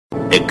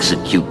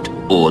Execute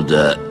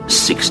Order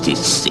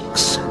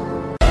 66. You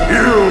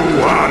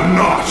are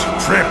not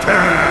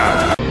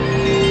prepared!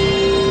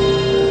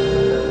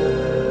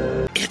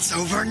 It's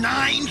over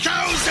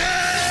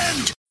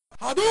 9,000!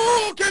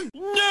 Hadouken!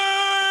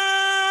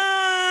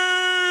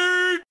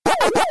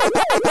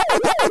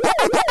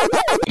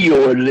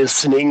 You're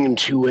listening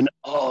to an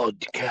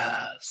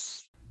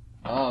oddcast.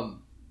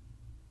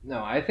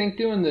 No, I think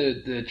doing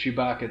the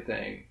Chewbacca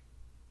thing,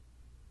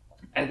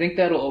 I think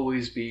that'll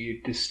always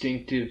be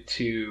distinctive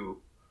to,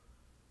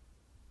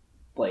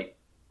 like,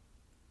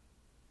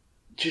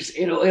 just,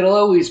 it'll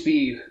always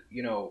be,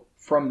 you know,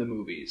 from the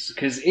movies.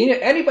 Because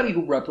anybody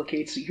who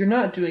replicates it, you're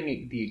not doing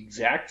it the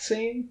exact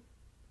same.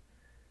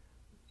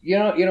 You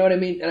know what I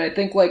mean? And I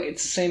think, like,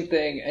 it's the same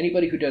thing.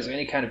 Anybody who does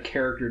any kind of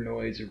character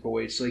noise or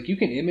voice, like, you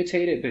can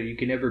imitate it, but you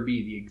can never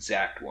be the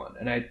exact one.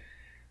 And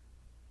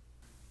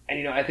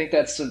you know, I think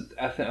that's a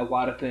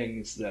lot of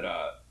things that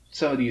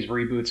some of these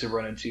reboots have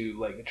run into,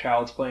 like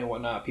Child's Play and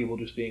whatnot. People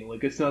just being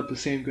like, it's not the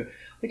same.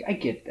 Like, I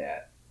get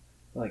that.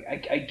 Like,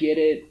 I get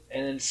it.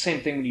 And then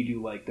same thing when you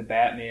do, like, the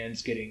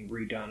Batman's getting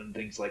redone and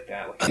things like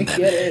that. Like, I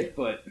get it,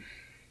 but,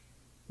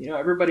 you know,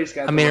 everybo's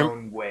got their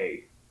own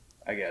way,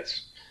 I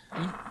guess.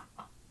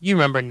 You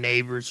remember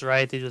Neighbors,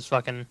 right? They just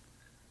fucking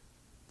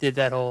did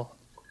that whole,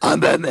 I'm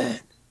Batman.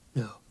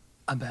 no,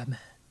 I'm Batman.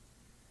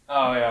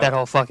 Oh, yeah. That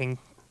whole fucking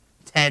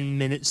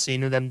 10-minute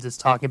scene of them just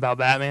talking about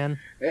Batman.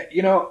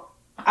 You know,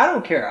 I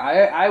don't care.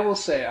 I will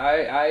say,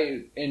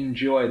 I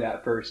enjoy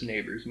that first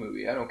Neighbors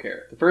movie. I don't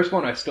care. The first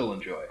one I still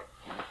enjoy.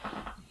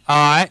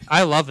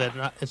 I love it.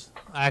 I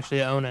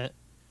actually own it.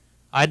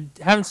 I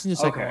haven't seen the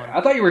second one.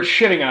 I thought you were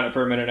shitting on it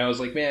for a minute. I was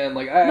like, man,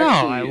 like,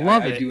 I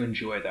love it. I do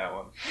enjoy that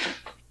one.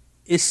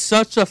 It's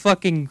such a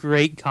fucking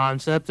great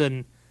concept,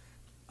 and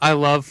I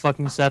love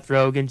fucking Seth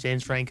Rogen,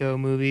 James Franco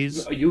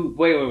movies. Wait.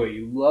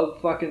 You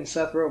love fucking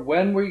Seth Rogen?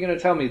 When were you going to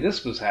tell me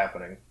this was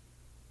happening?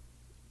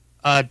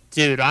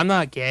 Dude, I'm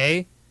not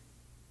gay,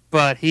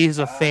 but he's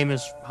a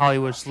famous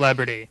Hollywood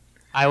celebrity.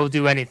 I will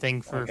do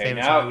anything for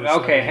famous Hollywood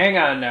celebrity. Okay, hang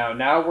on now.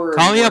 Now we're...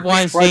 Call me up,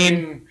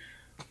 Weinstein.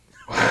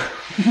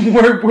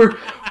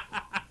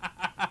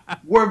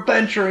 We're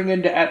venturing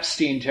into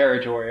Epstein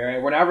territory, all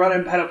right? We're not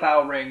running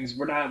pedophile rings.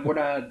 We're not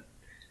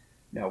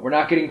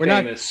getting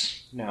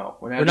famous.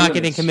 We're not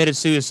getting committed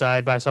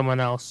suicide by someone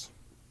else.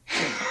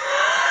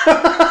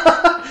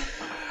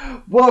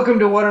 Welcome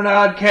to What an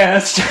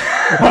Oddcast.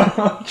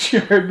 I'm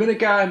Jared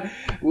Minicon.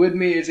 With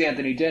me is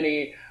Anthony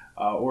Denny,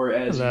 or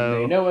as Hello.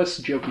 you may know us,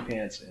 Jokey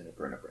Pants and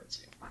Brenna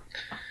Brinson.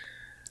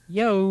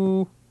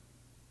 Yo.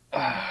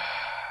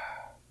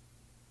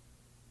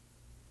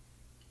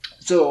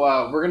 So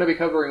we're going to be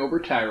covering over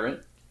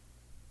Tyrant,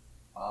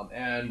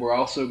 and we're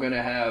also going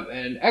to have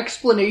an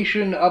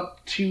explanation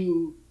up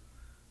to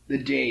the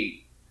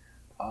date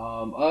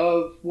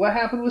of what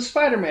happened with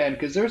Spider-Man,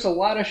 because there's a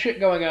lot of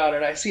shit going on,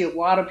 and I see a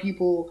lot of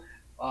people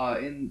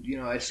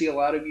I see a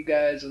lot of you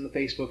guys in the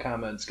Facebook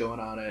comments going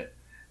on it,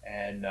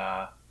 and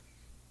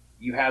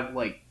you have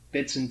like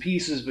bits and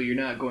pieces, but you're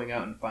not going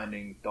out and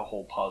finding the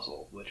whole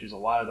puzzle, which is a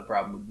lot of the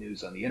problem with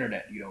news on the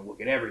internet. You don't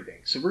look at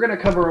everything. So we're going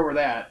to cover over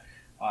that.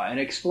 And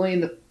explain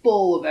the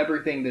full of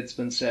everything that's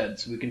been said,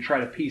 so we can try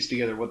to piece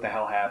together what the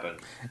hell happened.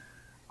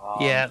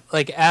 Yeah,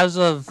 like, as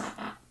of,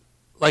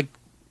 like,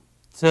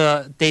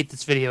 to date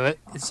this video,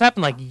 it's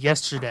happened, like,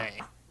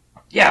 yesterday.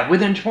 Yeah,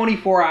 within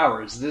 24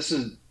 hours,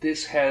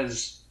 this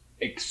has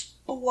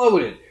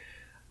exploded.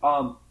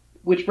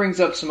 Which brings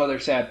up some other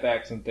sad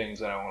facts and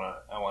things that I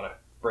want to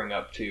bring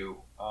up, too.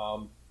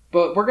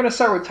 But we're going to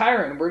start with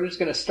Tyrant, and we're just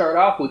going to start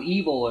off with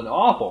evil and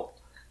awful.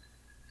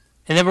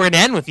 And then we're going to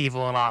end with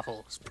evil and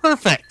awful. It's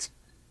perfect.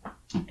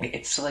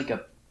 It's like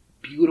a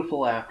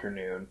beautiful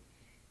afternoon.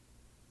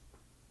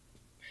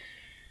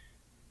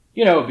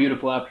 You know, a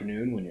beautiful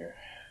afternoon when you're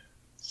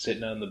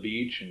sitting on the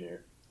beach and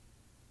you're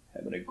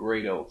having a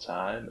great old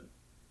time. And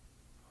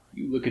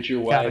you look at your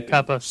wife. Got a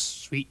cup of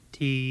sweet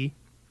tea.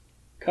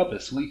 Cup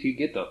of sweet tea?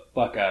 Get the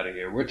fuck out of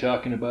here. We're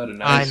talking about a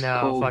nice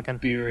cold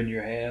beer in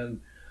your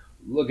hand.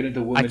 Looking at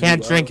the woman. I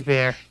can't drink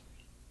beer.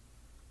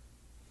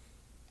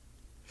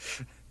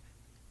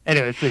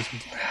 Anyway, please.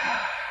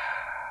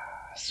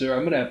 Sir,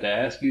 I'm going to have to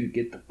ask you to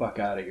get the fuck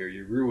out of here.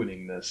 You're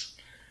ruining this.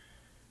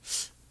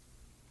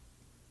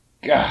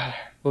 God.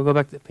 We'll go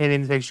back to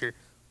painting the picture.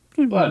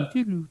 But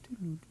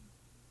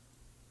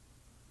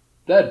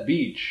that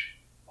beach,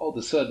 all of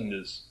a sudden,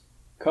 is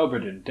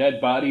covered in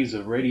dead bodies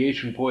of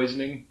radiation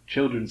poisoning,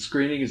 children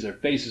screaming as their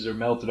faces are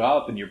melted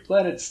off, and your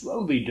planet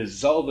slowly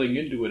dissolving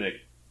into an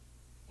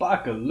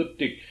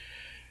apocalyptic...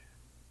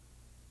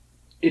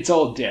 It's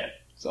all dead.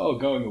 It's all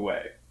going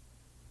away.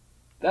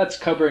 That's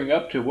covering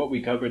up to what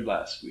we covered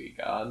last week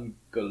on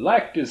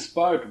Galactus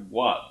Part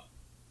 1.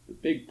 The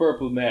Big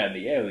Purple Man,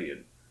 the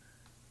Alien,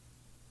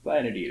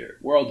 Planet Eater,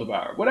 World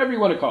Devourer, whatever you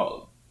want to call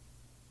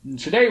him. And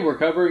today we're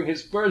covering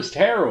his first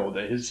herald,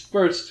 his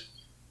first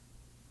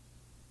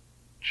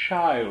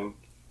child.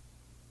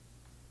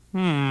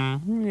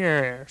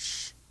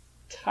 Yes.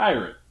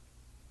 Tyrant.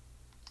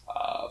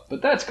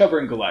 But that's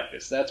covering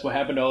Galactus. That's what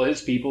happened to all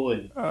his people,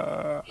 and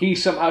he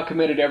somehow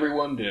committed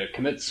everyone to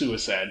commit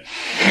suicide.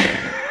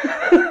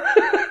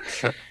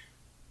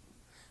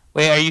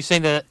 Wait, are you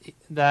saying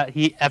that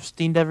he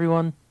Epsteined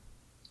everyone?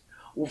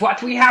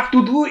 What we have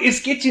to do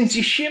is get in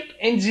the ship,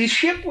 and the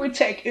ship will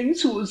take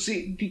into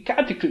the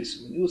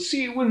cataclysm. You'll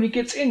see when it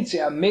gets in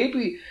there.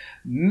 Maybe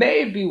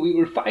we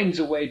will find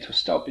a way to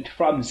stop it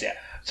from there.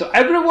 So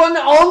everyone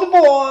on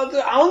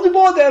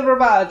board,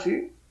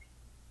 everybody.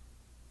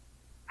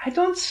 I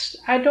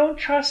don't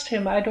trust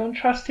him. I don't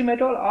trust him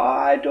at all.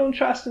 I don't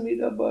trust him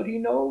either, but he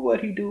knows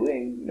what he's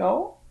doing,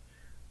 no?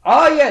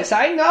 Oh, yes,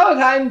 I know what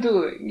I'm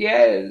doing,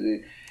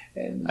 yes.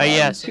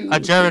 Yes,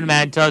 a German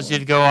man tells you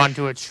to go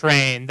onto a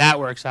train. That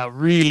works out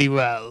really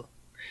well.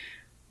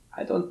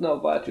 I don't know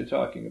what you're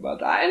talking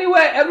about. Anyway,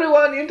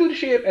 everyone into the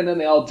ship, and then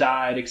they all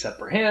died except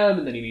for him,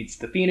 and then he meets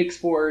the Phoenix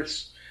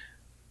Force,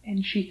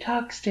 and she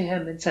talks to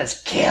him and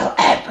says, kill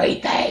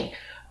everything!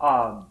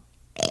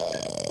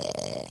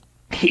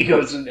 He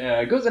goes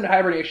into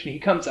hibernation, he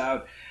comes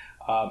out,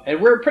 and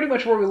we're pretty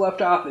much where we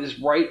left off is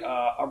right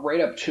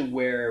up to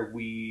where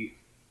we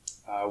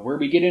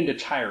get into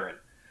Tyrant.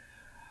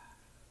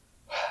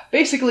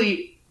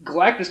 Basically,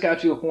 Galactus got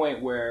to a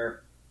point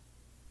where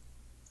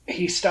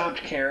he stopped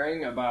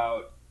caring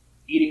about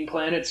eating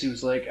planets. He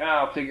was like,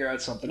 I'll figure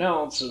out something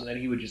else, and then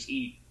he would just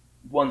eat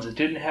ones that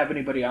didn't have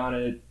anybody on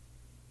it.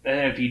 And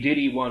then if he did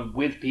eat one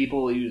with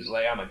people, he was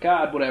like, I'm a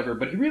god, whatever.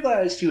 But he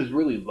realized he was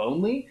really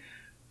lonely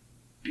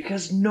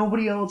because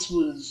nobody else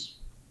was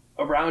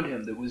around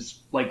him that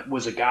was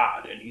a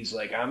god. And he's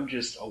like, I'm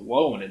just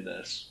alone in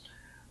this.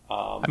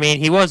 I mean,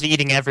 he was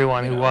eating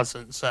everyone who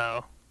wasn't,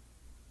 so...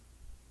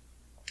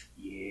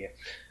 Yeah.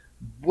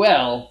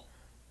 Well,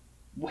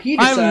 he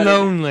decided... I'm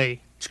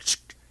lonely.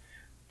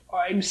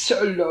 I'm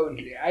so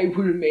lonely. I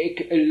will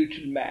make a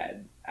little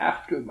man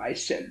after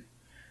myself.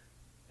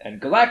 And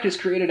Galactus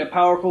created a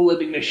powerful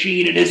living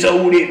machine in his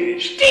own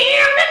image.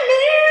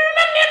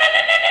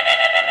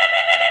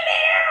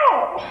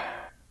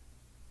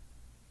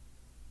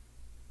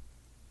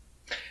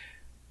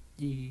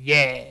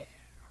 Yeah.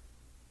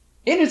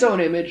 In his own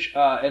image,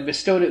 and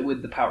bestowed it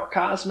with the power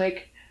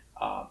cosmic,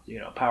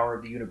 power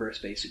of the universe,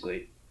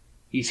 basically.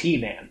 He's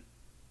He-Man.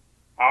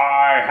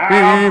 I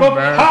have the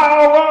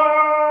power!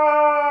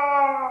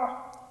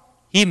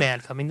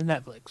 He-Man coming to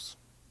Netflix.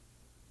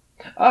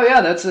 Oh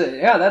yeah, that's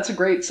a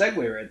great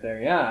segue right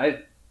there. Yeah,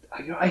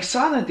 I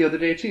saw that the other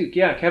day too.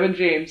 Yeah, Kevin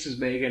James is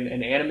making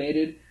an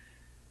animated.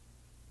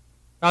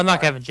 Oh,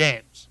 not Kevin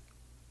James.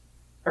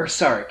 Or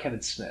sorry,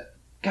 Kevin Smith.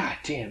 God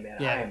damn, man.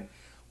 Yeah.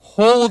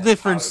 Whole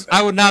difference.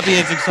 I would not be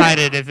as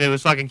excited if it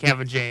was fucking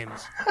Kevin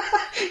James.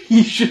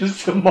 He's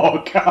just a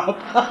mall cop.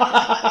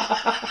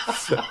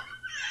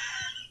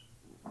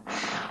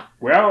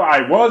 Well,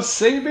 I was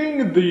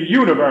saving the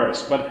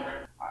universe, but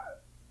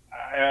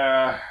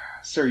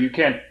sir, you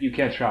can't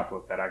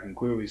shoplift that. I can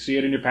clearly see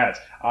it in your pants.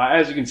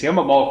 As you can see, I'm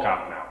a mall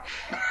cop now.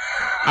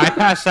 I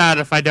pass out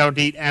if I don't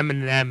eat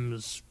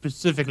M&Ms,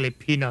 specifically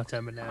peanut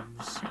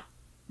M&Ms.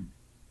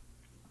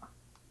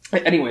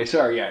 Anyway,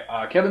 sorry,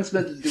 yeah. Kevin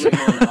Smith is doing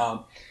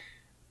one,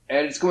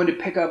 and it's going to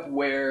pick up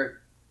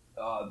where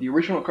the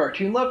original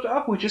cartoon left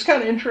off, which is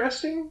kind of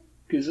interesting,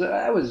 because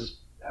that was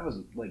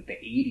like the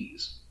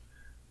 80s.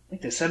 Like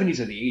the 70s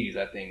or the 80s,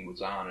 that thing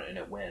was on, and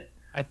it went.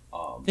 I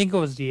think it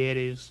was the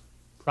 80s.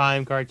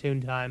 Prime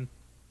cartoon time.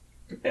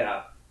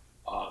 Yeah.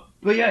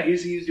 But yeah,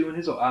 he's doing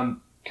his own. I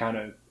kind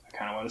of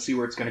want to see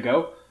where it's going to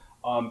go.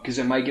 Because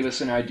it might give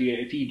us an idea.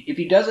 If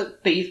he does it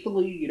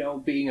faithfully,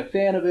 being a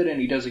fan of it, and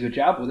he does a good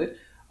job with it,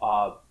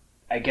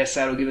 I guess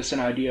that'll give us an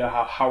idea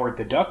how Howard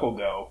the Duck will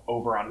go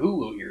over on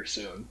Hulu here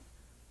soon.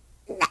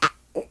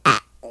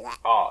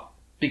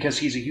 Because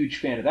he's a huge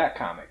fan of that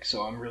comic,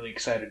 so I'm really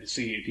excited to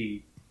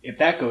see if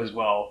that goes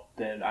well,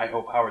 then I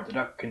hope Howard the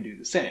Duck can do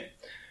the same.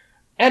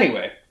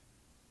 Anyway,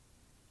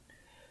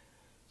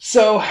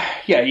 so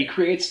yeah, he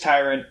creates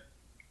Tyrant,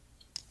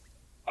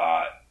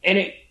 and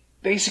it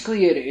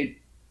basically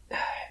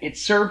it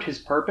served his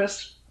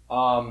purpose.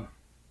 It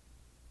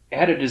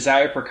had a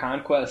desire for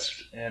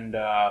conquest, and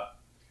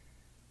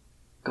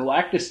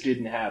Galactus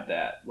didn't have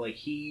that. Like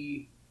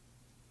he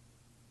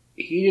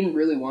didn't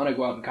really want to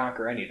go out and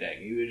conquer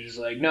anything. He was just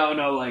like, no,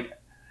 like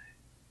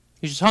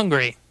he's just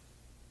hungry.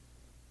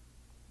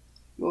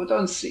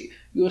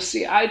 You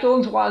see, I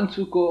don't want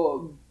to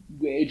go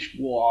wage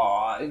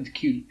war and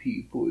kill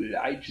people.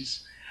 I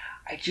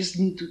just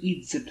need to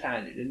eat the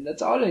planet, and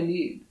that's all I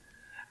need.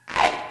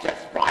 I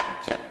just want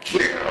to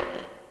kill.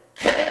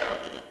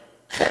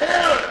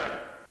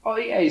 Oh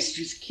yes,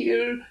 just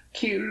kill.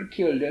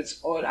 That's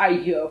all I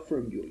hear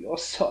from you. You're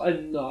so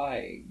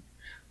annoying.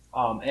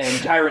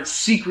 And Tyrant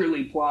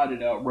secretly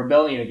plotted a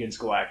rebellion against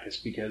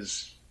Galactus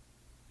because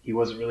he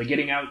wasn't really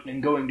getting out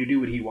and going to do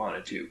what he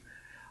wanted to.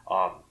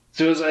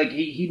 So it was like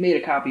he made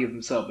a copy of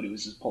himself, but he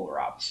was his polar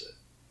opposite.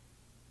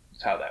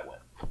 That's how that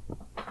went.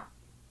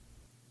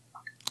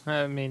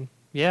 I mean,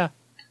 yeah.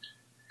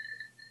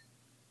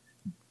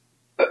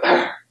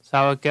 That's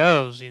how it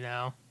goes,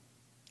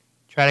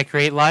 Try to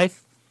create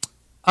life.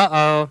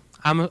 Uh-oh.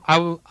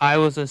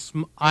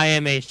 I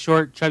am a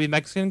short, chubby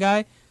Mexican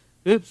guy.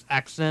 Oops,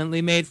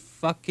 accidentally made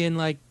fucking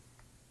like.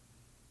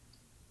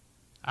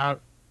 I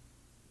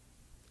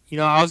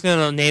was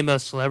gonna name a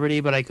celebrity,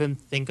 but I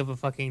couldn't think of a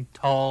fucking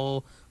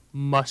tall,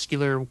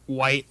 muscular,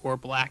 white or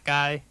black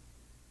guy.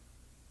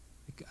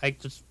 I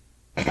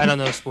don't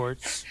know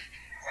sports.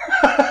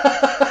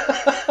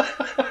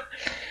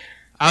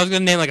 I was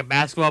gonna name like a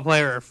basketball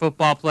player or a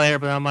football player,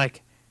 but I'm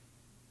like,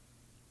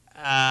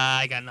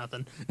 I got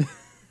nothing.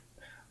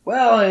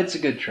 Well, it's a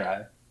good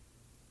try.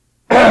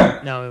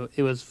 No,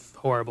 it was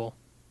horrible.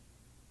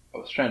 I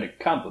was trying to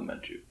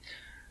compliment you.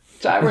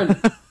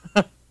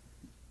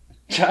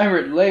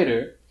 Tyrant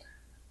later,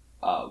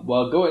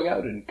 while going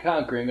out and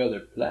conquering other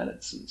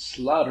planets and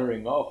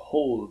slaughtering off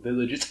whole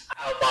villages.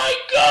 Oh my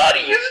god,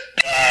 he's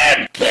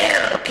dead!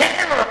 Kill!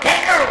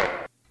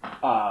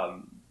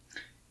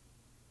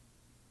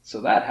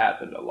 So that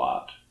happened a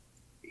lot.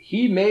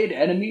 He made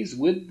enemies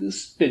with the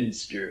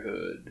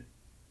spinsterhood.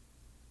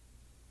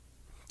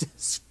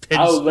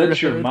 I'll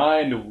let your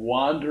mind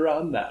wander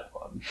on that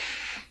one.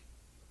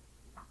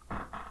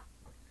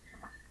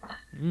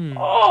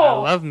 I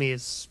love me a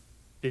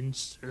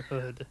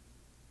spinsterhood.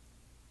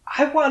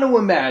 I want to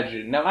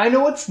imagine. Now, I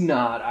know it's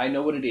not. I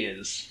know what it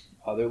is.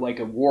 They're like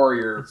a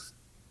warrior,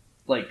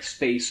 like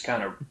space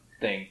kind of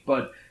thing.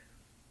 But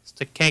it's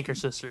the Canker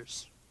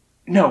Sisters.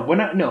 No, when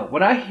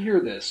I hear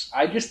this,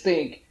 I just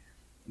think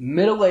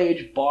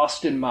middle-aged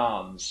Boston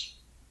moms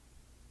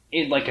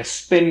in like a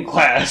spin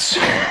class.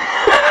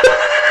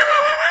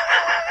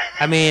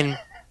 I mean,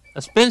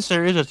 a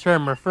spinster is a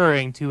term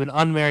referring to an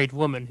unmarried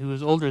woman who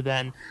is older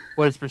than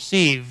what is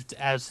perceived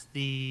as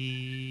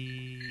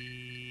the...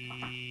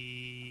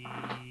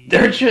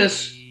 They're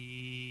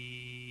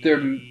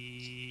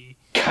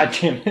God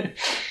damn it.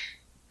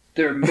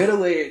 They're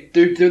middle-aged.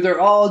 They're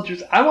all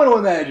just... I want to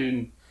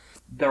imagine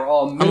they're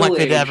all middle-aged.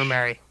 Unlikely to ever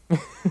marry.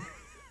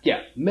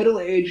 Yeah,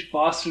 middle-aged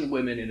Boston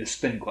women in a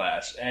spin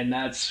class, and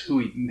that's who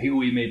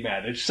we made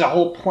mad. It's a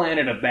whole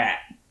planet of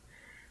that.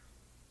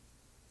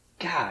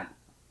 God.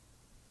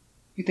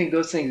 You think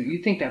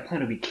that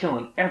planet would be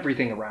killing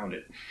everything around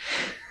it.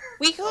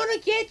 We gonna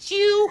get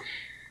you!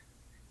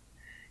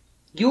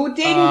 You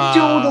didn't do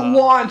the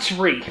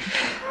laundry!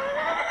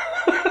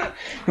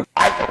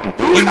 I didn't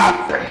do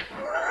nothing!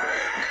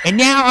 And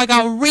now I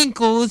got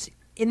wrinkles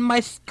in my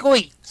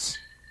skates.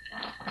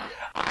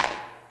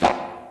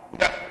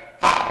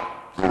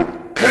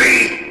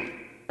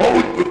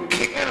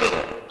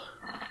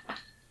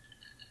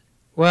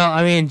 Well,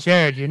 I mean,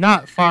 Jared, you're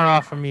not far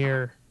off from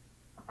your...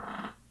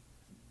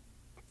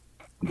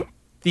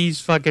 These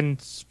fucking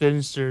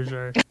spinsters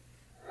are...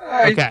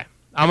 Okay,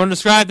 I'm going to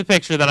describe the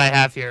picture that I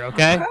have here,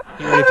 okay?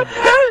 You ready for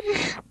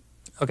this?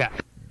 Okay.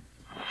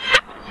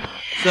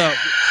 So,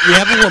 we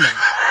have a woman.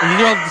 And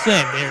these are all the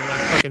same. They're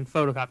like fucking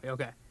photocopy,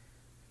 okay.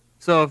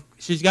 So,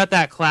 she's got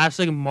that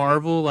classic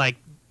Marvel, like,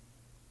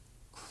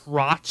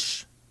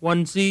 crotch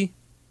onesie.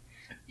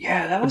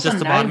 Yeah, that was just a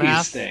the bottom 90s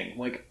half. thing.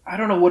 Like, I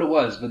don't know what it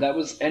was, but that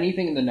was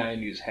anything in the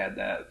 90s had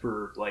that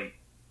for, like,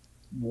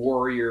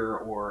 warrior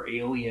or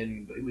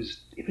alien. It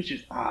was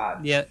just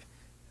odd. Yeah,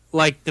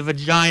 like the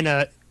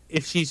vagina,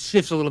 if she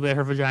shifts a little bit,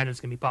 her vagina's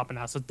going to be popping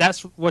out. So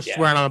that's what she's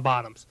wearing on the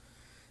bottoms.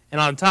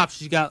 And on top,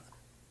 she's got,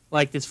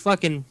 like, this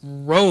fucking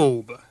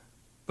robe.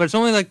 But it's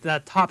only, like,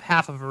 the top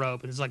half of a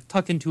robe, and it's, like,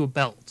 tucked into a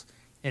belt.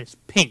 And it's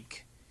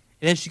pink.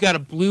 And then she got a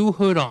blue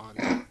hood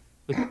on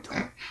with...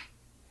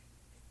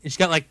 And she's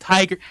got like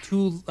tiger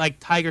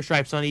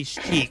stripes on each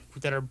cheek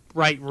that are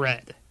bright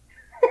red.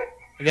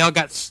 And they all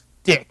got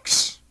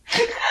sticks.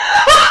 Like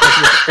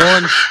this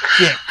orange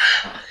stick.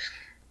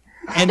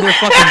 And their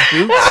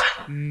fucking boots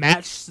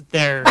match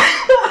their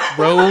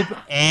robe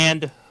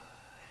and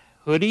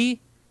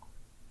hoodie.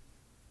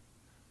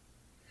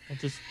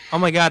 Oh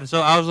my god,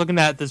 so I was looking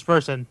at this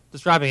person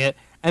describing it,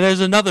 and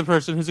there's another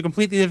person who's a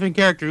completely different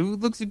character who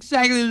looks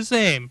exactly the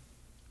same.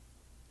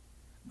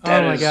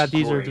 That oh my god,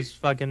 these great. are just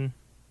fucking...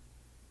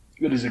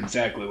 That is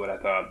exactly what I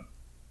thought.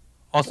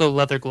 Also,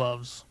 leather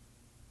gloves.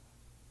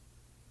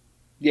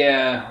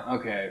 Yeah,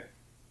 okay.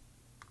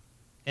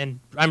 And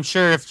I'm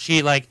sure if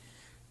she, like,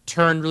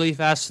 turned really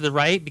fast to the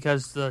right,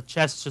 because the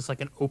chest is just like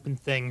an open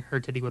thing,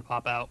 her titty would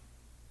pop out.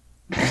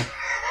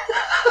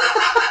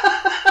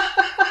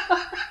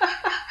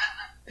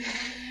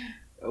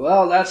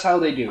 Well, that's how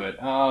they do it.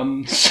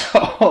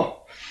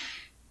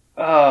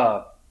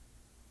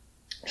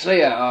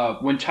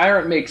 When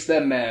Tyrant makes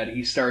them mad,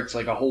 he starts,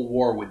 like, a whole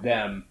war with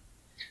them.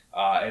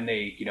 And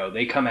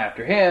they come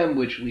after him,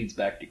 which leads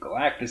back to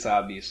Galactus,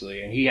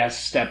 obviously, and he has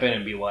to step in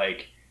and be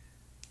like,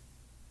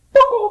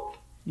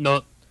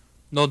 No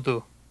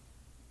do.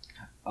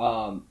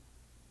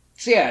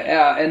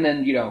 and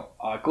then,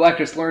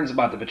 Galactus learns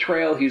about the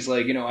betrayal. He's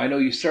like, I know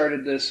you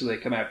started this, so they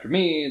come after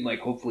me, and, like,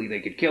 hopefully they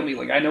could kill me.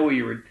 Like, I know what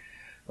you were,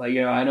 like,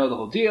 I know the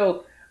whole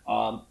deal.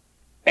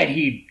 And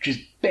he just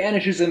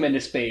banishes him into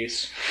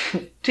space,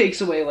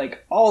 takes away,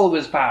 like, all of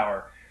his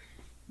power.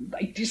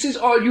 Like, this is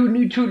all you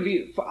need to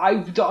live.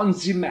 I've done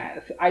the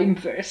math. I'm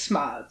very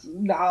smart.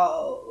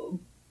 Now...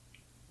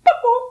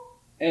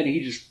 And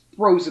he just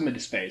throws him into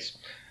space.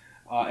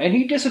 And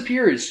he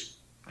disappears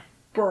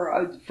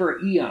for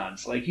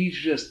eons. Like, he's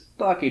just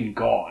fucking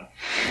gone.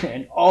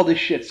 And all this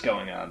shit's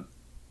going on.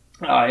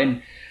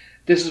 And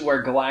this is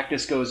where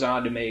Galactus goes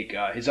on to make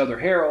his other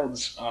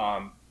heralds.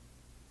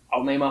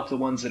 I'll name off the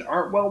ones that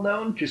aren't well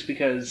known, just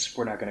because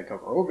we're not going to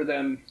cover over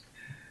them.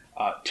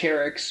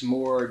 Terex,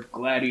 Morg,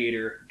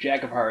 Gladiator,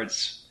 Jack of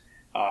Hearts,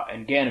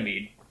 and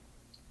Ganymede.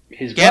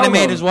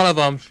 Ganymede is one of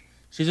them.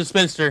 She's a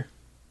spinster.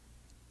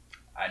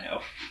 I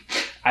know.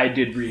 I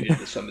did read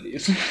into some of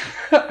these.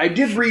 I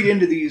did read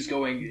into these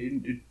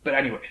but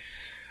anyway.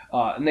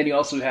 And then you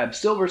also have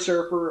Silver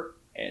Surfer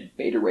and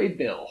Beta Ray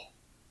Bill.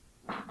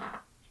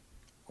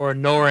 Or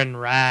Norin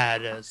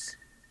Rad, as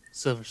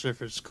Silver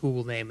Surfer's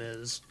cool name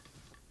is.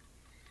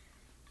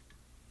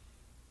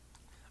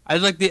 I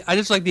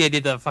just like the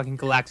idea that fucking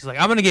Galactus, like,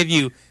 I'm gonna give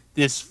you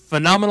this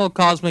phenomenal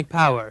cosmic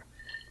power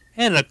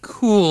and a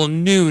cool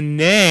new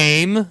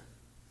name.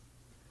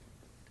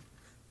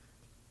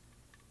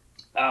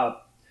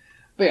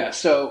 But yeah,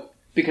 so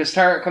because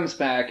Tyrant comes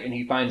back and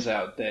he finds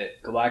out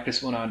that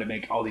Galactus went on to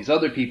make all these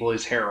other people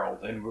his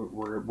herald and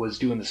was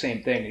doing the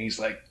same thing, and he's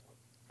like,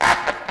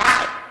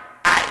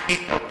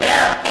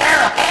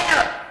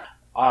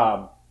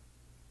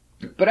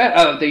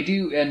 but they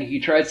do, and he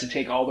tries to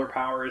take all their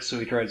powers, so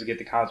he tries to get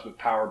the cosmic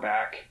power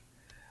back.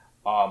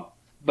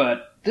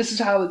 But this is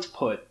how it's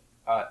put.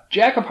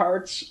 Jack of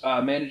Hearts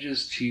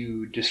manages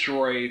to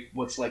destroy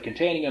what's like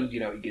containing him.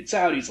 You know, he gets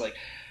out. He's like,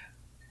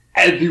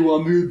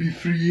 "Everyone will be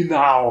free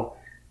now,"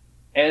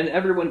 and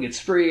everyone gets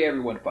free.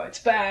 Everyone fights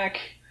back.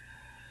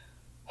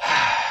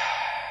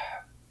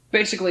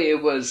 Basically,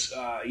 it was,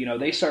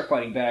 they start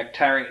fighting back.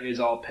 Tyrant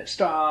is all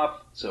pissed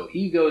off, so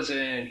he goes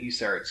in. He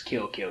starts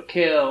kill, kill,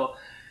 kill,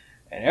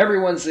 and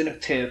everyone's in a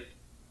tiff,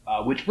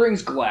 which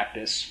brings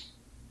Galactus,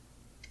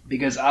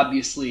 because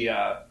obviously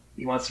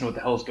he wants to know what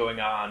the hell's going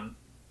on.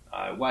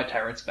 Why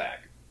Tyrant's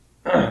back.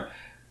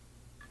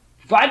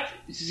 What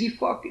the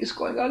fuck is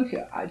going on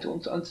here? I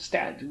don't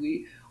understand.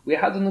 We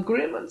had an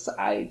agreement.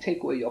 I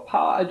take away your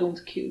power. I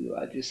don't kill you.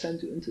 I just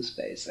send you into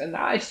space. And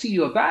now I see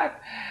you're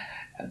back,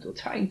 and you're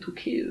trying to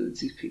kill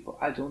these people.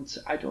 I don't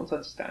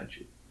understand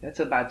you.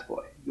 That's a bad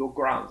boy. You're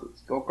grounded.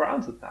 You're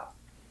grounded now.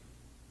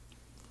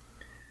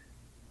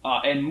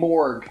 And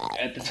Morg,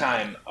 at the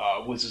time,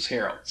 was his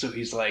herald. So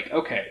he's like,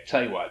 okay,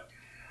 tell you what.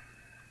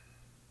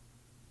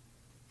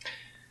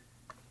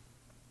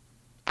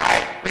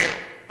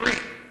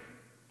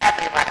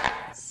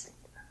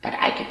 But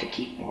I get to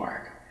keep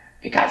Morg,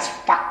 because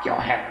fuck your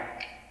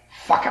herald.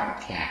 Fuck him up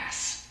the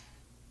ass.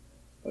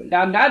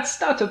 Now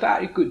that's not a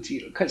very good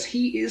deal, because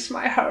he is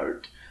my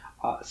herald.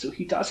 So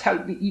he does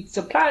help me eat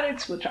the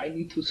planets, which I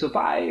need to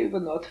survive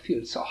and not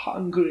feel so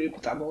hungry,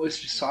 but I'm always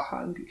just so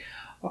hungry.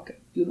 Okay,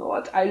 you know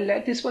what? I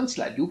let this one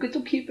slide. You get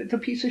to keep it, a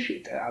piece of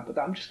shit, but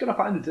I'm just gonna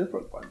find a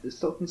different one. This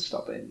doesn't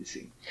stop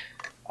anything.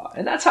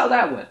 And that's how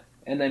that went.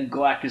 And then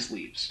Galactus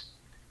leaves.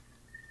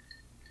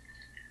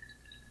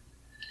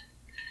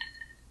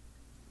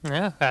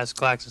 Yeah, as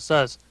Galactus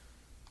does.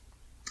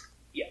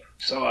 Yeah,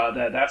 so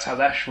that's how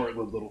that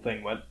short-lived little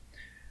thing went.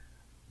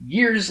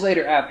 Years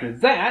later after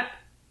that,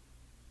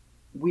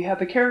 we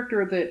have a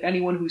character that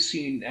anyone who's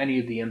seen any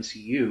of the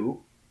MCU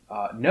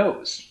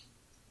knows.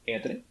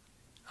 Anthony?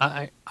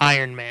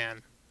 Iron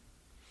Man.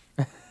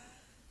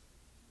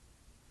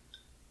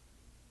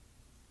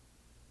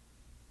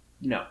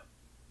 No.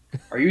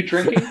 Are you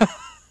drinking?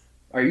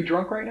 Are you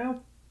drunk right now?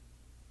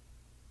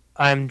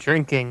 I'm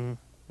drinking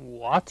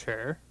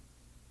water.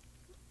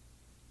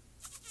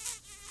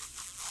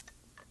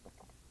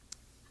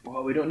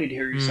 Well, we don't need to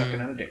hear you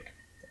sucking on a dick.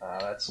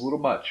 That's a little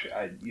much.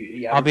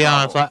 I'll be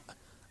honest.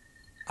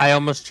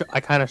 I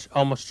kind of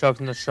almost choked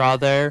in the straw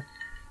there.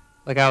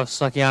 Like, I was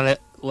sucking on it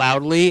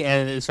loudly,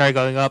 and it started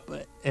going up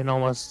and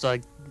almost,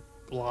 like,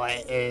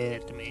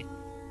 blinded me.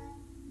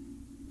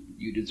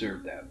 You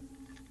deserve that.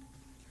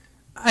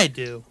 I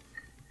do.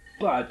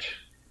 But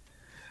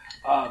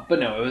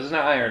no, it was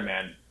not Iron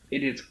Man.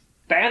 It is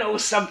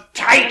Thanos of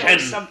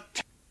Titan!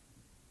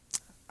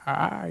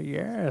 Ah,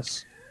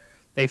 yes.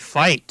 They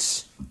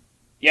fight.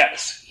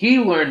 Yes, he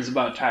learns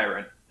about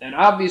Tyrant. And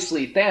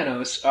obviously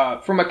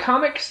Thanos, from a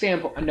comic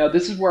standpoint... Now,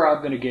 this is where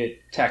I'm going to get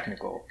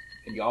technical,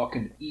 and y'all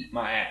can eat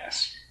my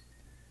ass.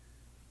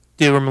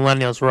 Dude, we're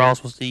millennials. We're all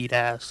supposed to eat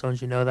ass.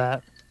 Don't you know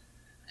that?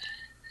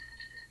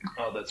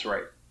 Oh, that's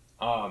right.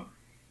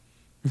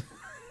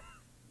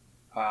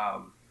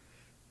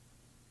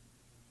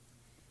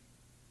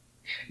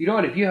 You know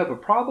what? If you have a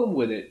problem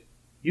with it,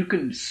 you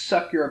can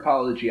suck your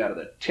apology out of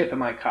the tip of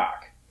my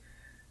cock.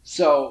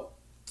 So...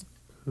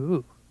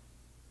 Ooh.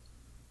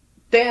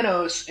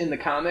 Thanos in the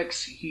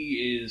comics,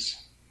 he's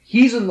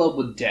in love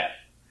with death,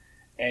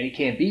 and he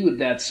can't be with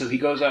death, so he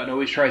goes out and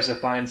always tries to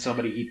find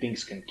somebody he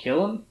thinks can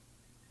kill him.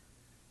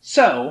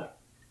 So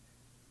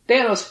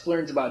Thanos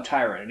learns about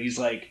Tyrant, and he's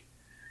like,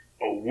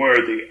 a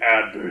worthy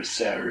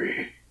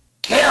adversary.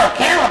 Kill!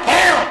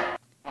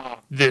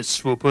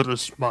 This will put a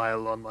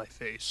smile on my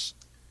face.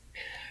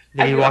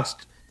 Then he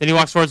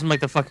walks towards him like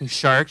the fucking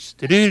sharks.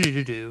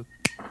 Do.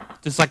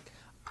 Just like,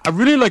 I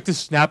really like the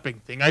snapping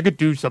thing. I could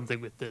do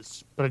something with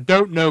this, but I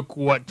don't know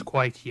what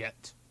quite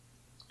yet.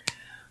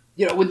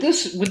 You know, with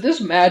this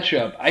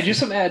matchup, I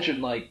just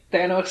imagine like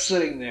Thanos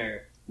sitting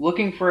there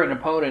looking for an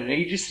opponent, and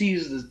he just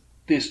sees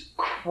this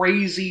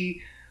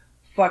crazy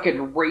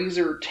fucking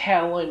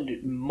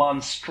razor-taloned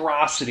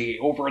monstrosity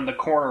over in the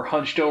corner,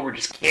 hunched over,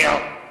 just kill.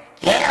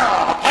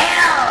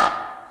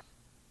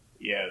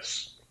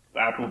 Yes,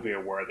 that will be a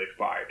worthy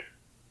fight.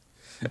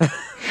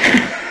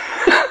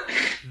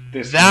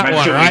 That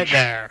one right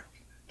there.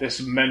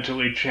 This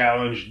mentally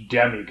challenged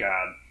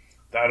demigod.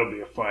 That'll be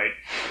a fight.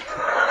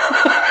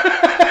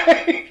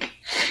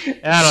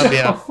 That'll be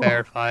a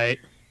fair fight.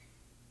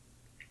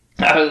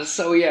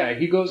 So yeah,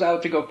 he goes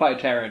out to go fight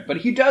Tyrant, but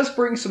he does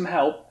bring some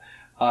help.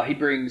 He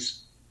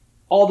brings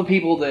all the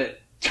people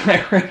that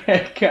Tyrant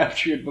had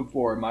captured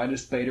before,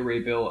 minus Beta Ray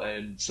Bill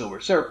and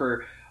Silver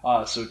Surfer.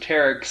 So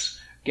Terex,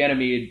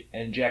 Ganymede,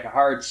 and Jack of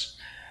Hearts.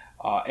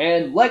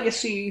 And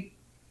Legacy.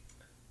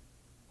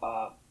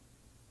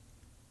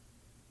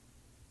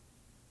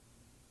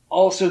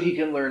 Also, he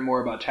can learn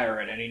more about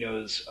Tyrant, and he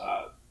knows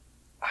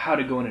how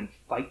to go in and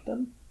fight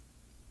them.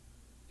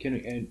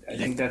 And I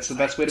think that's the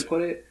best way to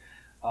put it.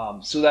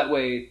 So that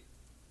way,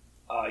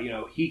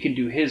 he can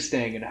do his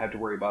thing and have to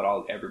worry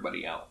about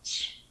everybody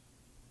else.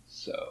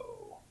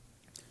 So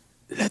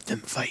let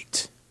them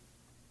fight.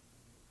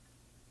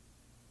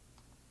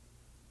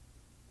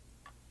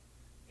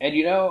 And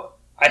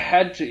I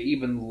had to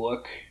even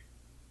look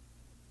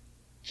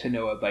to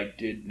know if I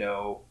did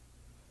know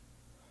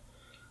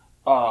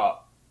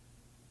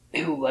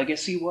who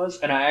Legacy was,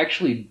 and I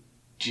actually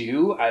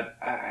do. I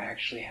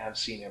actually have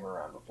seen him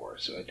around before,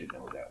 so I did know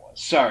who that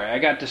was. Sorry, I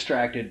got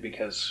distracted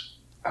because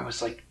I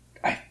was like,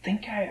 I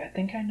think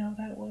I know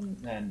that one,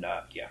 and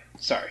yeah,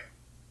 sorry,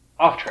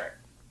 off track.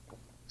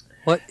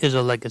 What is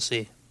a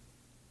Legacy?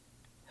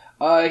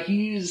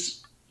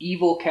 He's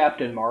evil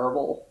Captain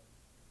Marvel.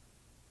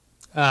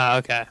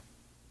 Okay.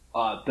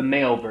 The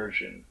male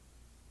version.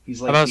 He's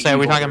like. I was about to say, are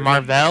we talking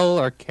Marvel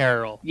or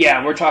Carol?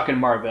 Yeah, we're talking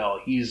Marvel.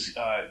 He's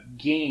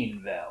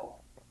Gainville.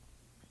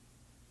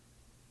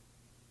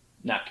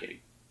 Not kidding.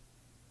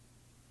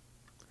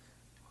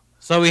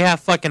 So we have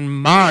fucking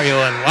Mario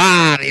and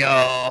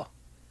Wario.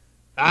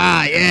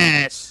 Ah,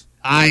 yes.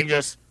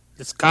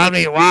 Just call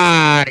me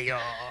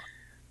Wario.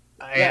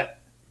 Yeah.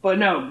 But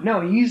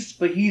no, he's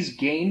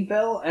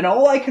Gainville, and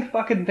all I could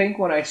fucking think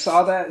when I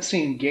saw that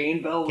scene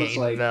Gainville was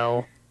like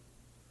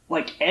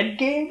Ed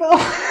Gainville?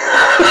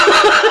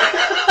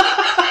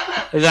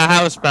 Is that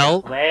how it's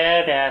spelled?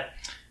 Well,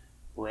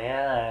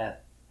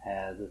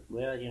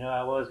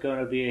 I was going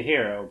to be a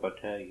hero, but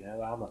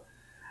I'm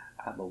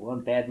a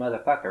one bad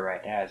motherfucker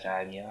right now. So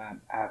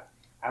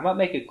I might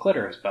make a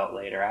clitoris belt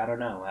later. I don't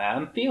know.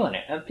 I'm feeling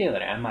it. I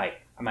might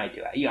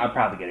do it. Yeah, I'm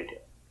probably gonna do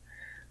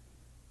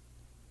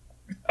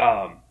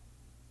it.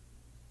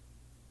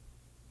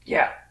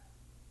 Yeah.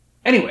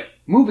 Anyway,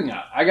 moving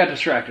on. I got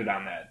distracted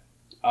on that.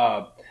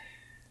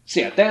 So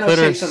yeah, Thanos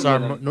takes some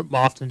are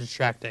often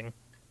distracting.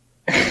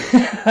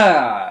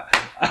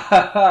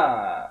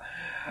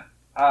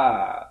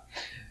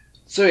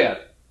 So yeah,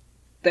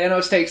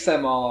 Thanos takes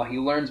them all. He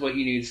learns what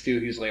he needs to.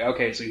 He's like,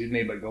 okay, so he's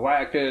made by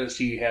Galactus.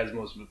 He has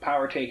most of his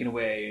power taken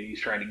away, and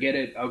he's trying to get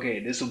it. Okay,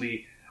 this will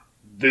be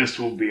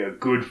a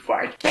good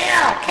fight. Kill!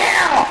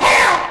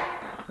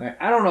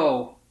 I don't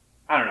know.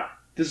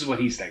 This is what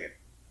he's thinking.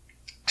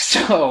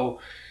 So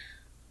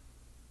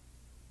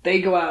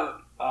they go out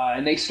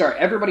and they start.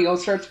 Everybody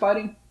else starts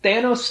fighting.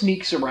 Thanos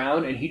sneaks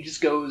around, and he just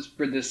goes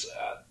for this.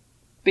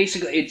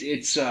 Basically,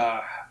 it's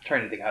I'm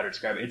trying to think how to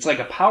describe it. It's like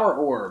a power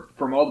orb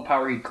from all the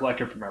power he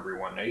collected from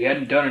everyone. He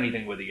hadn't done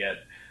anything with it yet.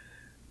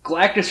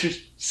 Galactus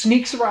just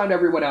sneaks around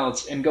everyone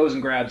else and goes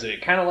and grabs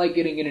it, kind of like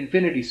getting an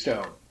Infinity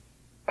Stone,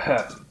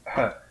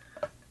 without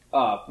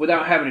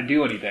having to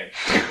do anything.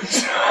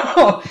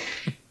 So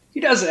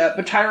he does that,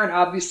 but Tyrant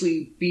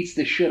obviously beats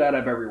the shit out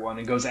of everyone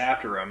and goes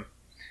after him.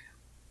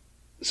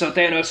 So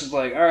Thanos is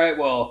like, all right,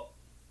 well,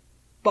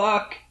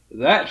 fuck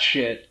that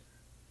shit.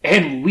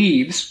 And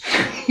leaves.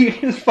 He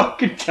just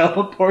fucking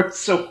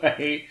teleports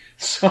away.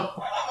 So,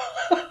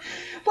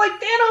 like,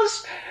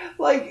 Thanos,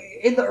 like,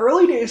 in the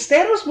early days,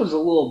 Thanos was a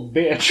little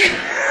bitch.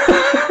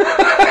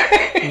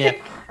 Yeah.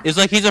 It's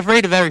like he's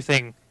afraid of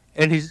everything.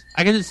 And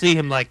I can just see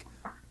him like,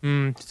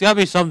 there's gotta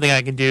be something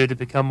I can do to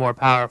become more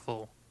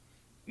powerful.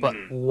 But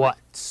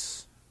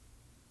what?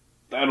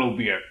 That'll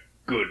be a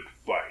good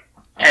fight.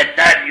 And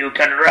then you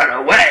can run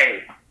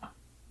away!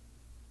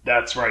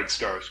 That's right,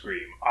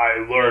 Starscream.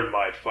 I learned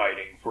my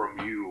fighting from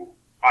you.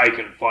 I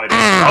can fight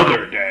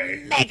another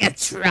day.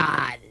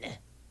 Megatron!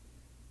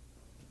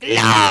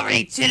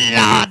 Glory to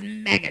Lord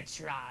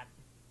Megatron!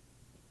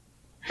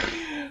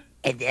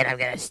 And then I'm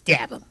gonna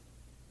stab him.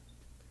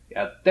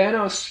 Yeah,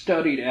 Thanos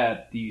studied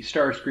at the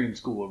Starscream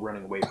School of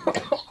Running Away from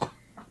Things.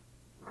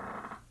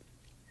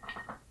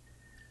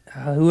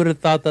 Who would have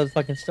thought that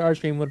fucking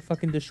Starscream would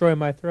fucking destroy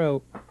my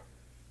throat?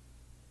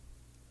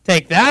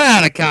 Take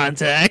that out of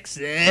context.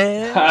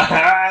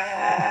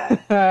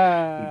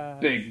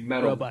 Big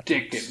metal Robot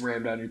dick getting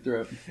rammed down your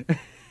throat.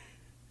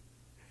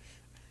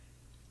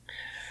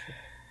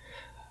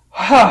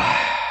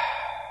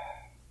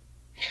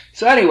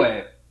 So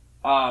anyway,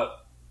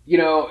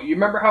 you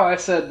remember how I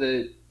said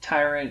that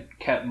Tyrant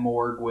kept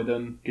Morg with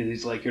him because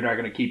he's like, you're not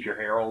going to keep your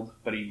Herald,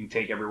 but he can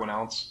take everyone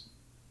else?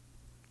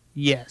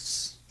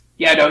 Yes.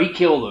 Yeah, no, he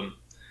killed him.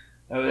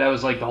 That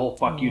was like the whole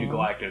fuck you to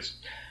Galactus.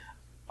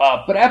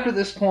 But after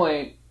this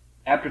point,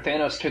 after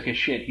Thanos took his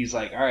shit, he's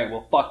like, alright,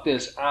 well, fuck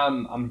this.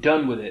 I'm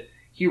done with it.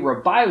 He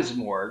revives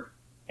Morg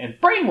and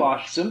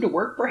brainwashes him to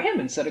work for him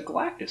instead of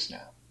Galactus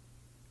now.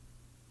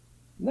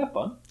 Isn't that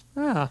fun?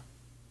 Ah.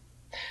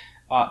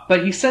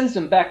 But he sends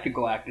him back to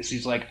Galactus.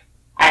 He's like,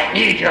 I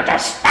need you to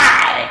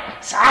spy,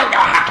 so I know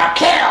how to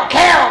kill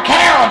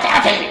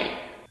Daddy.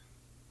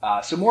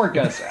 So Morg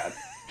does that.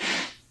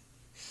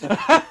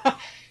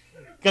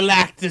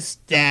 Galactus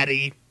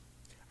Daddy.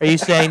 Are you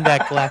saying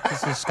that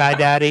Galactus is Sky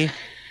Daddy?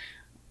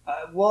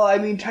 Well, I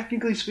mean,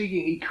 technically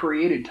speaking, he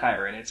created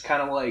Tyrant. It's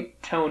kind of like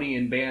Tony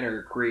and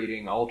Banner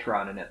creating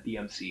Ultron in the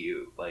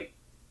MCU. Like,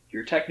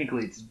 you're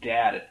technically its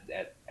dad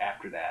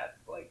after that.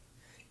 Like,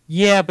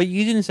 yeah, but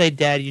you didn't say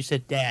Daddy. You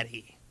said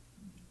Daddy.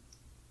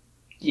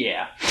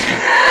 yeah.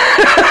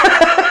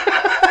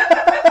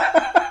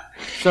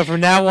 So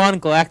from now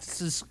on,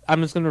 Galactus is...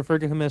 I'm just going to refer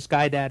to him as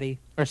Sky Daddy.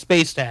 Or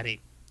Space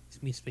Daddy.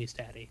 It's me, Space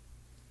Daddy.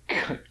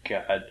 Good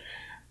God.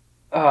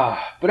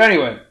 But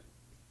anyway.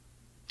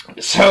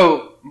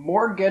 So,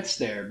 Morg gets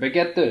there, but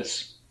get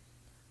this.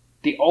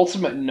 The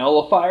Ultimate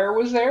Nullifier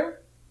was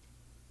there?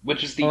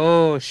 Which is the...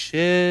 Oh,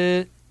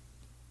 shit.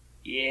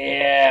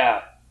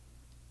 Yeah.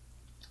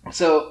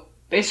 So,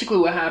 basically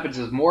what happens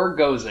is Morg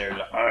goes there.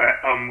 Alright,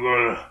 I'm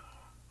gonna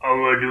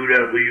do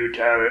that for you,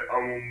 Tyrant.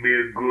 I'm gonna be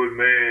a good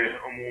man.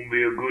 I'm gonna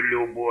be a good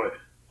little boy.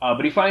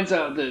 But he finds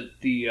out that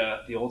the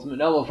Ultimate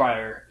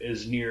Nullifier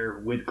is near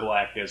with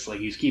Galactus. Like,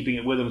 he's keeping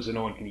it with him so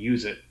no one can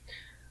use it.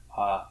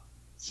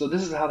 So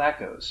this is how that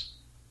goes.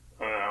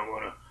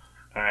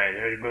 Alright,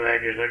 there's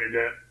Galactus under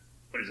that.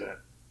 What is that?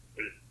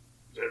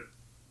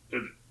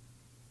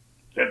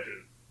 That's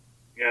it.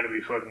 You gotta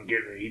be fucking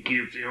kidding me. He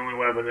keeps the only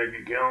weapon that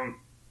can kill him.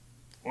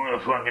 What a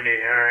fucking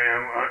idiot.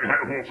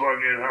 I'm gonna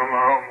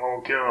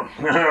kill him.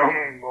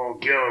 I'm gonna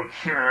kill him.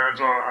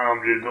 That's all.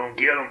 I'm just gonna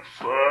kill him.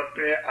 Fuck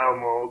that. I'm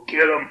gonna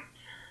kill him.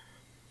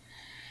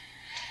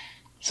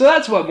 So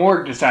that's what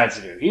Morg decides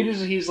to do.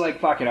 He's like,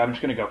 fuck it, I'm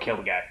just gonna go kill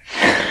the guy.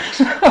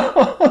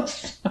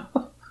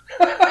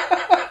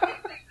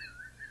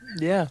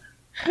 Yeah.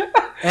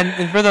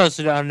 And for those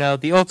who don't know,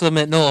 the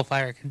Ultimate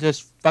Nullifier can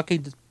just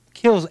fucking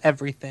kills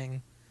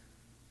everything.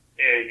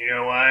 And you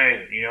know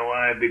why? You know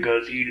why?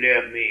 Because he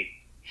left me.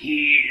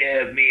 He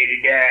left me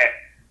to die.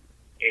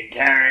 And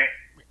Tyrant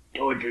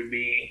tortured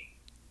me.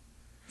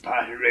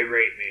 Possibly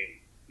raped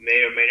me.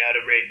 May or may not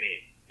have raped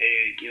me. And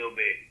he killed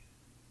me.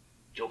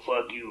 So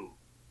fuck you.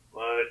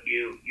 Fuck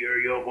you.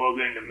 You're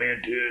fucking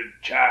demented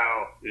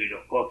child. He's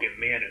a fucking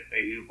menace.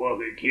 And he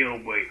fucking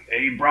killed me.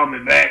 And he brought me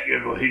back.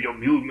 He's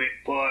amusement.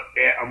 Fuck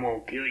that. I'm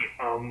gonna kill you.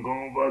 I'm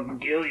gonna fucking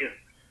kill you.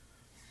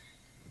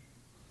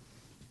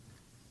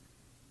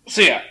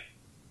 So yeah.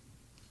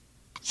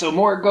 So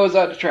Morg goes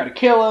out to try to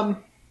kill him.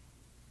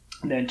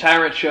 And then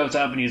Tyrant shows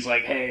up and he's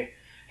like, hey,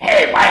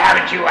 why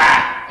haven't you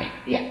haven't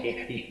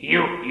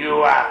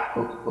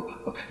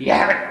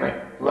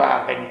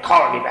been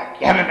calling me back.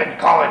 You haven't been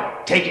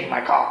taking my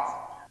calls.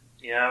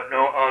 Yeah,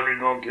 no, I'm just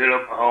gonna kill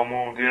him. I'm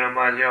gonna kill him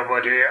myself,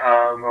 but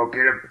I'm gonna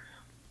kill him.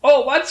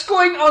 oh, what's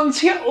going on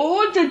here?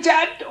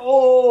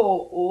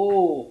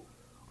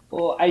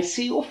 Oh, I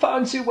see you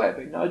found the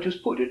weapon. Now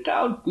just put it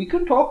down. We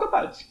can talk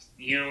about this.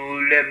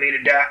 You left me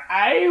to die.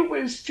 I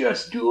was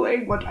just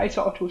doing what I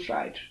thought was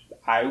right.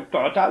 I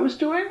thought I was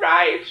doing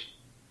right.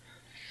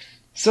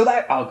 So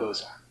that all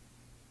goes on.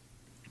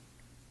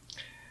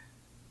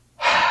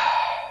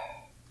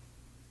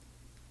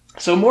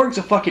 So Morg's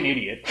a fucking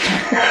idiot.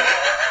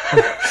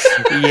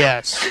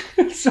 Yes.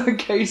 So in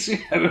case you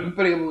haven't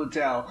been able to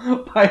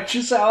tell, by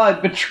just how I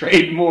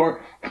betrayed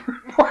Morg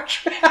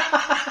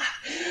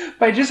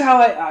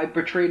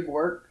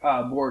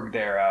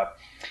there,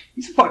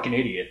 he's a fucking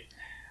idiot.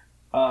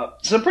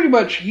 So pretty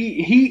much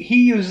he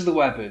uses the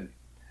weapon.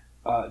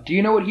 Do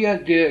you know what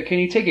can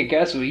you take a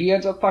guess what he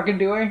ends up fucking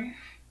doing?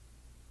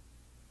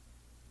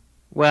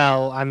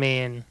 Well, I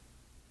mean...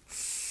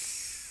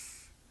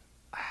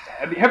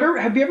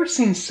 Have you ever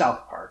seen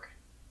South Park?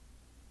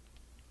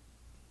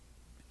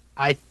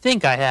 I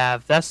think I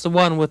have. That's the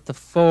one with the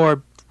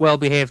 4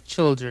 well-behaved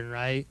children,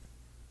 right?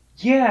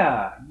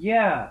 Yeah.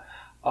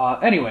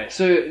 Anyway,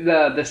 so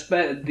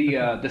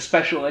the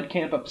special ed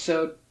camp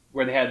episode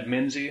where they had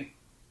Mimsy.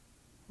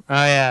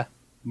 Oh yeah.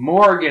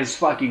 Morg is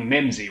fucking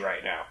Mimsy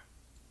right now.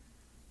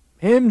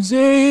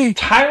 Mimsy!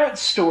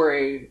 Tyrant's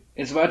story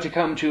is about to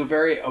come to a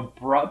very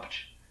abrupt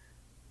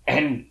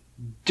and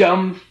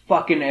dumb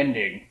fucking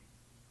ending.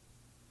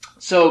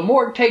 So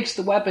Morg takes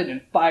the weapon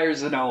and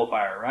fires the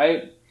nullifier,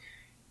 right?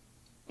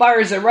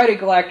 Fires it right at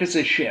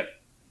Galactus' ship.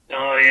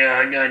 Oh yeah,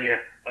 I got you.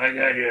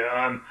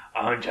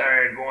 I'm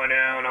tired going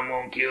out. I'm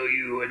gonna kill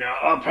you, and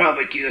I'll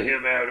probably kill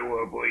him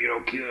afterward. But you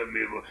don't kill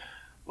me.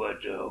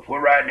 But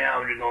for right now,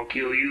 I'm just gonna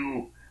kill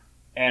you.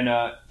 And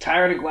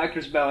Tyrant and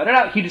Galactus battle it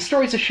out. He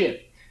destroys a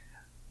ship.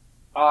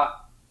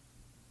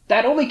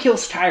 That only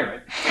kills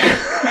Tyrant.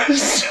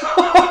 So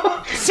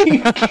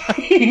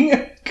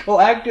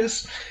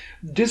Galactus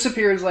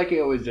disappears like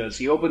he always does.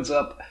 He opens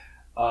up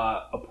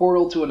a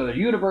portal to another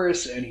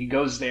universe, and he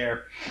goes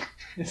there.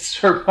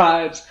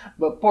 Survives,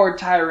 but poor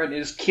Tyrant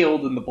is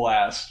killed in the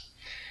blast.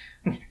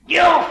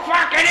 You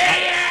fucking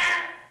idiot!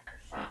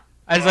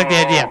 I just like the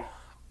idea.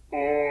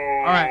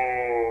 Alright.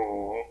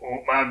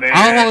 My bad.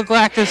 I'll hold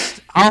Galactus.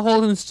 I'll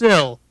hold him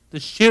still to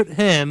shoot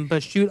him,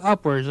 but shoot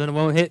upwards, and it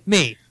won't hit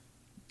me.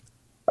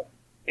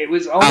 It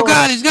was almost, Oh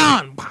God, he's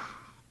gone.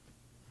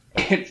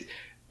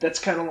 That's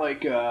kind of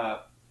like the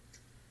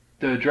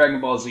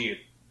Dragon Ball Z.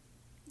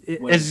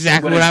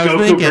 Exactly when what I was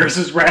Goku thinking.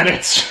 versus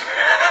Raditz.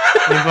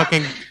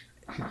 Fucking.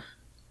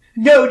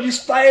 No,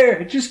 just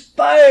fire! Just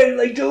fire!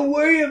 Like, don't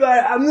worry about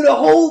it. I'm gonna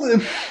hold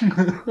him.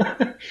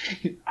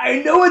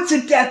 I know it's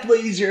a death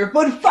laser,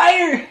 but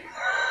fire!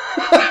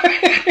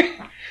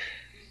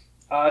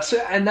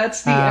 And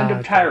that's the end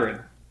of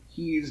Tyrant.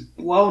 He's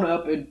blown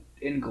up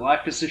in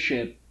Galactus'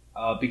 ship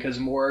because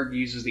Morg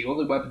uses the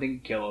only weapon that can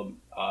kill him,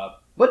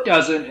 but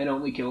doesn't, and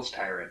only kills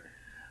Tyrant.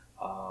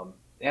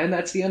 And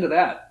that's the end of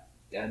that.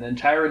 And then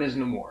Tyrant is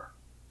no more.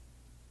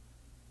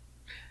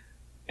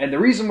 And the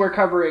reason we're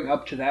covering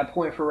up to that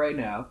point for right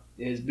now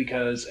is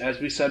because, as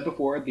we said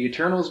before, the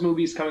Eternals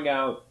movie is coming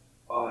out,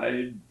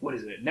 what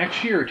is it,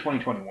 next year or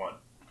 2021?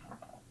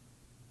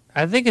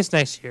 I think it's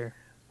next year.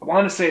 I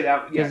want to say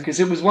that, yeah,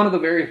 because it was one of the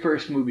very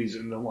first movies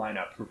in the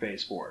lineup for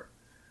Phase 4.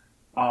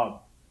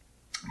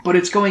 But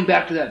it's going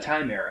back to that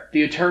time era.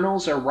 The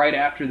Eternals are right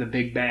after the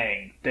Big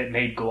Bang that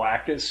made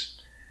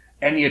Galactus,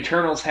 and the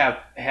Eternals have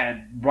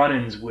had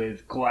run-ins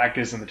with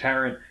Galactus and the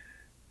Tyrant.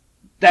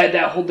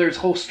 There's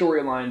whole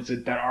storylines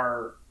that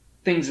are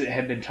things that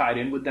have been tied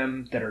in with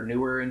them that are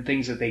newer and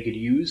things that they could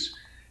use,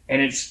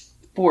 and it's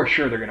for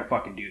sure they're gonna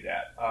fucking do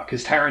that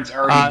because Tyrant's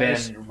already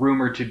been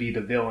rumored to be the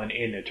villain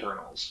in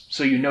Eternals,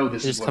 so you know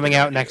this is what coming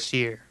out next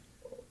year.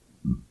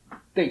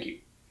 Thank you.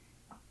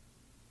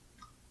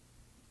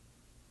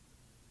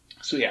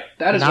 So yeah,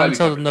 that is not why we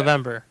until covered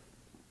November.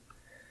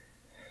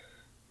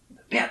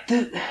 That.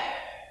 Yeah.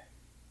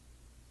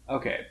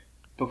 Okay.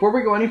 Before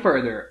we go any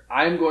further,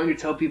 I'm going to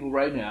tell people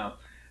right now.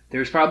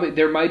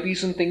 There might be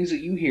some things that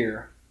you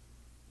hear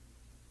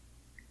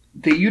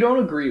that you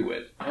don't agree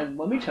with, and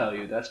let me tell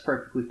you, that's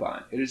perfectly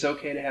fine. It is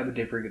okay to have a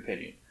differing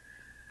opinion.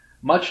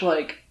 Much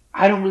like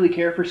I don't really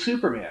care for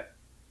Superman.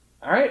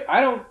 All right,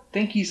 I don't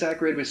think he's that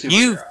great of a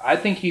superhero. I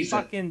think he's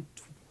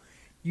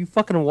You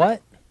fucking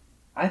what?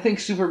 I think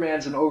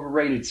Superman's an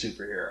overrated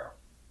superhero,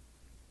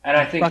 and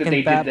I think fucking that they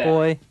did that.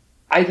 Boy.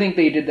 I think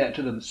they did that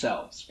to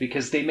themselves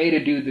because they made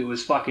a dude that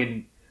was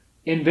fucking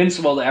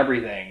invincible to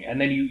everything,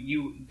 and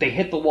then they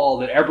hit the wall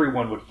that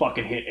everyone would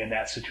fucking hit in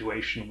that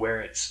situation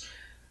where it's,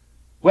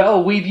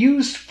 well, we've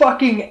used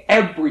fucking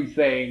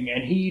everything,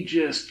 and he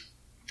just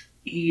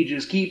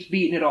keeps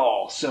beating it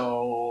all.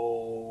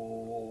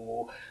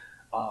 So,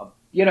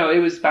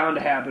 it was bound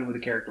to happen with a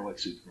character like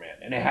Superman,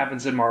 and it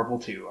happens in Marvel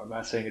too. I'm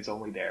not saying it's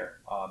only there.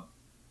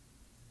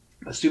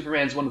 But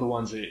Superman's one of the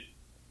ones that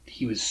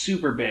he was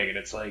super big, and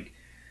it's like,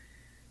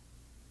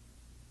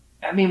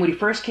 I mean, when he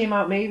first came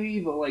out,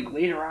 maybe, but like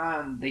later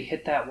on, they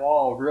hit that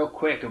wall real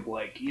quick of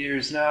like,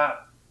 there's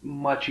not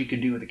much you can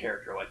do with a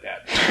character like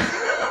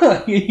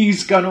that.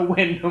 He's gonna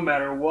win no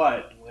matter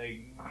what.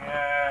 Like,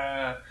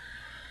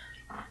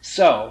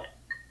 So,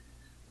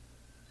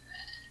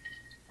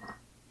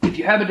 if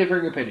you have a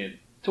differing opinion,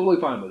 totally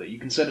fine with it. You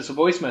can send us a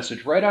voice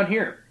message right on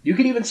here. You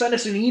can even send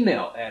us an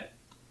email at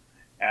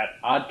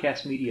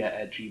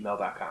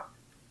oddcastmedia@gmail.com.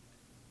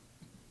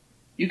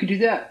 You could do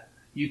that.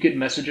 You could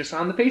message us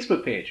on the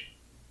Facebook page,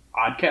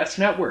 Oddcast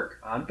Network,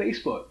 on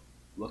Facebook.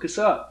 Look us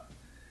up.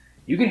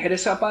 You can hit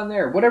us up on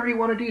there. Whatever you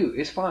want to do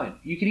is fine.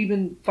 You can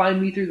even find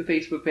me through the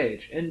Facebook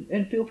page,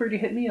 and feel free to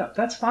hit me up.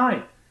 That's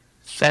fine.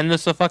 Send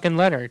us a fucking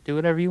letter. Do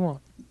whatever you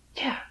want.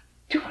 Yeah,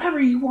 do whatever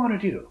you want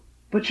to do.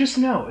 But just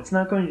know, it's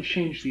not going to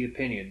change the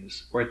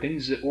opinions or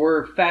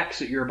or facts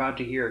that you're about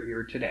to hear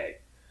here today.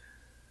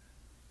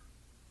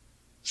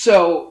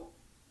 So,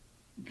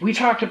 we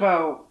talked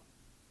about,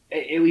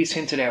 at least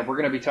hinted at, we're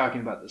going to be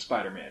talking about the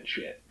Spider-Man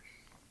shit.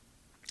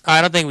 I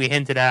don't think we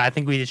hinted at it. I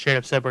think we just straight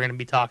up said we're going to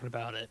be talking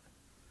about it.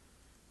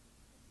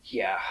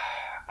 Yeah.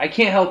 I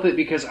can't help it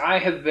because I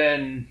have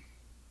been...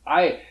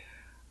 I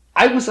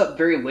was up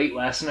very late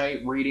last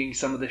night reading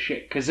some of the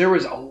shit because there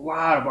was a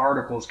lot of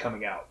articles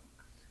coming out.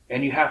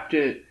 And you have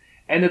to...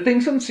 And the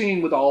things I'm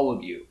seeing with all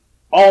of you,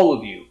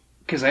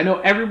 because I know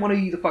every one of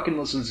you that fucking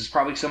listens is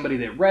probably somebody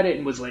that read it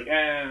and was like,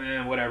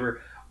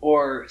 whatever.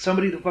 Or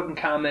somebody that fucking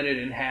commented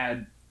and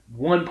had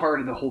one part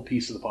of the whole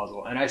piece of the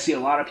puzzle. And I see a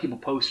lot of people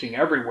posting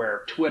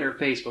everywhere, Twitter,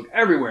 Facebook,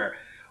 everywhere,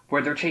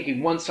 where they're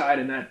taking one side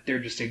and that they're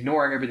just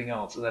ignoring everything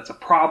else. And that's a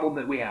problem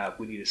that we have.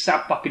 We need to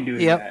stop fucking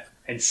doing that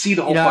and see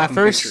the whole fucking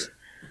picture.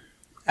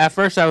 At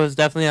first I was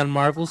definitely on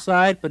Marvel's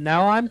side, but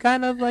now I'm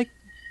kind of like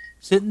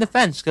sitting the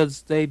fence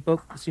because they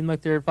both seem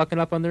like they're fucking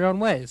up on their own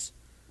ways.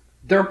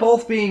 They're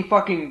both being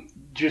fucking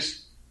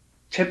just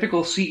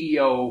typical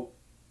CEO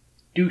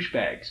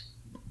douchebags.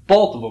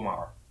 Both of them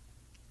are.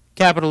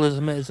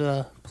 Capitalism is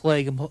a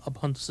plague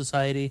upon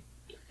society.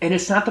 And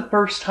it's not the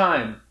first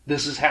time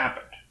this has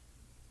happened.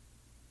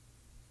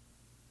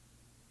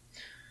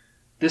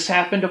 This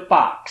happened to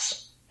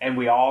Fox, and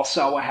we all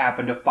saw what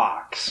happened to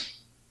Fox.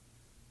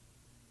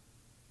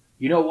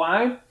 You know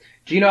why?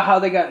 Do you know how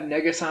they got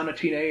Negus on a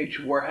teenage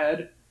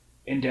warhead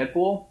in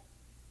Deadpool?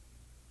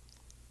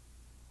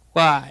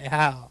 Why?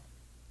 How?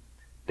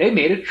 They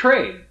made a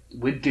trade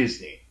with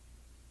Disney.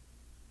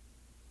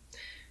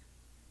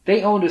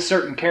 They owned a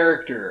certain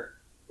character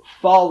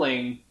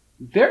falling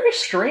very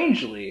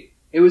strangely.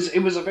 It was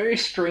a very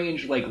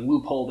strange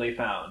loophole they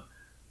found.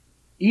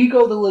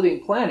 Ego the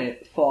Living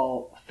Planet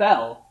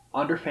fell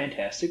under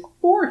Fantastic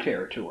Four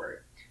territory.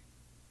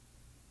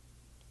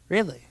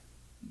 Really?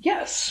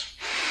 Yes.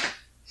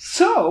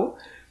 So,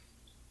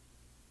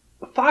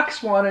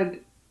 Fox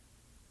wanted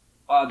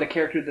the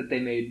character that they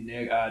made,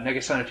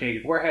 Negasonic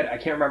Teenage Warhead. I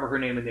can't remember her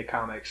name in the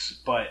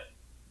comics, but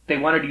they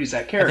wanted to use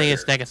that character. I think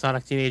it's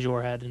Negasonic Teenage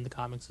Warhead in the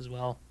comics as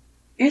well.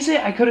 Is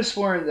it? I could have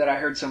sworn that I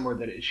heard somewhere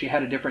that she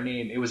had a different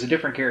name. It was a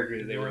different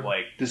character. They were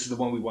like, this is the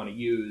one we want to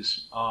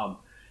use.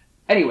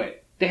 Anyway,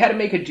 they had to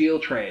make a deal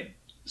trade.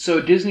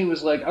 So Disney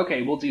was like,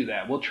 okay, we'll do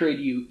that. We'll trade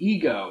you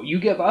Ego. You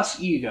give us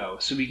Ego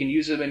so we can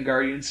use him in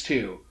Guardians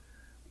 2.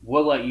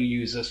 We'll let you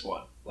use this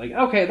one. Like,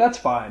 okay, that's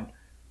fine.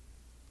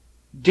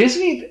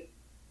 Disney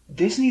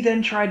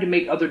then tried to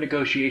make other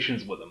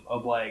negotiations with him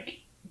of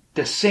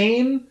the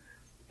same,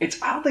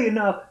 it's oddly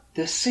enough,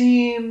 the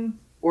same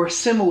or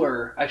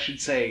similar, I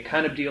should say,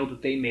 kind of deal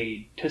that they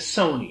made to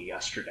Sony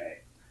yesterday.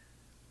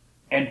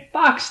 And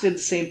Fox did the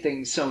same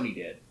thing Sony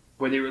did,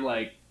 where they were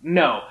like,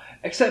 no,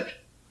 except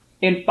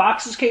in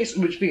Fox's case,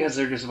 which because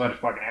they're just a bunch of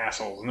fucking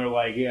assholes, and they're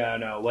like, yeah,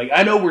 no,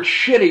 I know we're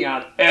shitting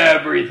on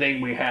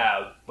everything we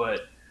have,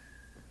 but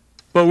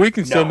we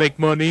can still make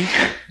money.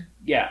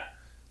 Yeah.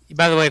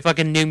 By the way,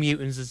 fucking New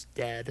Mutants is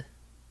dead.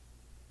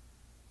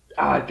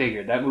 I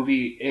figured. That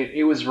movie,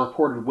 it was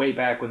reported way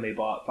back when they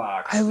bought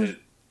Fox. I was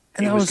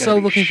so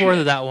looking forward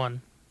to that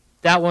one.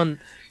 That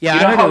one, yeah,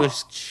 I heard it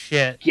was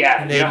shit.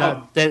 Yeah, and they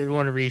didn't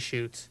want to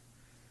reshoot.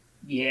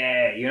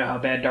 Yeah, you know how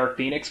bad Dark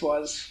Phoenix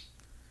was?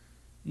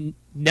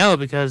 No,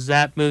 because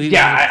that movie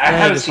I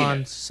haven't seen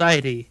upon it.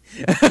 society.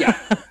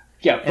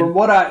 Yeah. From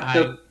what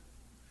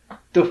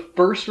the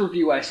first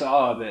review I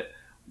saw of it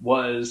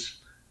was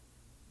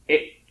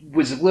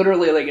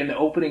literally in the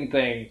opening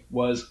thing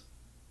was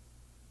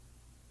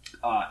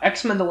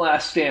X-Men: The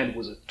Last Stand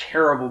was a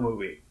terrible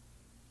movie.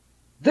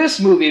 This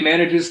movie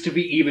manages to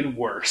be even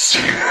worse.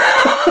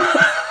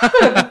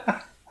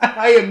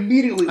 I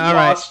immediately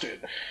lost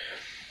it.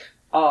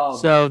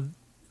 So,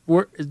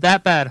 is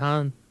that bad,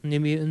 huh? New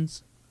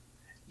Mutants?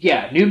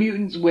 Yeah, New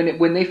Mutants,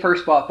 when they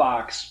first bought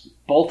Fox,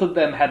 both of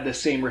them had the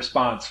same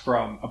response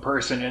from a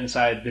person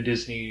inside the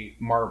Disney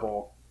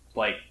Marvel,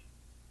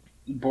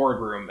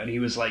 boardroom, and he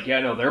was like, yeah,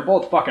 no, they're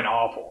both fucking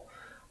awful.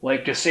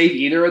 To save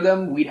either of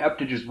them, we'd have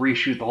to just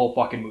reshoot the whole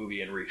fucking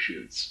movie in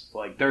reshoots.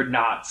 They're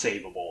not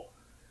savable.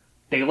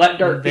 They let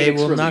Dark Phoenix They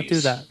will release. not do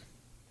that.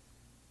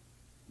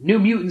 New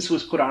Mutants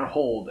was put on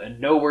hold, and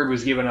no word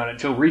was given on it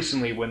until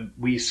recently when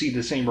we see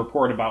the same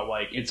report about,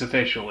 it's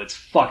official, it's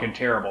fucking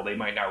terrible, they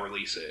might not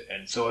release it.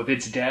 And so if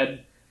it's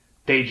dead,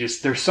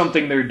 there's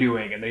something they're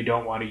doing, and they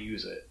don't want to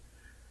use it.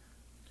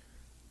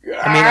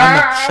 I mean, I'm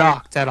not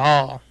shocked at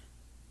all.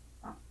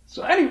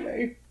 So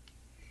anyway,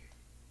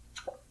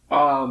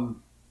 yeah,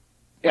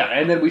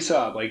 and then we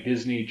saw,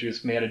 Disney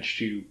just managed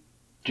to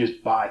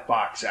just buy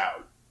Fox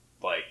out.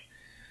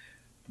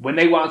 When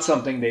they want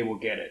something, they will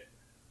get it.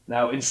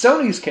 Now, in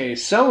Sony's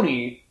case,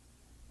 Sony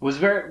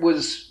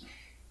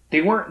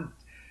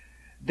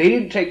they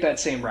didn't take that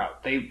same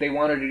route. They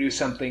wanted to do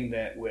something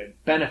that would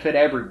benefit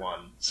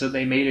everyone, so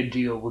they made a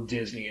deal with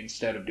Disney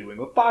instead of doing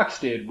what Fox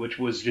did, which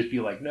was just be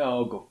like,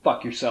 no, go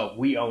fuck yourself,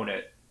 we own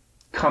it.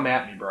 Come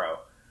at me, bro.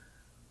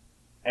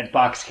 And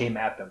Fox came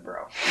at them,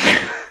 bro.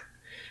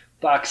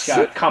 Fox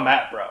got come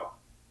at, bro.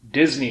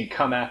 Disney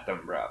come at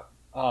them, bro.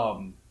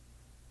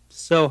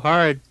 So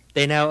hard,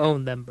 they now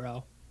own them,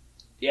 bro.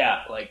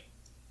 Yeah,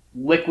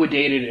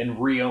 liquidated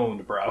and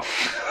re-owned, bro.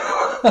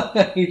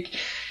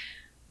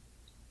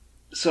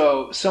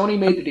 So Sony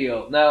made the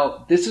deal.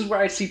 Now, this is where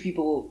I see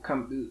people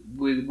come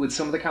with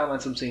some of the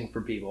comments I'm seeing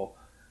from people.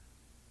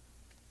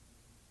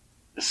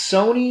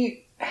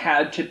 Sony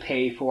had to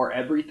pay for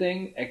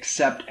everything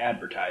except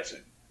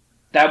advertising.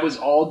 That was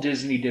all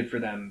Disney did for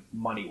them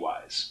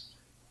money-wise.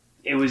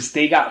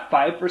 They got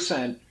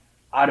 5%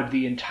 out of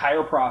the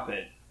entire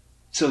profit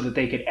so that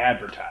they could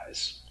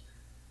advertise.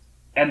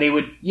 And they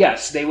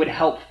would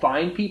help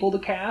find people to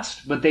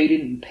cast, but they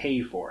didn't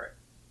pay for it.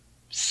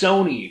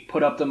 Sony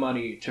put up the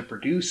money to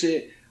produce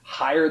it,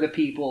 hire the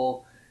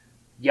people,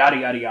 yada,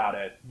 yada,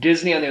 yada.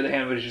 Disney, on the other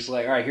hand, was just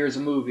like, all right, here's a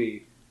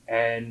movie.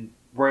 And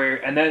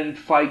then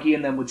Feige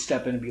and them would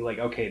step in and be like,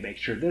 okay, make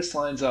sure this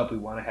lines up. We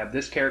want to have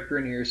this character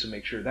in here, so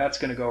make sure that's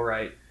going to go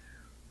right.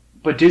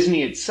 But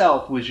Disney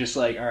itself was just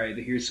like, all right,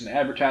 here's some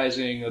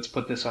advertising. Let's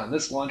put this on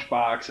this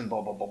lunchbox and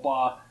blah, blah, blah,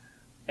 blah.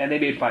 And they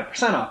made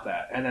 5% off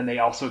that. And then they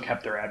also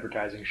kept their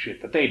advertising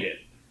shit that they did.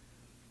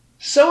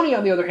 Sony,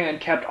 on the other hand,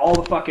 kept all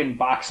the fucking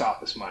box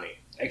office money,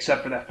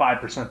 except for that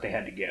 5% they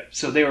had to give.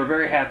 So they were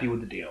very happy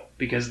with the deal,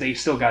 because they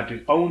still got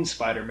to own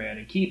Spider-Man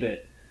and keep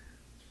it,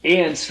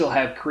 and still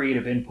have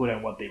creative input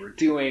on what they were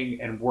doing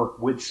and work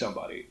with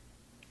somebody.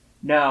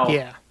 Now,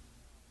 Yeah.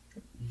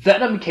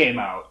 Venom came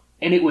out,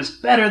 and it was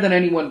better than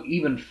anyone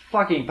even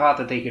fucking thought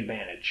that they could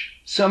manage.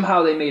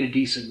 Somehow they made a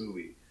decent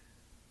movie.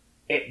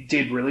 It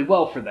did really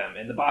well for them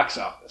in the box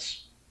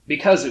office,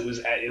 because it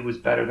was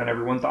better than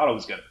everyone thought it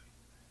was going to be.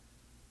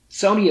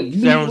 Sony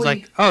immediately... Everyone was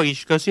like, oh, you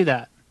should go see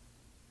that.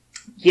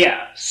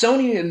 Yeah,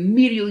 Sony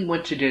immediately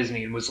went to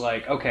Disney and was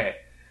like, okay,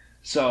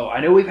 so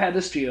I know we've had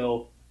this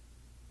deal,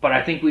 but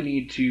I think we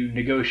need to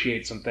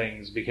negotiate some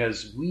things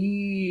because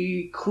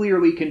we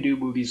clearly can do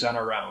movies on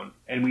our own.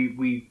 And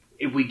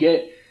if we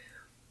get...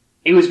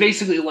 It was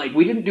basically like,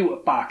 we didn't do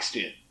what Fox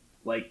did.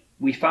 Like,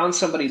 we found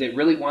somebody that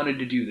really wanted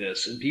to do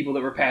this and people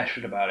that were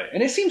passionate about it.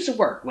 And it seems to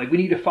work. Like, we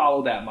need to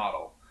follow that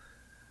model.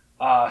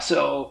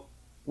 So,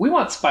 we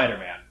want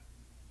Spider-Man.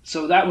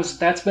 So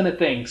that's been a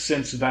thing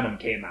since Venom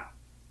came out.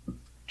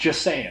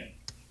 Just saying.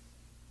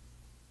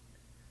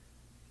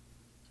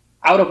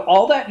 Out of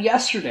all that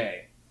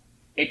yesterday,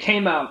 it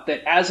came out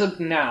that as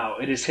of now,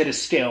 it has hit a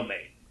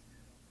stalemate.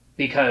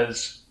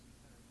 Because,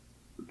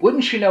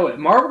 wouldn't you know it,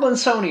 Marvel and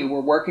Sony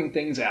were working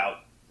things out.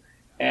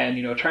 And,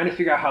 trying to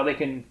figure out how they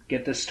can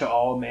get this to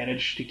all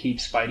manage to keep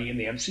Spidey in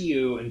the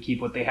MCU and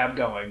keep what they have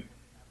going.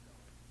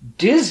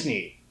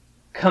 Disney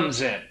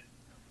comes in.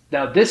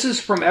 Now, this is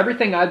from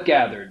everything I've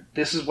gathered.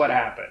 This is what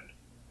happened.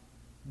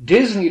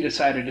 Disney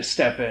decided to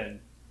step in.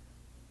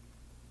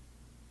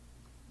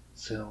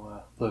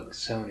 So, look,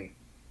 Sony,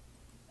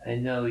 I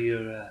know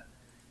you're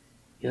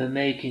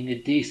making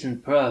a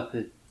decent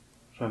profit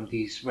from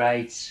these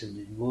rights and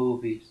the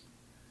movies.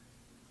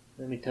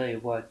 Let me tell you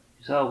what,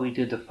 it's all we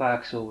did to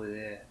Fox over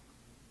there.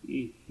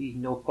 He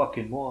no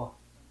fucking more.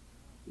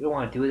 We don't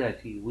want to do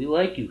that to you. We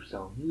like you,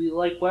 Sony. We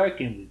like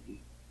working with you.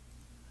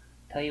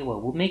 Tell you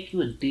what, we'll make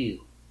you a deal.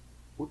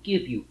 We'll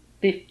give you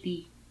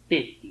 50-50.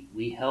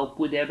 We help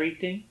with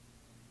everything,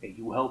 and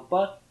you help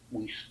us,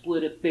 we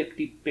split it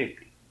 50-50.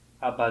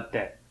 How about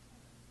that?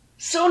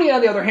 Sony, on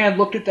the other hand,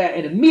 looked at that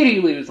and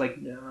immediately was like,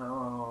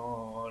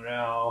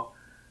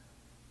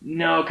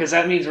 no, because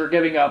that means we're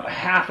giving up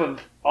half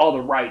of all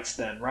the rights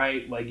then,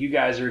 right? Like, you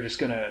guys are just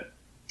gonna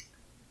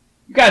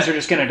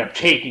end up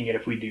taking it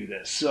if we do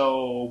this.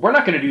 So, we're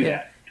not gonna do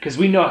that, because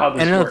we know how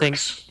this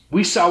works.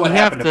 We saw what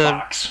happened to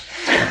Fox.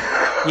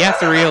 You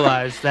have to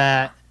realize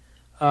that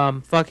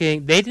they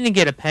didn't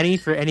get a penny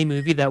for any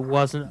movie that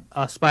wasn't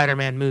a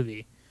Spider-Man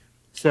movie.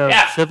 So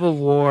Civil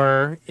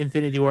War,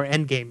 Infinity War,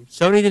 Endgame,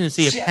 Sony didn't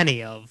see a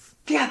penny of.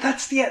 Yeah,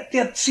 that's the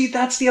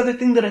other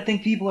thing that I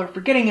think people are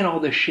forgetting in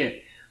all this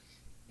shit.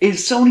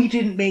 Is Sony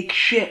didn't make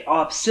shit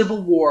off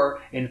Civil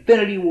War,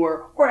 Infinity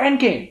War, or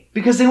Endgame.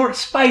 Because they weren't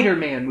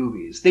Spider-Man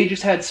movies. They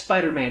just had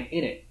Spider-Man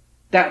in it.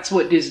 That's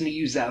what Disney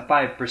used that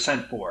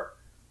 5% for.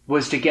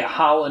 Was to get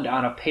Holland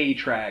on a pay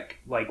track,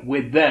 like,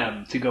 with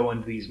them to go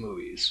into these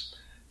movies.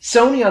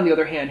 Sony, on the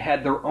other hand,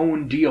 had their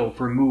own deal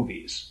for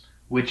movies,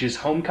 which is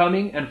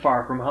Homecoming and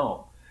Far From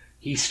Home.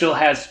 He still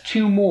has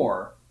 2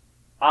 more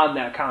on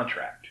that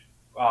contract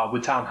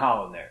with Tom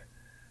Holland there.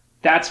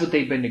 That's what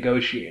they've been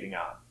negotiating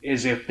on,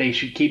 is if they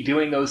should keep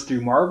doing those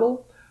through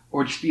Marvel,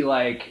 or just be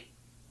like,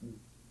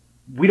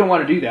 we don't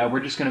want to do that,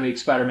 we're just going to make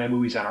Spider-Man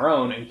movies on our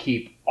own and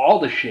keep all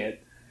the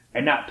shit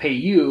and not pay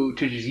you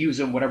to just use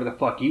them whatever the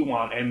fuck you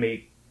want and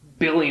make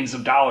billions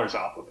of dollars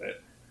off of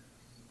it.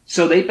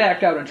 So they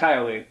backed out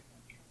entirely.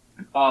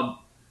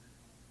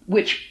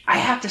 Which I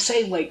have to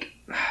say, like,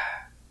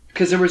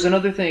 because there was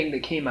another thing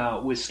that came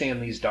out with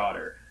Stanley's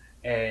daughter,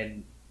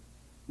 and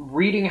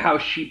reading how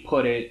she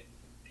put it,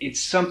 it's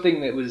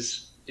something that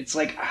was, it's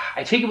like,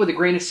 I take it with a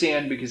grain of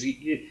sand because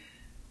you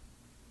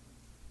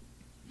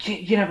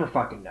never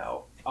fucking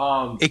know.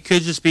 It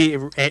could just be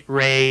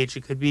rage,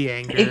 it could be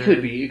anger.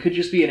 It could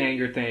just be an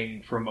anger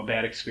thing from a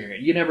bad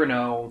experience. You never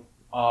know,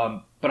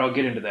 but I'll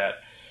get into that.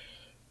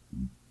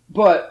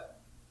 But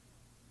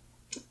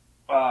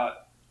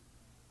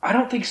I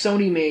don't think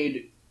Sony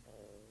made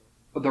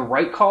the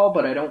right call,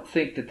 but I don't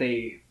think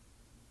they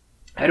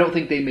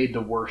made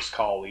the worst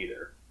call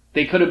either.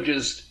 They could have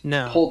just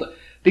pulled it.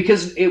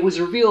 Because it was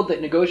revealed that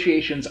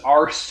negotiations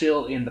are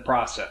still in the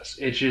process.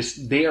 It's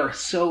just, they are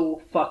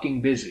so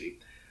fucking busy.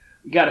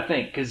 You gotta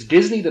think, because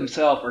Disney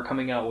themselves are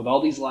coming out with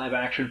all these live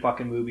action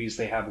fucking movies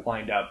they have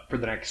lined up for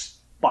the next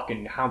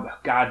fucking,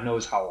 God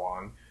knows how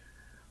long.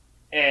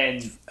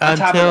 And on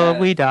top of that,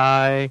 we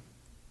die.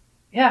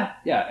 Yeah.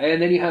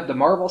 And then you have the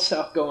Marvel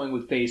stuff going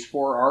with Phase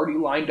 4 already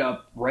lined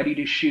up, ready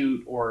to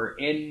shoot, or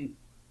in,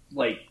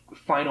 like,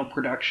 final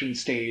production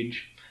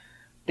stage.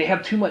 They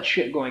have too much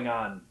shit going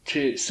on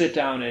to sit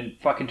down and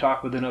fucking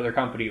talk with another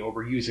company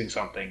over using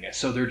something.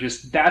 So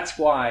that's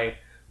why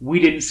we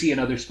didn't see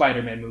another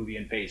Spider-Man movie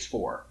in Phase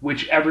 4,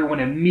 which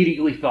everyone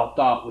immediately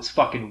thought was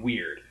fucking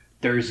weird.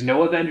 There's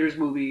no Avengers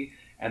movie,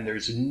 and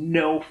there's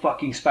no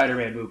fucking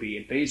Spider-Man movie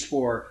in Phase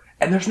 4,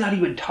 And there's not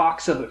even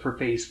talks of it for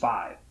Phase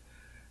 5.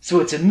 So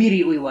it's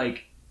immediately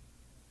like,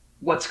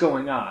 what's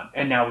going on?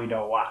 And now we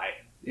know why.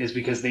 Is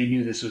because they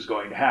knew this was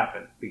going to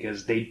happen.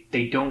 Because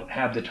they don't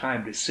have the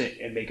time to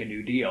sit and make a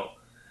new deal.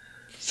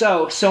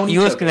 So Sony. You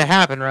know what's going to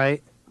happen,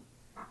 right?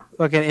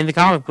 Look, in the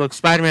comic book,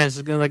 Spider-Man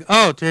is going to like,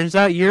 oh, turns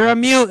out you're a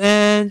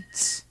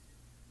mutant.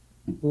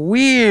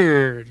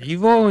 Weird.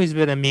 You've always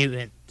been a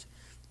mutant.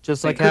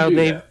 Just like how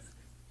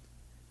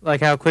like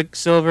how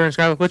Quicksilver and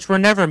Scarlet Witch were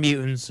never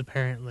mutants,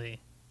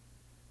 apparently.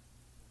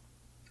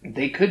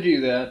 They could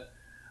do that.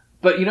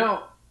 But, you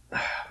know,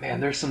 man,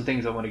 there's some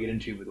things I want to get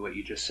into with what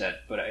you just said,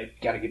 but I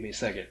gotta give me a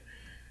second.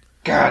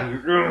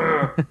 God,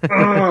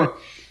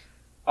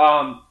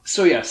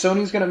 so yeah,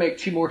 Sony's gonna make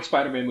 2 more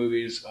Spider-Man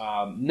movies.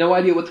 No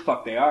idea what the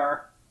fuck they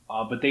are,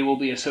 but they will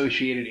be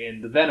associated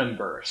in the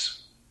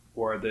Venomverse,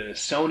 or the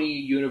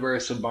Sony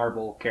universe of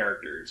Marvel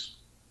characters.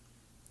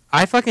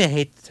 I fucking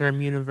hate the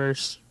term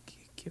universe.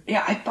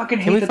 Yeah, I fucking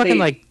hate Can we that fucking, they...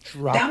 like,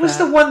 drop that was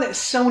the one that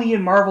Sony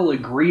and Marvel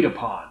agreed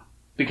upon.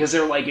 Because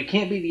they're like, it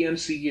can't be the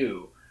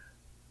MCU.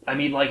 I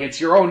mean, like, it's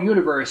your own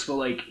universe, but,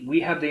 like, we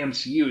have the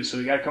MCU, so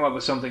we gotta come up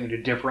with something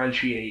to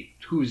differentiate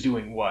who's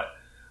doing what.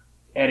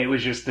 And it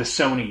was just the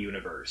Sony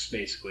universe,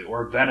 basically.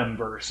 Or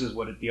Venomverse is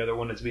what the other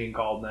one is being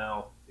called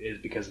now, is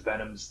because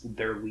Venom's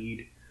their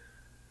lead.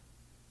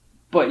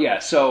 But yeah,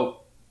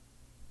 so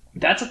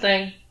that's a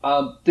thing.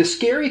 The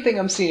scary thing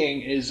I'm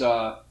seeing is,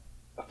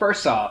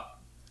 first off,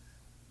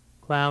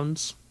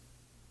 clowns.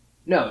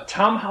 No,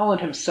 Tom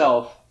Holland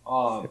himself,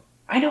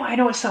 I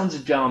know it sounds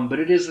dumb, but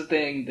it is a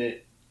thing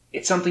that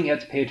it's something you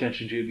have to pay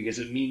attention to because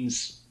it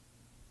means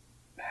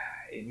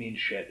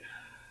shit.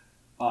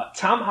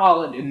 Tom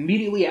Holland,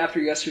 immediately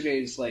after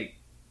yesterday's, like,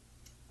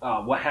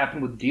 what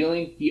happened with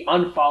dealing, he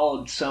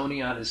unfollowed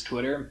Sony on his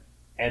Twitter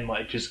and,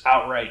 like, just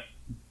outright,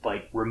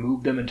 like,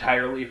 removed them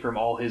entirely from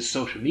all his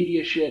social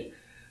media shit,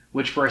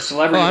 which for a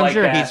celebrity like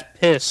that... I'm sure he's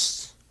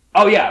pissed.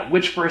 Oh yeah,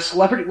 which for a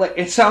celebrity, like,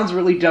 it sounds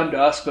really dumb to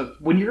us,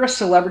 but when you're a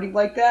celebrity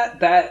like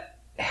that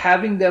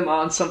having them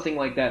on something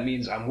like that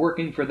means I'm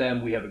working for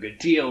them, we have a good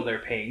deal, they're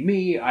paying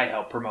me, I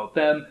help promote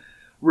them.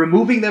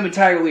 Removing them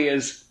entirely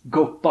is,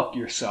 go fuck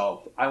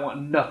yourself, I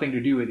want nothing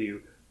to do with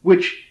you.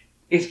 Which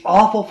is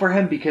awful for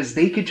him because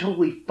they could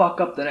totally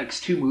fuck up the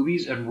next 2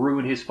 movies and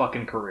ruin his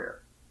fucking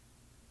career.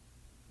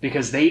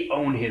 Because they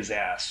own his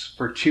ass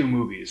for 2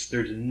 movies.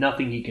 There's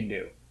nothing he can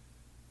do.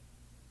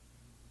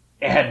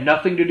 It had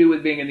nothing to do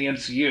with being in the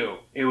MCU.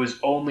 It was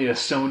only a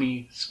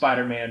Sony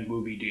Spider-Man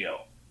movie deal.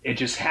 It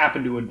just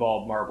happened to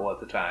involve Marvel at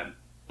the time.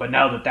 But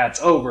now that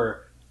that's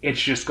over,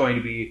 it's just going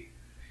to be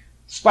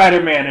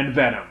Spider-Man and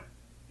Venom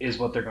is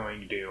what they're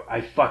going to do.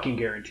 I fucking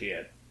guarantee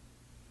it.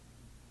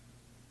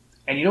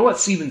 And you know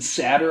what's even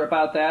sadder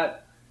about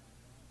that?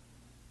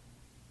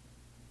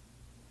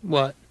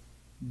 What?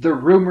 The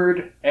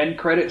rumored end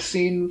credit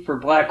scene for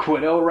Black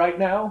Widow right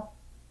now.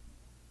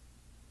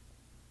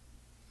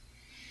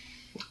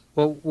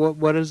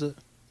 What is it?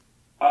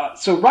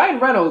 So Ryan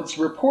Reynolds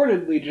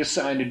reportedly just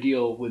signed a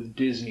deal with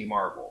Disney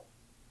Marvel.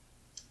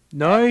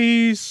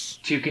 Nice!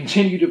 To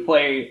continue to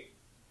play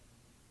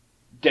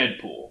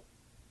Deadpool.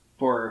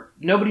 For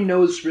nobody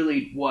knows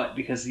really what,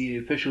 because the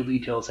official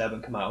details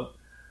haven't come out.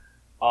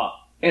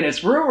 And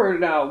it's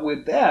rumored now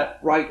with that,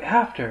 right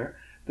after,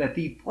 that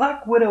the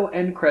Black Widow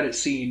end credit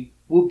scene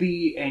will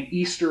be an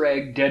Easter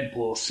egg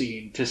Deadpool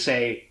scene to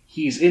say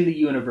he's in the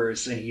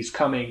universe and he's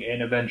coming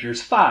in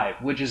Avengers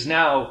 5, which is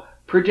now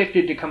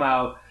predicted to come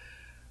out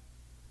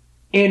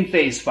in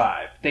Phase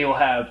 5. They will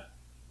have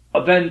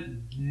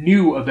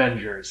new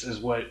Avengers is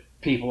what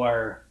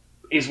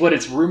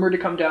it's rumored to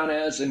come down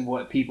as, and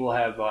what people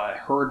have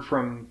heard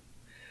from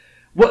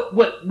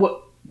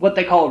what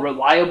they call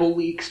reliable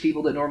leaks,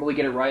 people that normally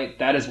get it right.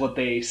 That is what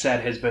they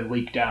said has been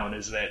leaked down,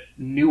 is that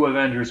new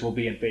Avengers will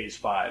be in Phase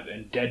 5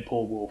 and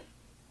Deadpool will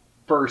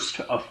first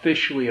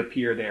officially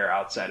appear there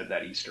outside of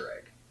that Easter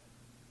egg.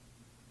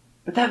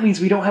 But that means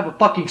we don't have a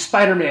fucking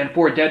Spider-Man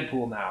for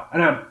Deadpool now,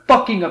 and I'm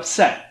fucking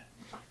upset.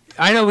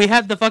 I know, we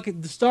had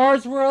the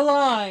stars were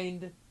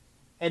aligned,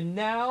 and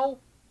now...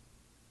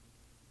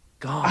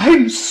 gone.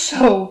 I'm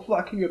so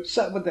fucking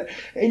upset with that.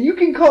 And you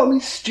can call me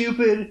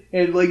stupid,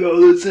 and like,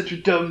 oh, that's such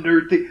a dumb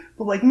nerd thing.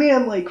 But like,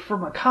 man, like,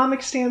 from a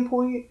comic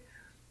standpoint,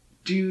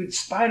 dude,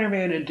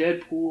 Spider-Man and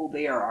Deadpool,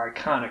 they are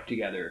iconic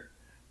together.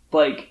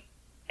 Like,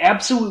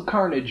 Absolute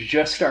Carnage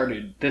just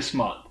started this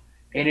month,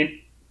 and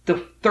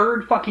the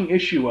 3rd fucking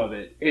issue of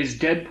it is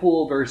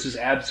Deadpool versus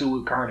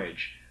Absolute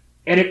Carnage.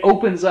 And it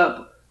opens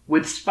up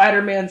with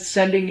Spider-Man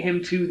sending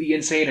him to the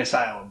insane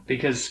asylum,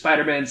 because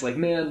Spider-Man's like,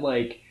 man,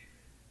 like,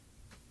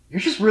 you're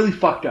just really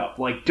fucked up.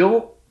 Like,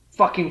 don't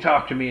fucking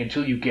talk to me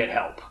until you get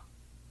help.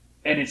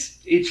 And it's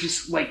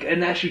just, like,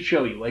 and that should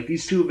show you. Like,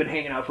 these two have been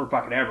hanging out for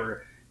fucking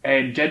ever,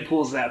 and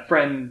Deadpool's that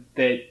friend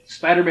that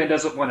Spider-Man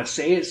doesn't want to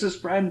say it's his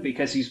friend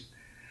because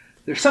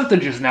there's something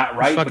just not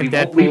right, but he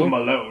won't leave him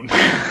alone.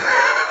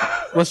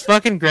 What's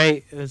fucking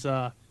great is,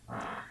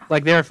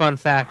 like, they're fun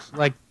facts.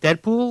 Like,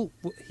 Deadpool,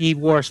 he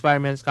wore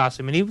Spider-Man's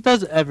costume, and he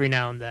does it every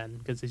now and then,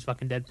 because he's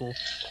fucking Deadpool.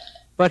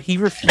 But he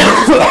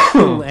refuses to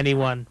fool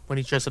anyone when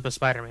he's dressed up as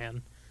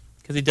Spider-Man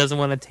because he doesn't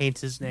want to taint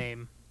his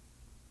name.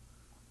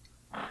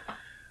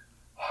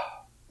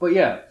 But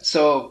yeah,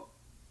 so...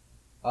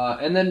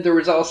 and then there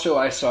was also,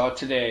 I saw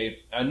today,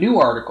 a new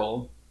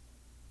article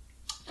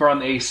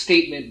from a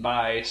statement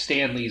by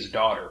Stan Lee's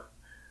daughter.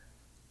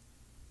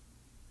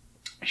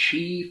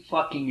 She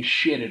fucking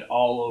shitted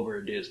all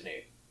over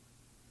Disney.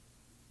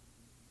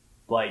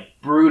 Like,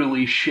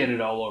 brutally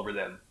shitted all over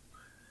them.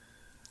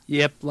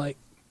 Yep, like...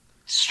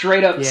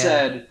 Straight up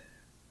said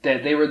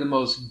that they were the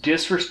most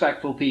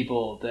disrespectful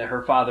people that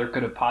her father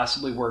could have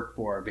possibly worked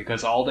for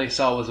because all they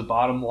saw was a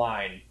bottom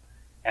line.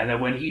 And that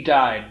when he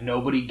died,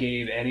 nobody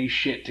gave any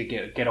shit to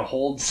get a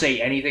hold, say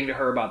anything to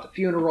her about the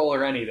funeral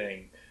or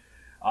anything.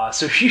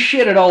 So she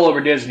shitted all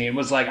over Disney and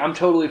was like, I'm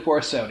totally for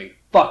Sony.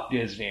 Fuck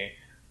Disney.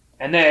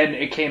 And then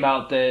it came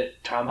out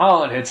that Tom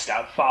Holland had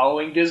stopped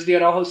following Disney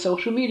on all his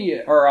social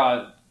media, or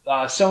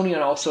Sony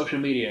on all social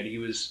media. And he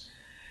was,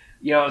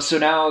 so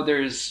now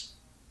there's,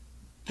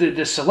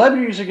 the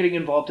celebrities are getting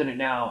involved in it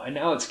now, and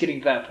now it's getting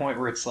to that point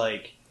where it's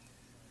like,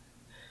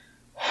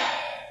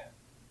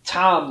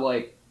 Tom,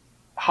 like,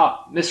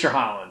 Mr.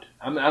 Holland.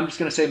 I'm just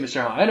going to say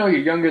Mr. Holland. I know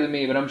you're younger than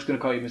me, but I'm just going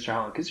to call you Mr.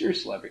 Holland because you're a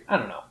celebrity. I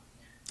don't know.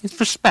 It's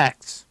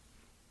respect.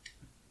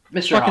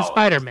 Mr. Fucking Holland.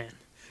 Spider-Man.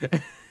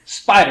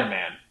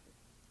 Spider-Man.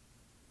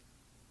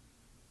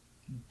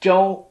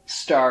 Don't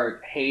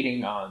start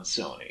hating on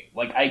Sony.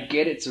 Like, I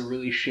get it's a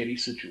really shitty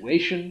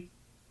situation.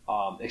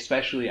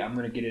 Especially, I'm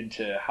going to get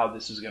into how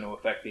this is going to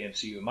affect the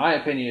MCU, in my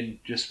opinion,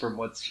 just from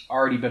what's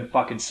already been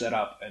fucking set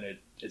up, and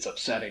it's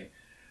upsetting.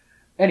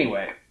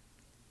 Anyway.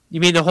 You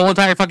mean the whole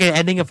entire fucking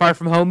ending of Far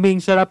From Home being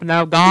set up and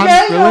now gone?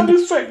 Yeah, I'm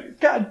just saying.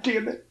 God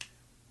damn it.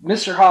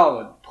 Mr.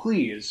 Holland,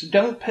 please,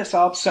 don't piss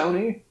off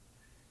Sony.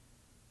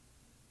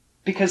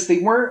 Because they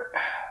weren't...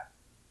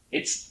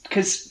 It's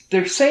because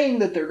they're saying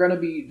that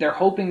they're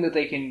hoping that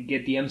they can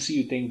get the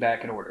MCU thing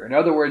back in order. In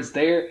other words,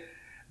 they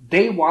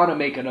want to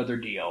make another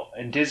deal,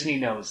 and Disney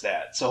knows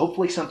that. So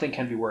hopefully something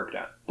can be worked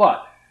on.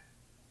 But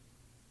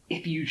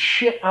if you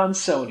shit on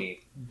Sony,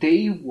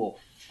 they will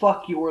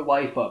fuck your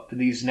life up for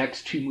these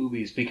next two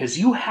movies because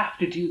you have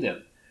to do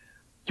them.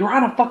 You're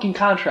on a fucking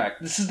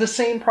contract. This is the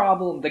same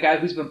problem the guy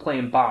who's been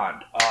playing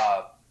Bond.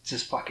 It's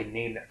his fucking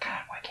name. God,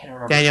 why can't I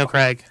remember? Daniel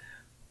Craig.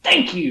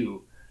 Thank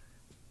you!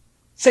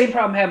 Same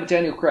problem I had with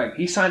Daniel Craig.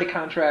 He signed a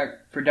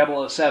contract for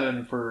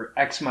 007 for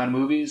X amount of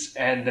movies,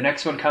 and the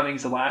next one coming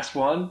is the last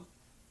one.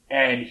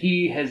 And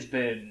he has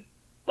been,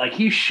 like,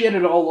 he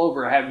shitted all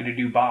over having to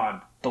do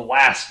Bond, the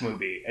last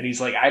movie. And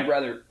he's like, I'd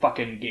rather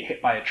fucking get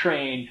hit by a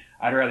train.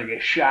 I'd rather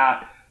get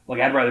shot.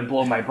 Like, I'd rather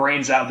blow my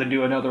brains out than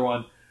do another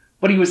one.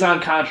 But he was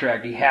on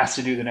contract. He has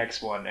to do the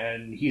next one.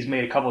 And he's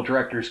made a couple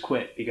directors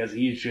quit because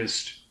he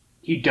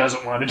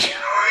doesn't want to do it.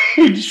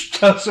 He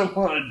just doesn't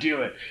want to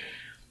do it.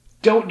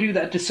 Don't do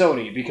that to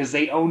Sony because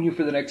they own you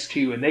for the next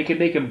two. And they can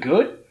make them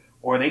good,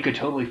 or they could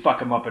totally fuck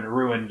them up and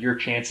ruin your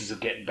chances of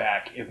getting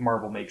back if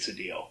Marvel makes a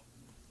deal.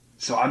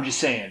 So I'm just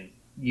saying,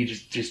 you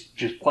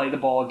just play the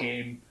ball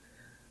game.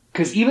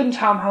 Because even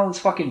Tom Holland's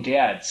fucking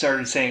dad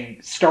started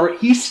saying,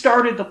 he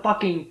started the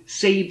fucking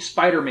Save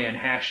Spider-Man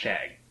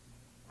hashtag.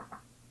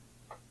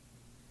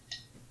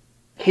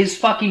 His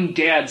fucking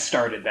dad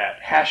started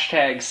that.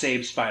 Hashtag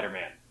Save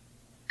Spider-Man.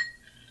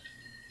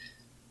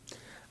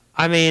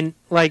 I mean,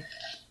 like,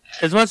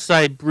 as much as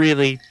I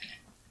really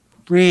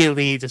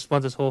just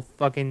want this whole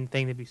fucking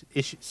thing to be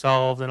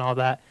solved and all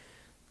that.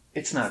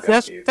 It's not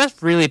good.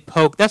 That's really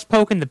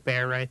poking the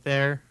bear right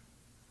there.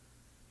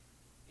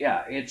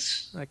 Yeah,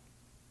 it's like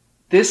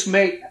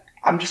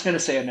I'm just gonna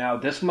say it now.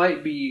 This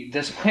might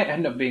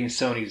end up being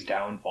Sony's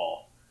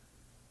downfall.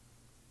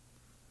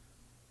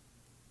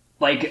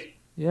 Like,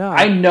 yeah,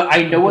 I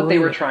know what they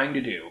were trying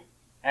to do,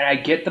 and I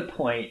get the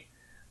point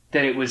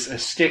that it was a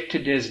stick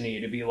to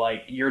Disney to be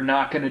like, you're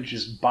not gonna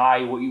just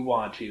buy what you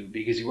want to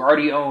because you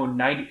already own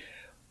 90.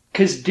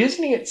 Because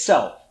Disney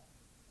itself,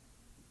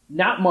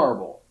 not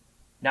Marvel,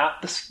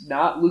 not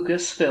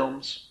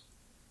Lucasfilms,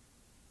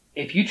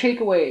 if you take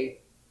away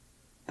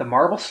the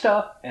Marvel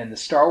stuff and the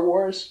Star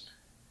Wars,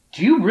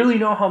 do you really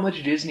know how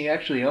much Disney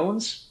actually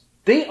owns?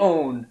 They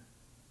own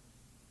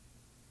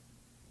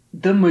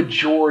the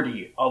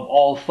majority of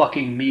all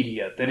fucking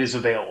media that is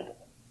available.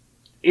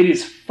 It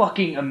is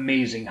fucking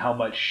amazing how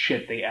much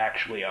shit they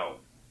actually own.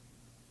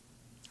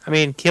 I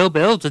mean, Kill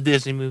Bill's a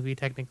Disney movie,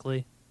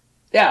 technically.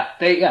 Yeah,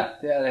 they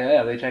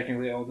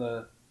technically own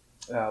the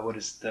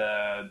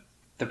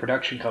the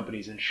production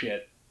companies and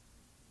shit.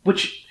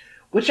 Which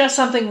has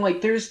something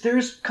like there's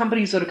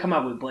companies that have come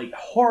out with like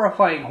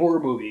horrifying horror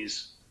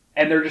movies,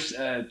 and they're just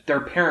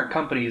their parent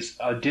company's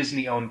a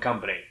Disney owned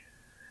company.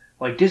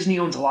 Like Disney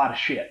owns a lot of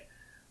shit.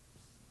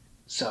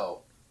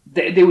 So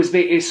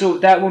so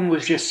that one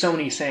was just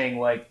Sony saying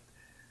like,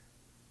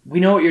 we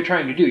know what you're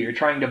trying to do. You're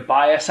trying to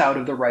buy us out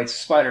of the rights of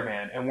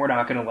Spider-Man, and we're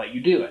not going to let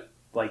you do it.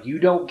 Like, you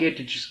don't get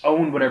to just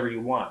own whatever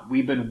you want.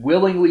 We've been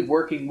willingly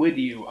working with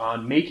you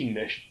on making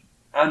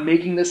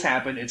this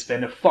happen. It's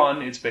been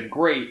fun. It's been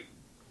great.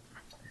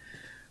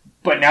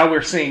 But now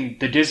we're seeing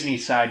the Disney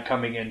side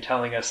coming in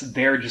telling us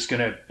they're just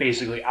going to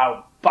basically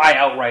buy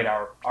outright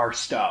our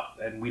stuff,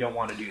 and we don't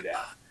want to do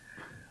that.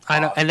 I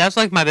know, and that's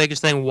like my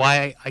biggest thing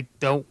why I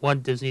don't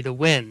want Disney to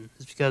win.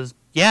 Is because,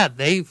 yeah,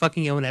 they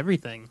fucking own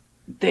everything.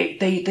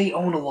 They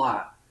own a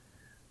lot.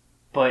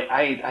 But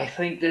I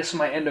think this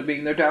might end up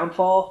being their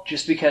downfall,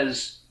 just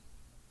because,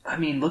 I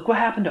mean, look what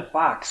happened to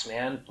Fox,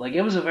 man. Like,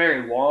 it was a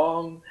very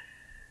long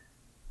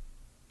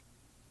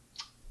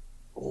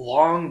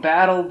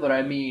battle, but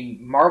I mean,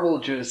 Marvel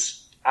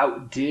just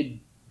outdid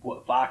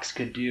what Fox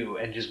could do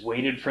and just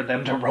waited for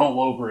them to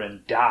roll over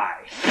and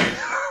die.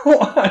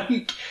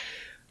 Like,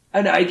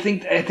 and I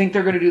think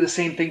they're going to do the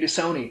same thing to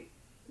Sony,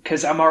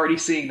 because I'm already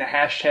seeing the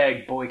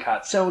hashtag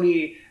boycott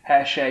Sony,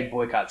 hashtag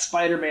boycott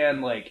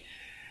Spider-Man. Like,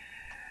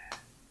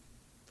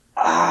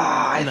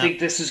 I think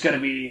this is going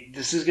to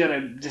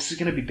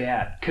be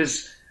bad,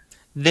 because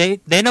they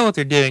know what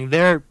they're doing.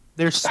 They're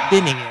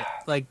spinning it.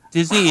 Like,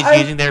 Disney is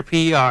using their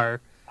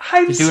PR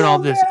to do all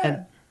this,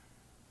 and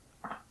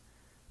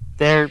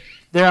they're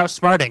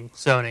outsmarting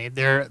Sony.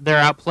 They're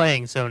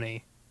outplaying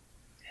Sony.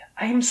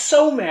 I am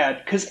so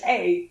mad because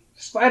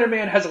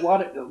Spider-Man has a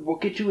lot of. We'll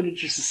get to it in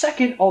just a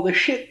second. All the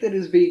shit that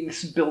is being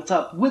built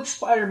up with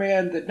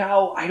Spider-Man that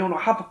now I don't know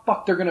how the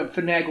fuck they're gonna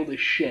finagle this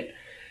shit.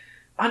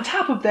 On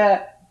top of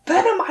that,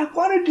 Venom, I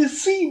wanted to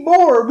see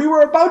more. We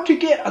were about to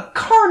get a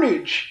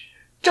Carnage.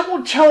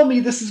 Don't tell me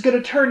this is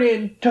gonna turn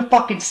into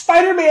fucking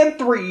Spider-Man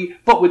 3,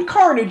 but with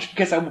Carnage,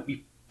 because I will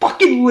be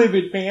fucking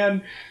livid,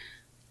 man.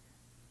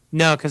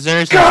 No, because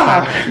there is no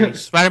Spider-Man 3.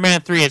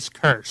 Spider-Man 3 is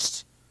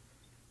cursed.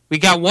 We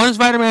got one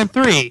Spider-Man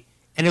 3,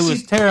 and it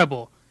was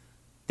terrible.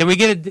 Then we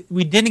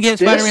didn't get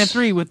Spider-Man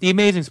 3 with the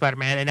Amazing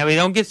Spider-Man, and now we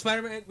don't get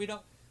Spider-Man.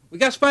 We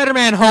got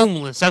Spider-Man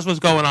homeless. That's what's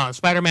going on.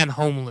 Spider-Man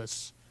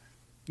homeless.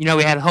 You know,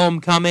 we had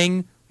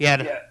Homecoming, we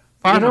had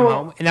Far From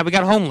Home, and now we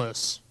got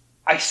homeless.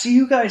 I see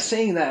you guys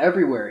saying that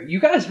everywhere.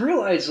 You guys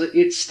realize that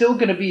it's still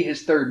going to be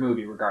his third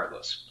movie,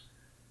 regardless.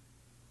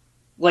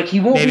 Like, he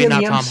won't be in the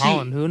MCU. Maybe not Tom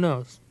Holland. Who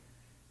knows?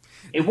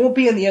 It won't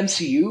be in the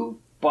MCU,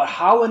 but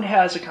Holland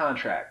has a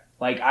contract.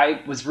 Like,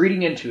 I was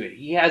reading into it.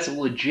 He has a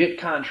legit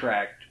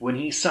contract when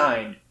he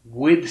signed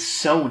with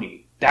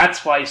Sony.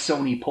 That's why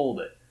Sony pulled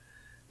it.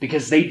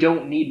 Because they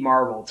don't need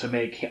Marvel to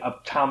make a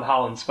Tom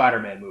Holland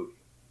Spider-Man movie.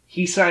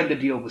 He signed the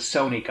deal with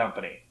Sony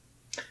Company.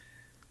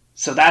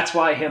 So that's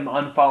why him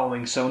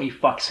unfollowing Sony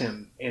fucks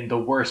him in the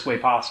worst way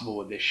possible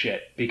with this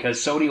shit. Because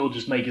Sony will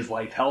just make his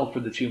life hell for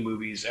the two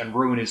movies and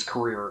ruin his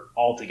career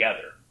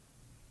altogether.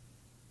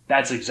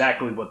 That's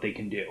exactly what they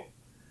can do.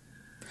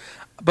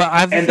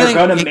 But they're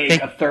going to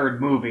make a third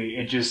movie.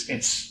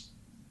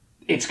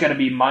 It's going to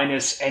be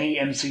minus any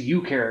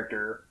MCU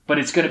character, but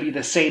it's going to be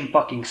the same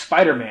fucking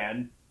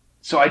Spider-Man.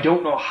 So I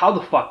don't know how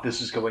the fuck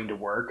this is going to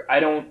work.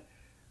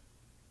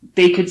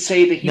 They could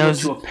say that he went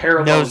to a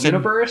parallel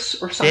universe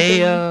or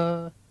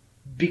something.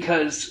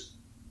 Because,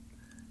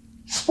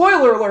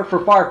 spoiler alert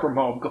for Far From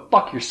Home, go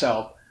fuck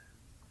yourself.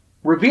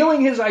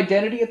 Revealing his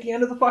identity at the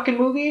end of the fucking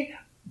movie,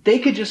 they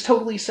could just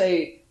totally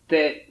say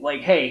that,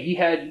 like,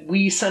 hey,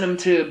 we sent him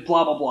to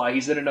blah blah blah,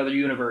 he's in another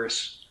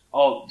universe.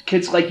 Oh,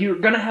 kids, like, you're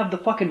gonna have the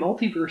fucking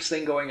multiverse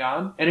thing going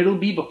on, and it'll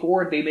be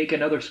before they make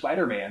another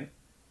Spider-Man.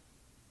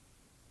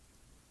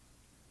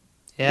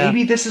 Yeah.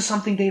 Maybe this is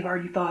something they've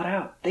already thought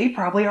out. They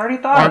probably already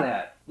thought of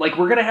that. Like,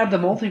 we're gonna have the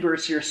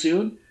multiverse here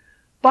soon.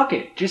 Fuck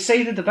it. Just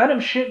say that the Venom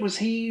shit was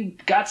he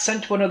got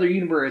sent to another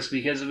universe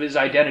because of his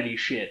identity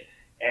shit.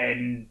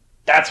 And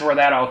that's where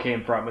that all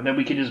came from. And then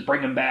we can just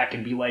bring him back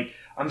and be like,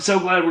 I'm so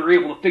glad we were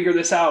able to figure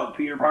this out,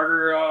 Peter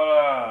Parker.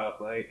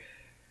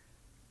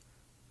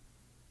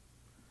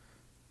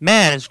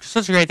 Man, it's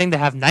such a great thing to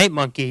have Night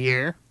Monkey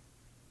here.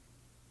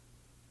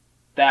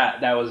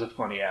 That was a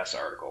funny ass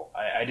article.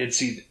 I did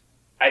see.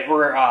 It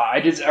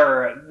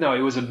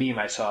was a meme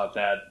I saw of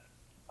that.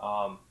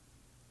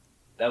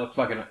 That looked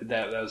fucking.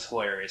 That was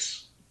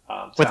hilarious.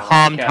 With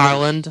Tom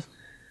Harland.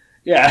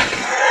 Yeah.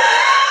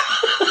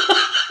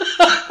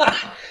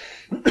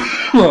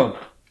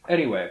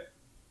 Anyway,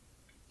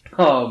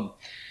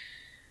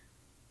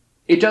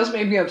 it does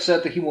make me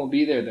upset that he won't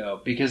be there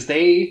though, because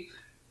there's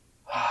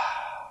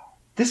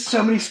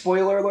so many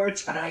spoiler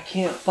alerts, and I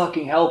can't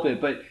fucking help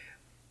it. But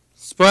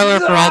spoiler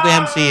for all the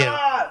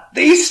MCU.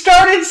 They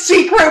started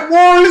Secret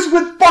Wars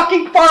with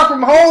fucking Far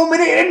From Home,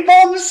 and it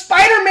involves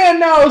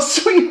Spider-Man now.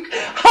 So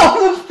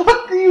how the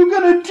fuck are you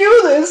gonna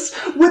do this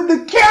with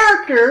the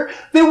character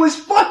that was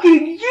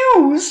fucking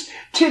used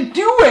to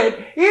do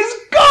it is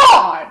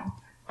gone?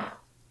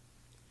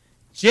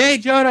 J.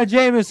 Jonah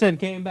Jameson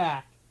came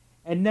back,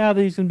 and now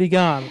that he's gonna be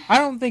gone, I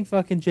don't think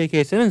fucking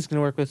J.K. Simmons is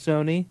gonna work with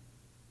Sony.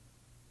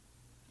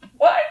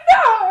 Why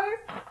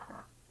not?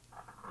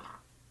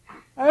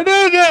 I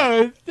don't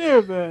know. It's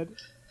stupid.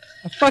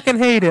 I fucking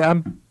hate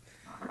it.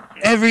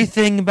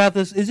 Everything about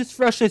this, it just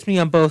frustrates me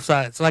on both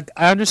sides. Like,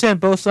 I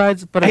understand both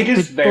sides, but I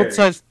think both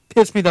sides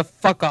piss me the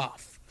fuck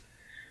off.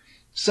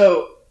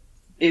 So,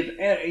 if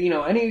any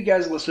of you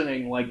guys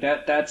listening, like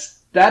that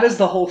is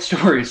the whole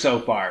story so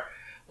far.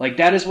 Like,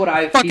 that is what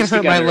I fucking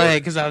hurt my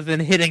leg because I've been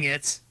hitting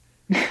it.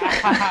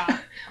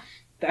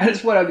 That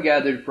is what I've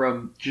gathered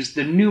from just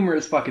the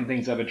numerous fucking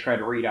things I've been trying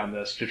to read on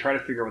this to try to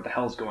figure out what the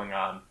hell's going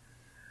on.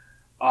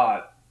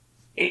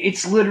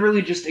 It's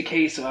literally just a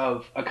case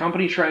of a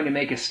company trying to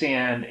make a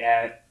stand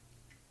at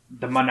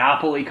the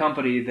monopoly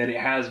company that it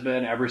has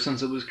been ever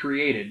since it was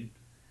created.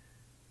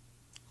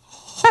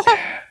 I'm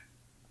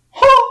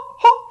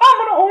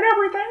gonna own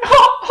everything.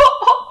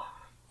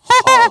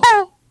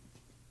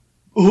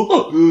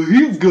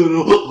 He's gonna.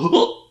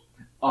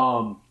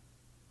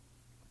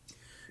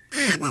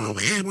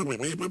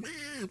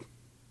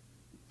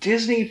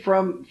 Disney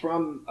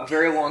from a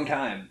very long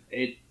time.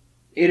 It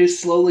has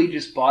slowly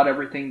just bought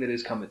everything that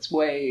has come its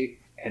way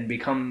and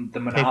become the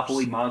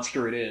monopoly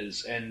monster it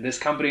is. And this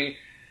company,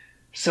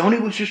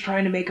 Sony, was just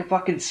trying to make a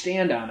fucking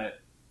stand on it.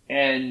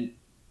 And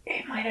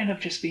it might end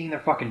up just being their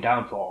fucking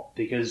downfall,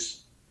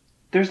 because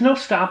there's no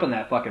stopping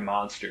that fucking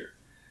monster.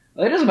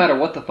 It doesn't matter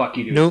what the fuck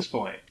you do at this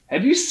point.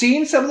 Have you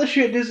seen some of the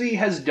shit Disney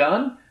has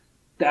done?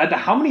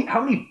 How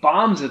many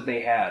bombs have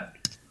they had?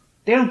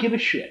 They don't give a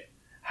shit.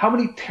 How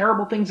many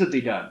terrible things have they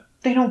done?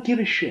 They don't give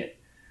a shit.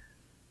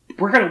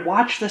 We're gonna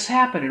watch this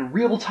happen in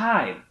real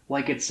time,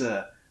 like it's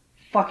a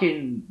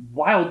fucking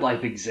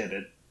wildlife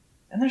exhibit.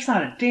 And there's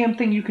not a damn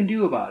thing you can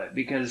do about it,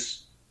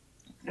 because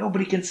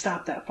nobody can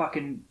stop that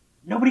fucking...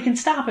 Nobody can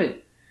stop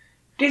it.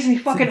 Disney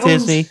fucking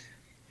owns...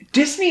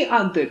 Disney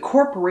on the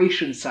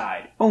corporation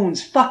side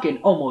owns fucking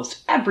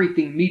almost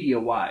everything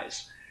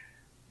media-wise.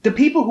 The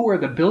people who are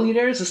the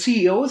billionaires, the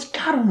CEOs,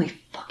 God only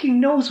fucking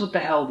knows what the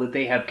hell that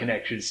they have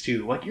connections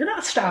to. Like, you're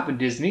not stopping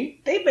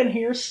Disney. They've been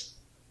here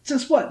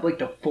since what, like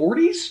the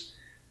 40s?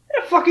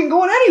 They're not fucking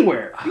going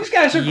anywhere. These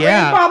guys are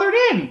grandfathered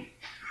in.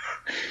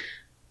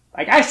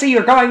 Like, I see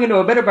you're going into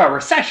a bit of a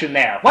recession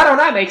there. Why don't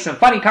I make some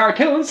funny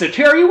cartoons to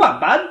cheer you up,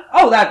 bud?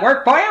 Oh, that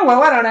worked for you? Well,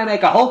 why don't I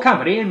make a whole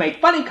company and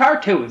make funny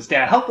cartoons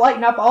to help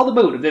lighten up all the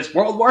mood of this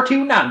World War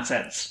II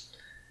nonsense?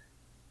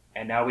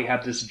 And now we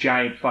have this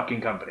giant fucking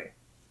company.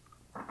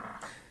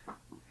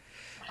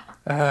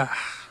 All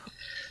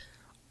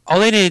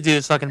they need to do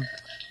is fucking...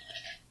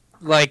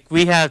 Like,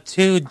 we have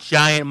two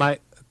giant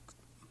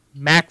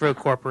macro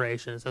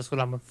corporations. That's what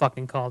I'm gonna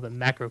fucking call them,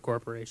 macro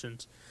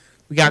corporations.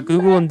 We got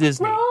Google and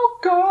Disney.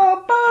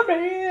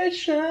 Corporation.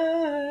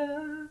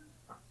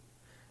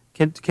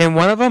 Can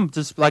one of them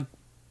just like...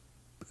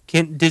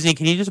 Disney,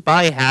 can you just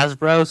buy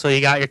Hasbro so you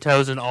got your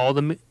toes in all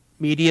the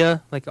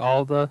media? Like,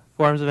 all the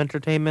forms of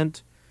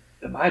entertainment?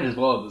 It might as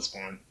well at this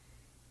point.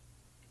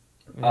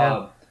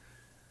 Yeah.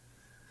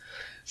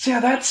 So yeah,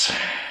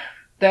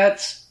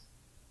 that's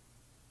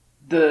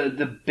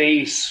the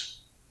base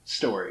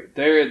story.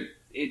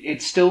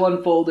 It's still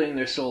unfolding.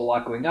 There's still a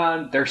lot going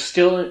on. They're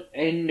still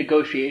in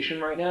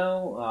negotiation right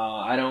now.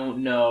 I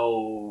don't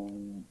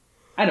know.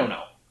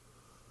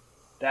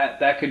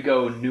 That could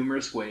go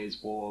numerous ways.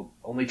 Well,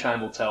 only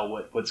time will tell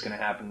what's going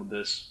to happen with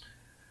this.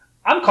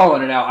 I'm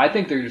calling it out. I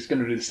think they're just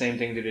going to do the same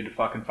thing they did to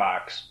fucking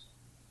Fox.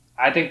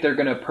 I think they're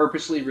going to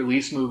purposely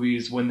release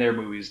movies when their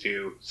movies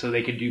do, so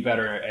they can do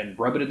better and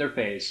rub it in their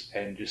face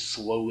and just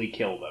slowly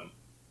kill them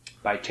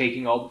by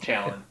taking all the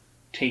talent,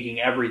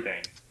 taking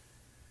everything.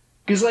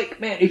 Because,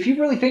 like, man, if you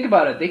really think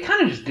about it, they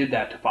kind of just did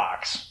that to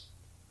Fox.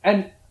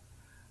 And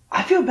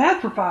I feel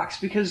bad for Fox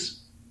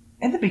because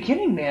in the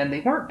beginning, man,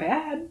 they weren't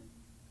bad.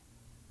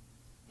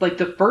 Like,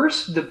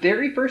 the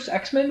very first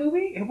X-Men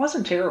movie, it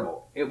wasn't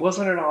terrible. It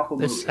wasn't an awful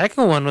movie. The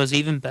second one was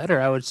even better,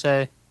 I would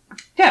say.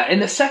 Yeah, and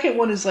the second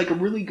one is like a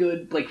really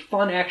good, like,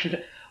 fun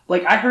action.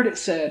 Like, I heard it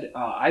said,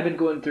 I've been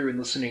going through and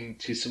listening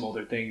to some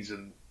older things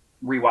and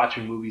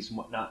rewatching movies and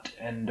whatnot,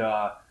 and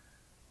I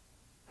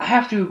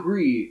have to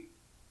agree,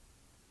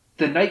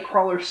 the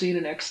Nightcrawler scene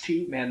in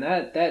X2, man,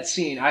 that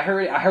scene, I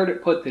heard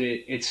it put that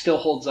it still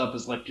holds up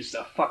as like just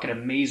a fucking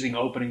amazing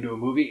opening to a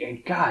movie,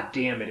 and god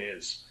damn it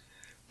is.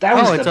 That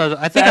was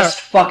the best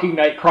fucking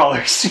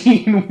Nightcrawler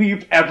scene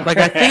we've ever had.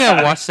 I think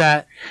I watched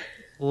that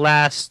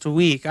last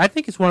week. I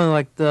think it's one of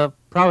like the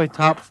probably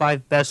top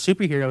 5 best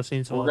superhero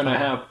scenes of all time. We're gonna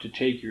have to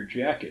take your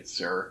jacket,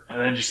 sir. And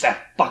then just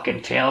that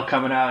fucking tail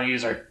coming out, and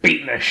he's like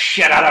beating the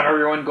shit out of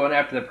everyone, going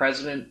after the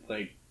president.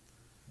 Like,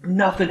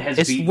 nothing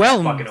has beaten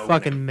that fucking opening.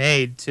 Fucking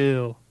made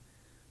too.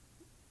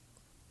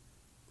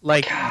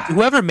 Like,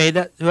 whoever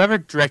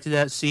directed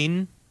that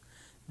scene,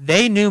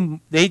 they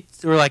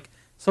were like,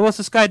 so what's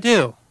this guy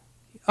do?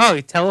 Oh,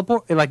 he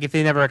teleports. Like, if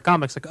they never read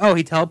comics, like, oh,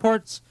 he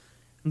teleports,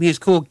 leaves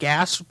cool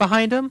gas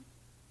behind him.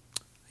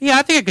 Yeah,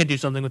 I think I could do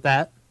something with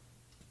that.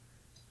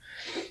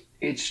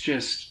 It's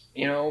just,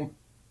 you know,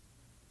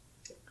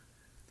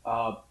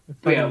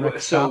 yeah.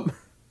 So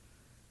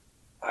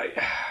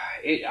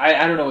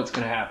I don't know what's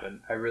going to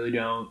happen. I really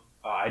don't.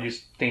 I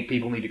just think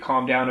people need to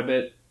calm down a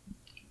bit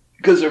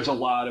because there's a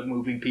lot of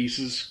moving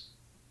pieces,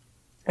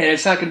 and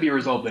it's not going to be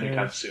resolved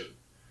anytime soon.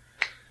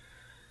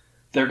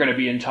 They're going to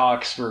be in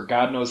talks for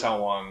God knows how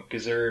long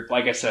because they're,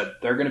 like I said,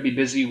 they're going to be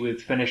busy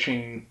with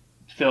finishing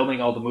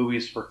filming all the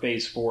movies for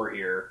Phase 4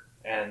 here,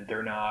 and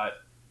they're not.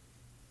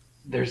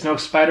 There's no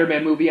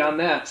Spider-Man movie on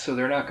that, so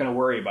they're not going to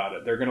worry about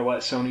it. They're going to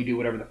let Sony do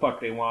whatever the fuck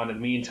they want in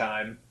the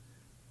meantime.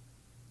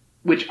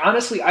 Which,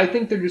 honestly, I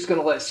think they're just going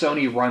to let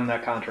Sony run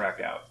that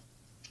contract out.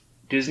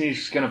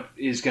 Disney's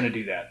is gonna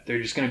do that.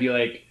 They're just gonna be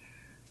like,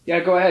 yeah,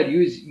 go ahead,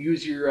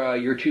 use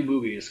your 2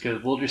 movies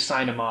because we'll just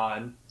sign him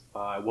on.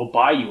 We'll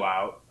buy you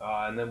out,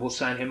 and then we'll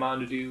sign him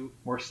on to do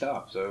more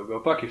stuff. So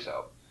go fuck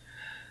yourself.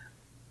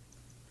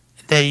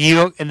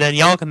 Then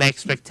y'all can make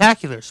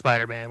Spectacular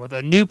Spider-Man with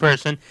a new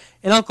person,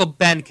 and Uncle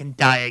Ben can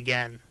die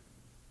again.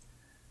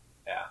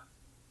 Yeah,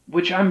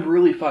 which I'm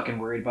really fucking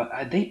worried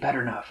about. They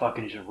better not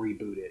fucking just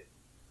reboot it.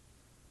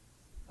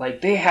 Like,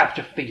 they have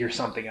to figure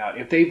something out.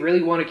 If they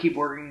really want to keep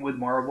working with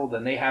Marvel,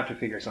 then they have to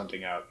figure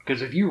something out.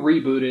 Because if you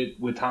reboot it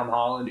with Tom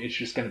Holland, it's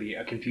just going to be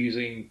a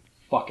confusing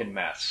fucking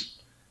mess.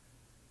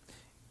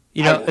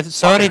 You know, if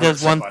Sony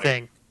does one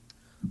thing,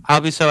 I'll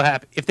be so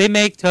happy. If they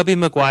make Tobey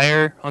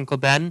Maguire Uncle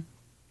Ben,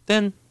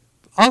 then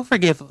I'll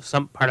forgive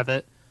some part of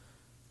it.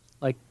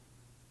 Like,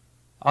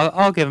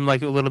 I'll give him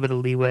like a little bit of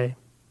leeway.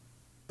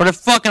 But if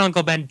fucking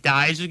Uncle Ben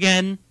dies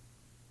again,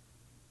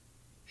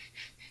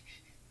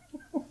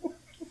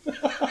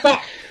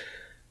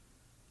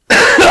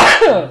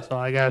 that's all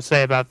I gotta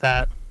say about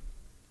that.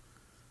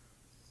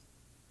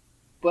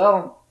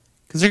 Well,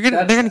 because they're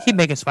gonna keep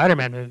making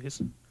Spider-Man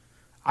movies.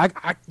 I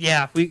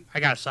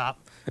gotta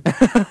stop.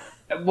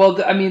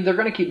 Well, I mean, they're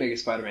going to keep making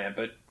Spider-Man,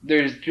 but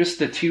there's just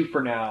the 2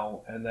 for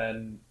now, and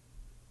then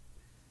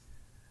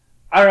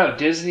I don't know.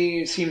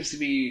 Disney seems to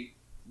be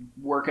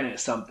working at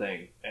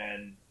something,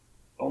 and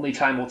only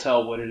time will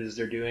tell what it is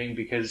they're doing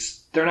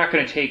because they're not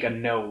going to take a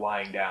no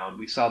lying down.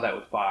 We saw that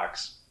with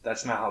Fox.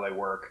 That's not how they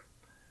work.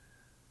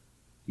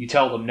 You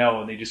tell them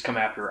no, and they just come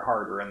after it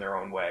harder in their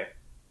own way.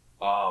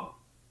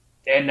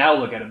 And now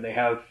look at them. They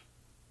have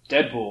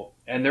Deadpool,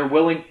 and they're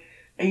willing.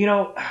 And, you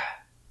know,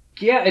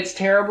 yeah, it's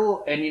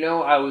terrible. And, you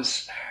know,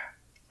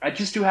 I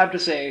just do have to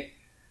say,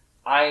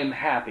 I am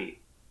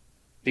happy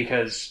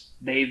because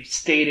they've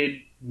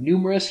stated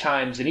numerous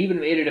times and even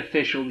made it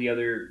official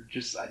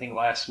I think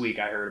last week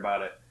I heard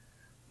about it.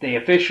 They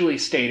officially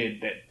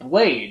stated that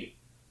Blade,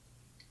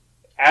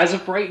 as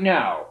of right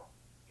now,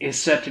 is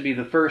set to be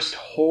the first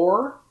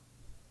horror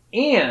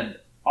and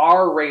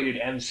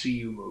R-rated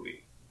MCU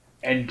movie.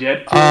 And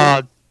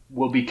Deadpool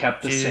will be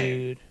kept the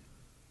same.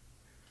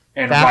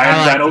 And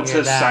Ryan Reynolds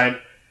has signed.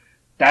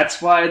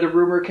 That's why the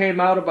rumor came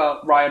out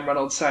about Ryan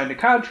Reynolds signed a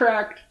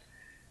contract,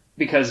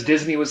 because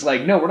Disney was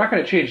like, no, we're not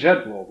going to change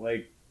Deadpool.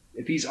 Like,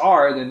 if he's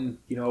R, then,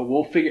 you know,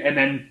 we'll figure. And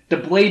then the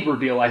Blade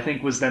reveal, I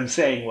think, was them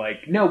saying,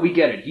 like, no, we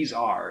get it. He's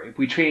R. If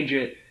we change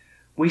it,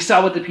 we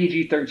saw what the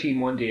PG-13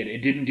 one did. It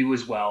didn't do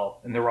as well.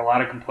 And there were a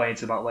lot of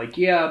complaints about, like,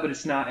 yeah, but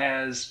it's not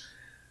as.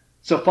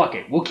 So fuck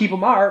it. We'll keep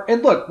him R.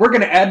 And look, we're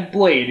going to add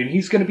Blade, and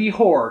he's going to be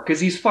horror, because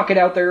he's fucking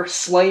out there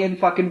slaying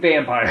fucking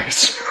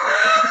vampires.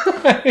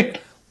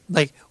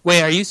 Like,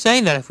 wait, are you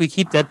saying that if we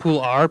keep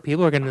Deadpool R,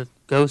 people are going to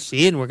go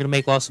see it and we're going to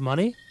make lots of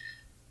money?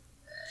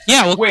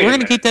 Yeah, well, we're going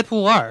to keep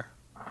Deadpool R.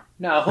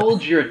 Now,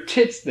 hold your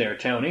tits there,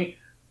 Tony.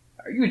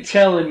 Are you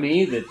telling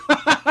me that...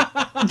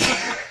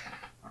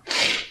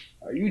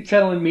 Are you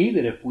telling me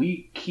that if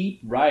we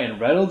keep Ryan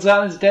Reynolds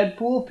on as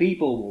Deadpool,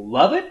 people will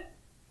love it?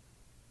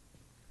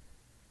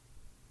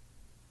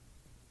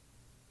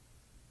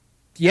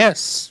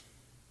 Yes.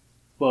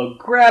 Well,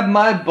 grab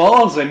my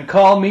balls and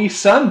call me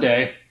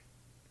Sunday.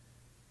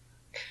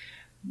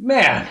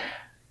 Man,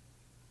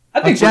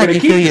 I think we're going to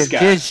keep this guy.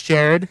 Jizz,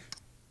 Jared.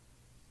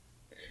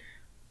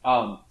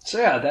 So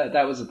yeah,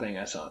 that was the thing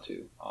I saw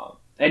too.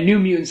 And New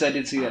Mutants, I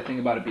did see that thing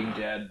about it being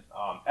dead.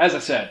 As I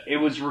said, it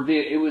was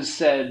revealed. It was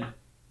said,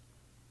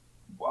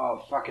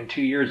 wow, fucking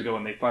 2 years ago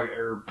when they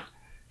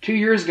 2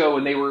 years ago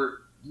when they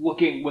were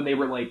looking, when they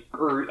were like,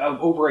 or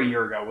over a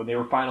year ago when they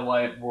were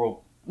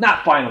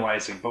not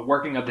finalizing, but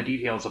working out the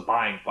details of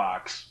buying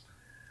Fox.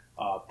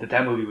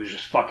 That movie was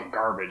just fucking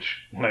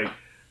garbage. Like.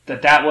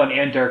 That one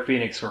and Dark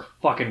Phoenix were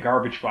fucking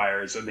garbage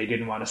fires, and they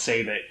didn't want to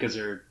say that because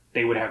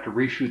they would have to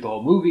reshoot the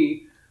whole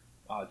movie.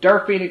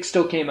 Dark Phoenix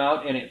still came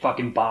out, and it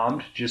fucking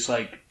bombed, just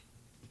like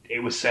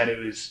it was said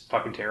it was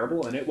fucking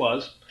terrible, and it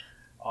was.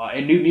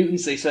 And New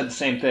Mutants, they said the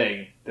same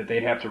thing, that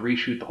they'd have to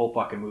reshoot the whole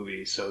fucking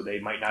movie, so they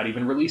might not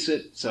even release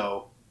it,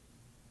 so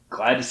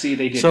glad to see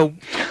they did.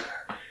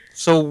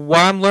 So what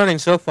I'm learning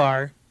so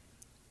far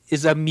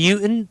is a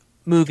mutant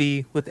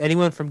movie with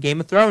anyone from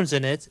Game of Thrones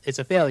in it is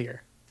a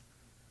failure.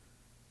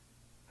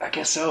 I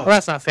guess so. Well,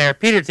 that's not fair.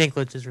 Peter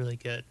Dinklage is really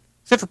good.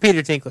 Except for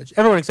Peter Dinklage.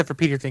 Everyone except for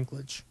Peter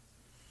Dinklage.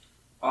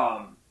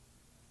 But,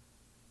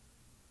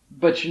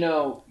 you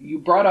know, you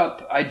brought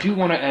up... I do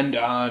want to end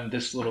on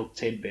this little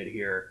tidbit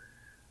here.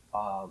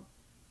 What's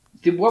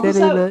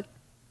that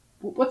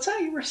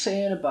you were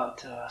saying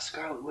about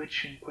Scarlet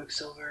Witch and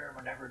Quicksilver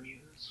were never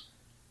mutants?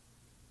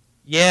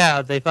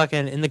 Yeah, they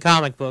fucking... In the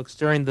comic books,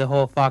 during the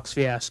whole Fox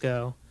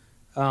fiasco,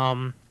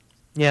 you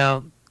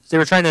know, they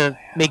were trying to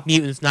make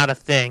mutants not a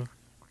thing.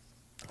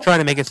 Trying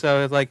to make it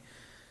so it's like,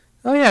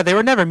 oh yeah, they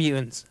were never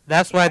mutants.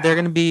 That's why we're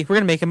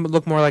gonna make them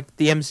look more like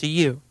the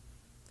MCU.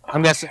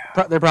 I'm guessing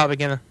they're probably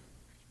gonna.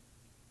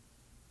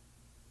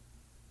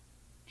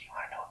 Do you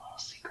want to know a little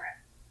secret?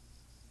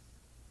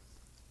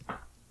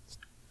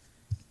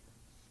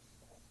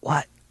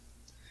 What?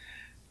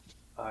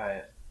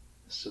 Alright,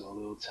 so a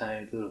little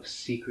tiny little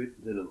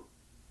secret, little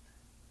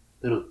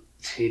little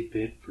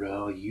tidbit for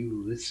all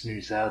you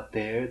listeners out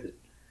there that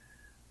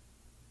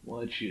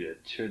want you to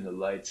turn the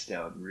lights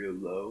down real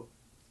low.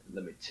 And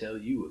let me tell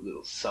you a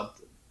little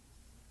something.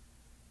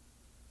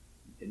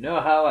 You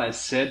know how I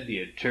said the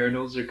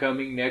Eternals are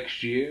coming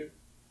next year?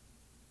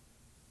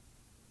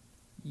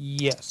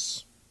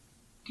 Yes.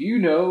 Do you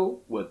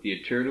know what the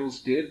Eternals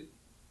did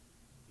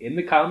in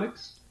the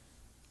comics?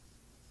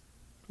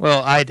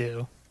 Well, I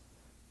do.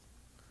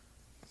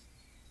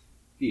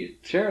 The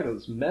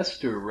Eternals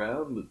messed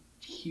around with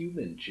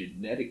human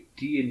genetic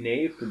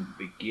DNA from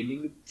the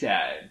beginning of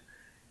time.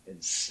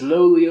 And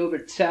slowly over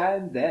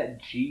time,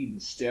 that gene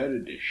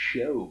started to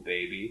show,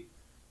 baby.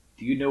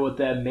 Do you know what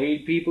that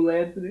made, people,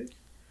 Anthony?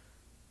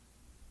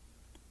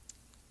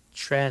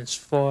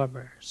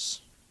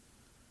 Transformers.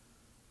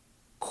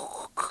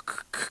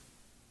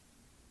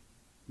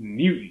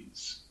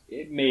 Mutants.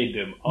 It made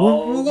them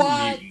all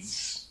What?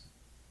 mutants.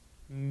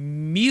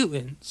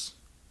 Mutants.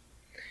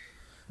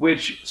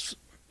 Which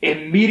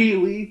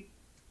immediately,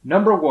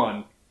 number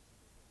one,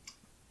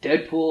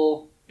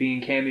 Deadpool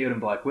being cameoed in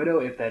Black Widow.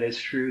 If that is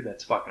true,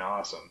 that's fucking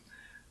awesome.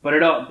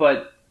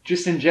 But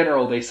just in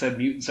general, they said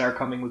mutants are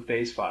coming with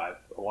Phase 5,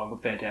 along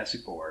with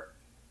Fantastic Four.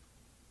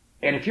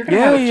 And if you're going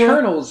to have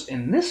Eternals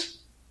in this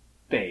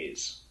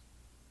phase,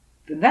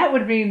 then that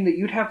would mean that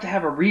you'd have to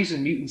have a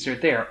reason mutants are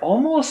there.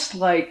 Almost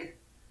like,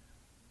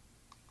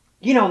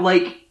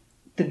 like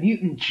the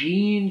mutant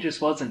gene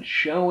just wasn't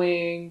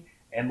showing,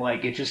 and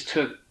like it just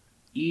took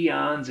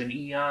eons and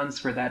eons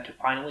for that to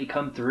finally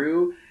come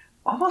through.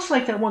 Almost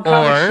like that one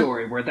comic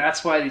story where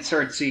that's why they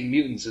started seeing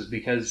mutants, is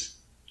because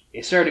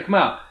it started to come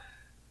out.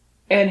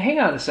 And hang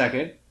on a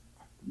second.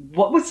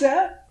 What was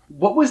that?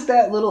 What was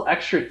that little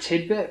extra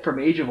tidbit from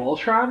Age of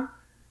Ultron?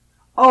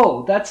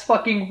 Oh, that's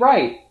fucking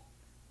right.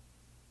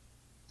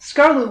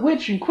 Scarlet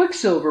Witch and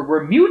Quicksilver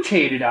were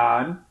mutated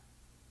on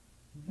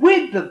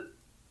with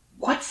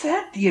what's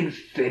that? The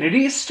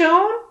Infinity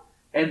Stone?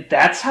 And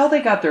that's how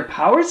they got their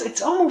powers?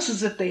 It's almost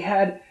as if they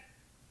had,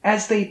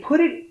 as they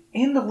put it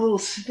in the little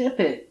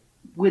snippet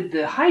with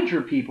the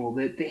Hydra people,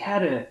 that they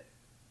had a,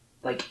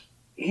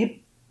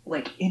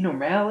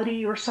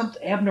 abnormality or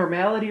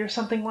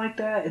something like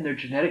that in their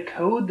genetic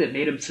code that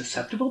made them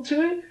susceptible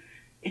to it.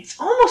 It's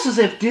almost as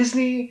if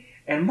Disney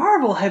and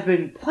Marvel have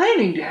been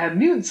planning to have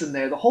mutants in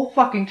there the whole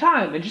fucking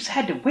time and just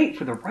had to wait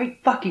for the right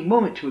fucking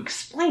moment to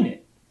explain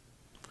it.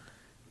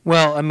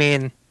 Well, I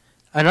mean,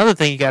 another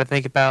thing you gotta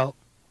think about,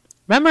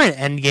 remember in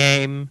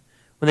Endgame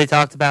when they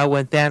talked about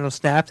when Thanos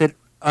snapped, it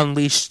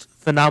unleashed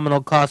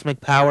phenomenal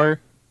cosmic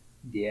power?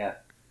 Yeah.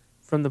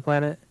 From the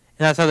planet?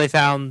 And that's how they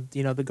found,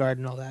 the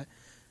garden and all that.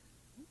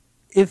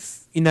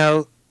 If,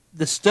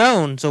 the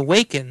stones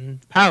awaken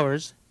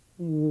powers,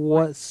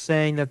 what's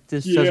saying that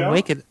this doesn't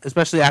awaken,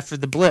 especially after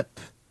the blip?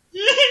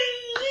 Yeah,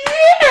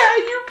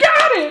 you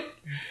got it!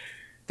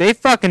 They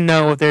fucking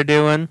know what they're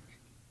doing.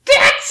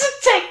 That's a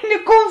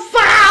technical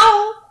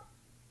foul!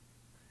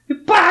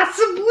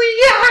 Possibly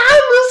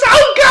harmless.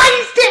 Oh god,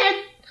 he's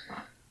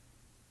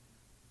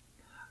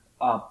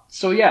dead!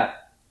 So yeah.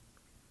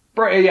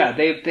 Yeah,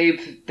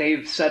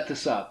 they've set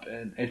this up,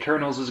 and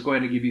Eternals is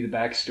going to give you the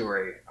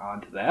backstory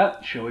onto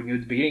that, showing you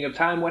at the beginning of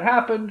time what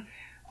happened,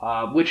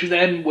 which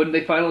then, when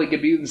they finally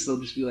get mutants, they'll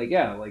just be like,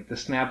 yeah, like, the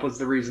snap was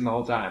the reason the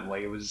whole time.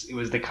 Like, it was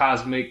the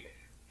cosmic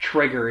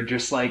trigger,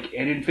 just like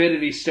an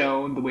Infinity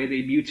Stone, the way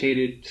they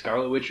mutated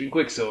Scarlet Witch and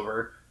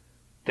Quicksilver.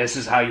 This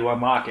is how you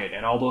unlock it,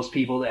 and all those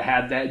people that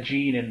had that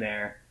gene in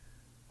there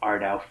are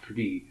now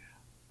free.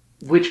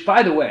 Which,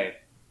 by the way...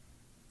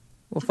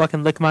 Well,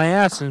 fucking lick my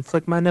ass and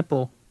flick my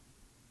nipple.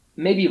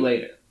 Maybe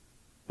later.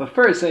 But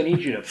first I need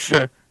you to...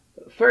 Sure.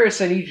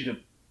 First I need you to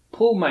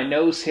pull my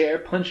nose hair,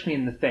 punch me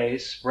in the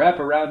face, wrap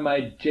around my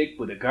dick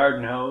with a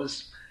garden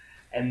hose,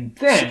 and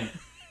then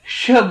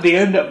shove the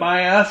end up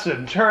my ass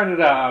and turn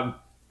it on.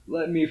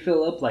 Let me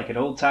fill up like an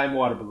old-time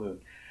water balloon.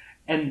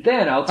 And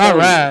then I'll tell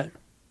you...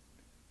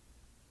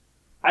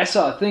 I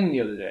saw a thing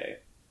the other day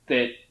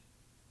that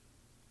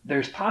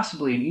there's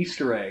possibly an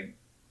Easter egg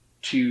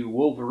to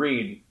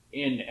Wolverine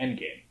in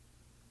Endgame.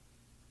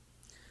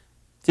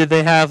 Did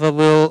they have a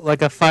little,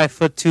 like a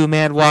 5'2"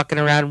 man walking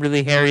around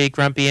really hairy,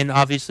 grumpy, and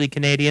obviously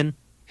Canadian?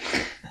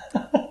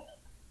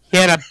 He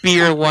had a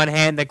beer in one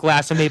hand and a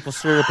glass of maple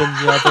syrup in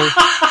the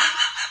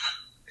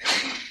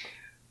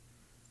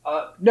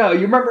other. No,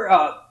 you remember,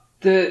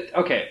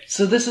 okay,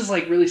 so this is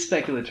like really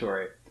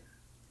speculatory,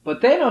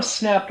 but Thanos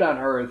snapped on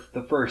Earth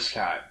the first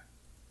time.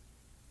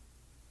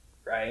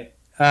 Right?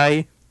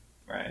 Aye.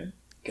 Right.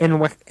 Okay. In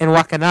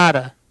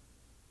Wakanada.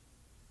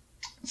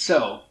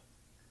 So,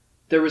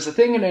 there was a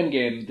thing in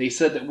Endgame, they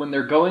said that when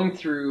they're going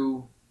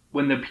through,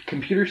 when the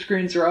computer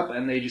screens are up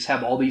and they just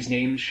have all these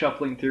names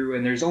shuffling through,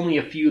 and there's only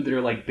a few that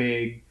are like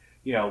big,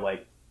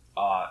 like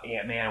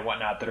Ant-Man and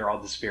whatnot that are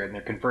all disappeared, and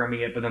they're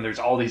confirming it, but then there's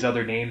all these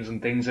other names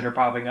and things that are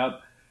popping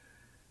up.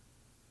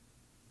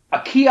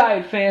 A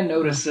key-eyed fan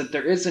noticed that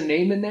there is a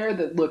name in there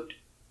that looked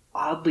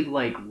oddly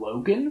like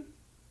Logan.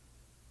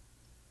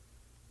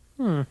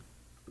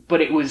 But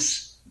it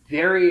was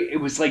it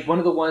was like one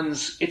of the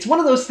ones, it's one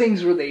of those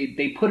things where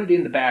they put it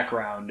in the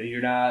background and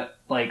you're not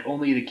like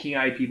only the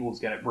keen-eyed people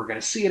we're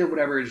gonna see it or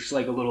whatever. It's just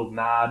like a little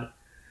nod,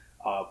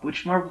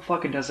 which Marvel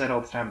fucking does that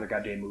all the time in their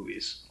goddamn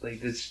movies.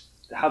 Like, that's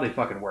how they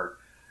fucking work.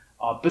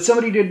 But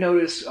somebody did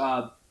notice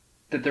that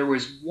there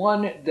was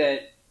one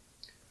that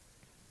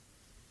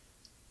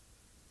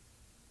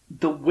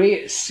the way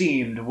it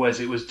seemed was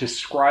it was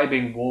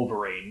describing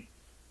Wolverine,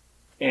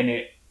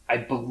 and I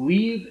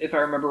believe, if I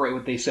remember right,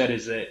 what they said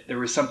is that there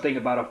was something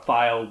about a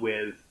file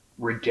with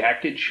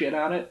redacted shit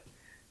on it,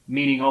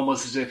 meaning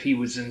almost as if he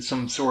was in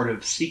some sort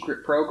of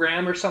secret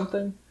program or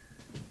something.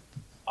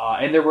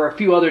 And there were a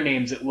few other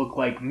names that looked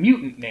like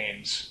mutant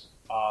names,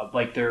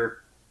 like their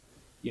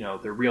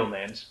real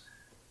names.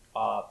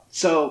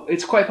 So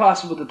it's quite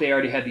possible that they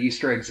already had the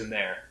Easter eggs in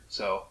there.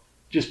 So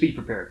just be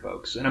prepared,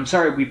 folks. And I'm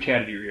sorry we've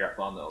chatted your ear off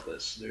on all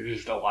this. There's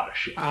just a lot of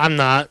shit. I'm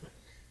not.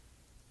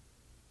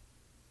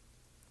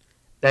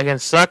 They can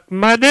suck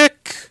my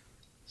dick.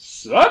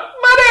 Suck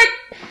my dick!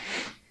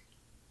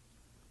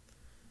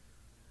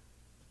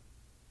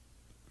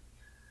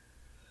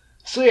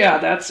 So yeah,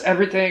 that's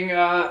everything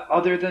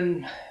other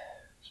than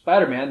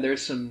Spider-Man.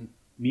 There's some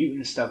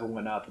mutant stuff and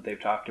whatnot that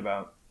they've talked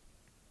about.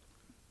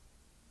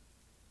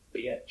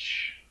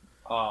 Bitch.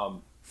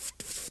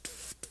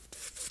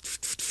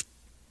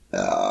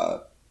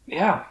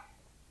 Yeah.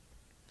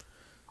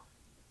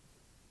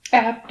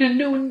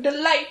 Afternoon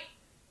delight.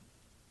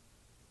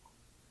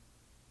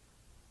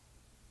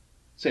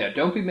 So yeah,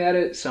 don't be mad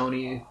at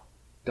Sony.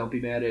 Don't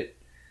be mad at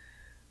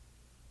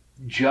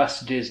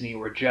just Disney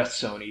or just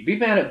Sony. Be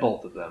mad at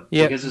both of them.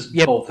 Yeah, because it's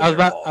both of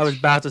their faults. I was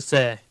about to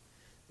say.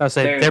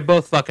 They're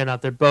both fucking up.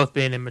 They're both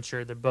being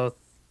immature. They're both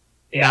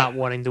not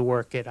wanting to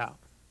work it out.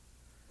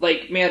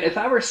 Like, man, if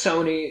I were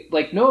Sony,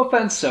 like, no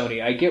offense,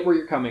 Sony, I get where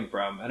you're coming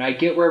from, and I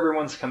get where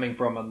everyone's coming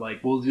from. I'm like,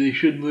 well, they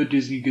shouldn't let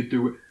Disney get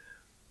through it.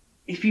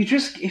 If you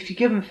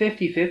give them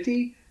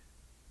 50-50,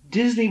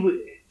 Disney would.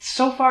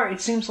 So far,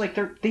 it seems like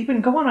they've been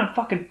going on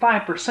fucking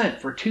 5%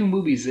 for two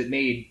movies that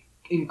made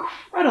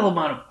incredible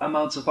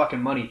amounts of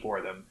fucking money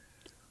for them.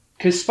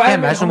 Because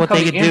Spider-Man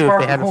Homecoming and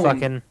Far From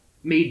Home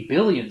made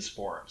billions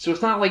for them. So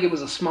it's not like it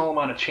was a small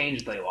amount of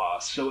change they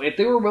lost. So if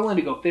they were willing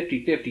to go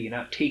 50-50 and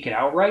not take it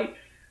outright,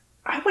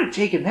 I would have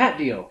taken that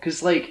deal.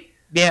 Because, like...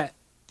 Yeah,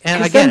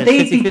 and again, then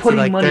they'd be putting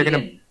like, money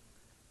in.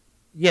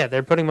 Yeah,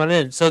 they're putting money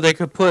in. So they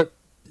could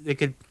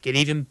get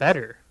even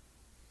better.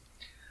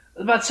 I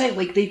was about to say,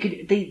 like, they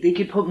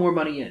could put more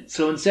money in.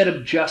 So instead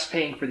of just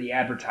paying for the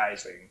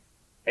advertising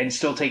and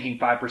still taking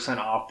 5%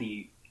 off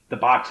the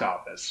box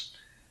office,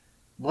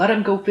 let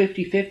them go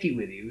 50-50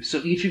 with you,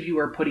 so each of you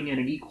are putting in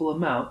an equal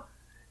amount.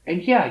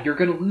 And yeah, you're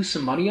going to lose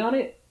some money on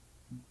it,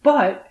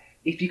 but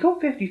if you go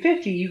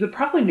 50-50, you could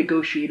probably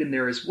negotiate in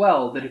there as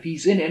well that if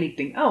he's in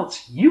anything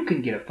else, you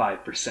can get a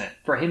 5%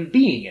 for him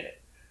being in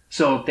it.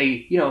 So if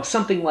they,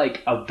 something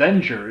like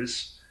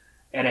Avengers,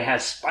 and it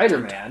has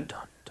Spider-Man...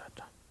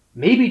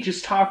 Maybe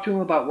just talk to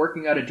him about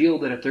working out a deal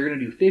that if they're going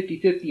to do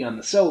 50-50 on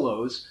the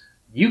solos,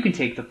 you can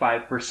take the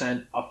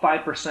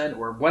 5%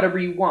 or whatever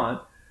you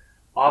want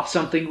off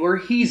something where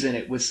he's in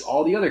it with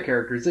all the other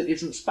characters that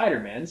isn't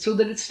Spider-Man, so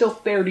that it's still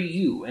fair to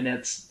you, and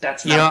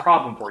that's not a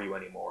problem for you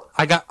anymore.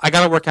 I got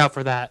to work out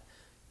for that.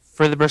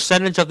 For the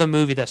percentage of the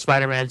movie that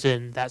Spider-Man's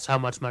in, that's how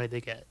much money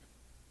they get.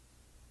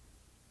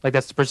 Like,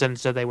 that's the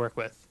percentage that they work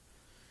with.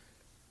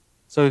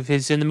 So if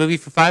he's in the movie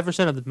for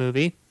 5% of the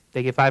movie,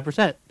 they get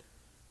 5%.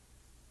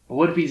 But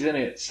what if he's in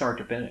it start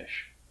to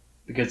finish?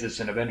 Because it's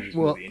an Avengers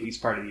movie, and he's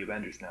part of the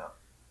Avengers now.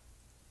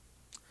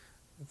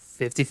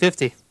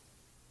 50-50.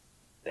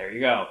 There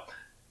you go.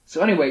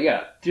 So anyway,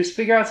 yeah, just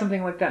figure out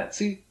something like that.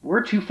 See,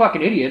 we're two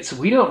fucking idiots.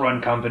 We don't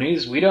run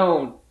companies. We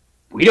don't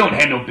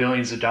handle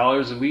billions of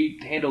dollars, and we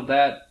handled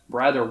that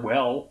rather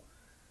well.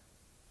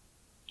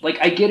 Like,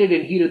 I get it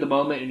in heat of the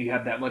moment, and you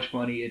have that much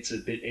money, it's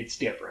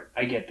different.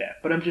 I get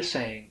that. But I'm just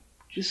saying,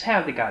 just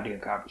have the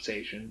goddamn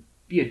conversation.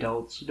 Be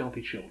adults, don't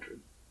be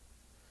children.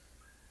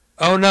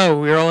 Oh no,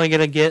 we're only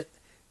going to get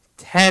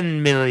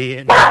 $10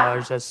 million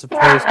as opposed to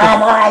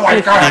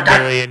 $50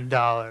 million.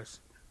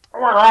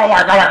 We're only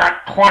gonna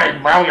get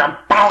 $20 million.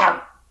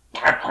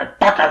 That's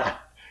ridiculous.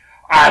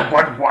 I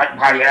wouldn't want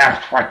my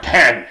ass for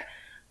 10.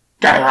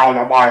 Get out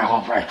of my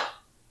office.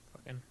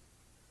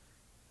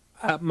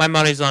 My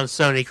money's on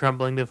Sony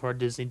crumbling before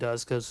Disney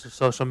does because of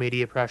social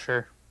media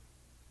pressure.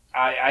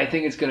 I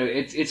think it's gonna.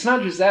 It's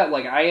not just that.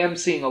 Like, I am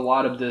seeing a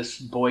lot of this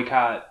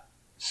boycott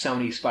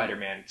Sony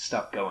Spider-Man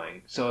stuff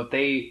going. So if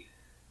they...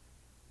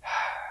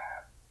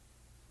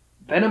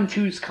 Venom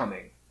 2's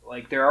coming.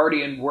 Like, they're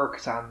already in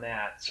works on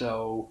that.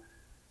 So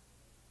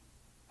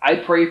I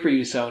pray for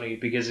you, Sony,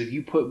 because if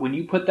you put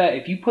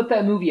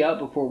that movie out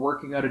before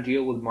working out a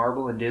deal with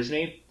Marvel and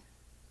Disney,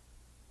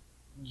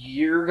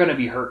 you're gonna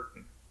be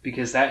hurting.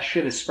 Because that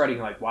shit is spreading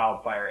like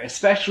wildfire.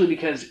 Especially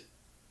because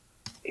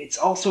it's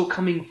also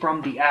coming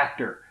from the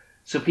actor.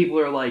 So people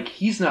are like,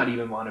 he's not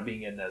even want to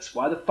be in this.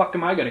 Why the fuck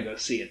am I going to go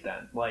see it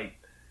then? Like,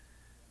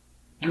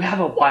 you have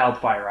a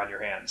wildfire on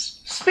your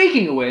hands.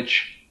 Speaking of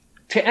which,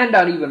 to end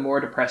on even more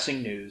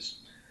depressing news,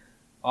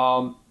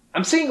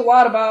 I'm seeing a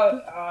lot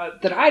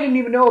about that I didn't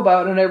even know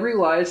about, and I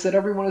realized that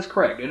everyone is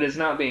correct. It is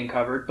not being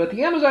covered, but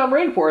the Amazon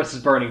rainforest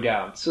is burning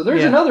down. So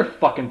there's another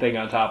fucking thing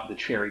on top of the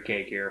cherry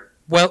cake here.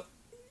 Well,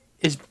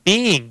 it's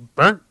being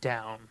burnt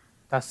down.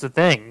 That's the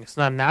thing. It's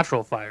not a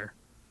natural fire.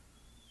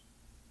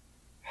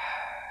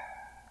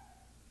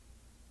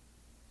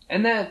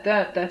 And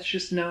that's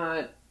just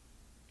not,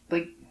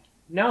 like,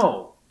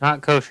 no.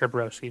 Not kosher,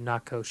 broski.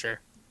 Not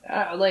kosher.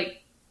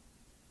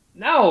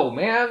 No,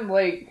 man.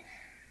 Like,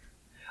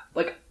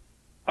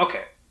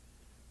 okay.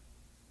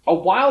 A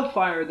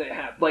wildfire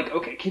that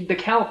the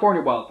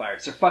California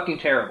wildfires are fucking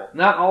terrible.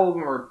 Not all of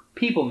them are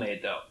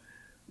people-made, though.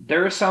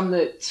 There are some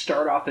that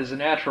start off as a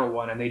natural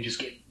one, and they just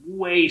get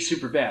way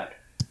super bad.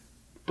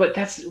 But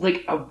that's,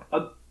 like,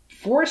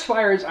 forest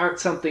fires aren't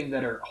something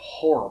that are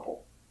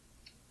horrible.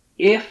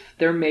 If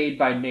they're made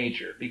by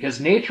nature. Because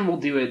nature will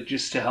do it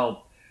just to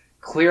help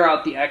clear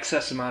out the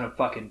excess amount of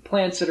fucking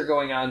plants that are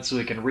going on so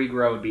it can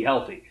regrow and be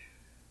healthy.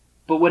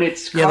 But when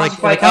it's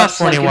caused by us,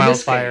 like in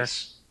this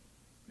case,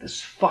 this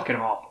is fucking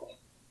awful.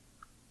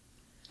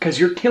 Because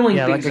you're killing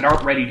things that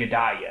aren't ready to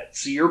die yet.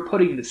 So you're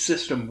putting the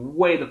system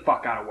way the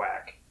fuck out of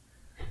whack.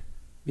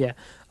 Yeah.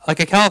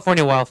 Like a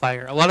California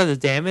wildfire, a lot of the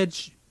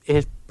damage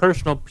is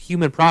personal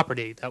human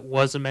property that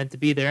wasn't meant to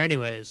be there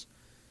anyways.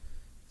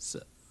 So,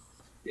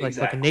 like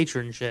fucking nature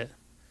and shit.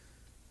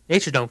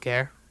 Nature don't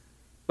care.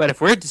 But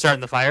if we're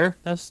starting the fire,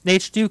 that's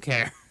nature do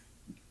care.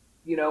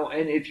 You know,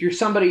 and if you're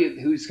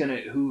somebody who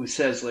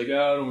says, like,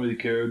 oh, I don't really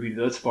care, I mean,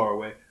 that's far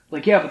away.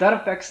 Like, yeah, but that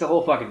affects the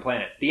whole fucking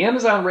planet. The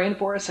Amazon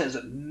rainforest has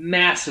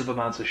massive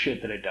amounts of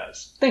shit that it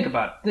does. Think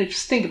about it.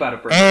 Just think about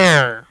it for a minute.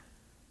 Air.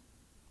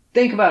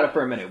 Think about it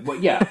for a minute. Well,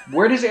 yeah,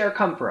 where does air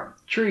come from?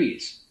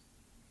 Trees.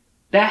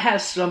 That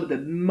has some of the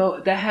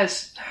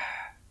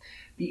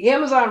the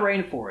Amazon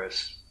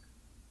rainforest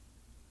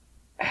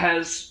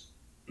has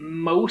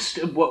most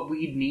of what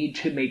we need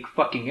to make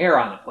fucking air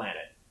on the planet.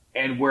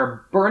 And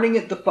we're burning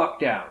it the fuck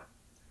down.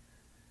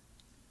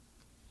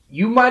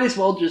 You might as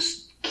well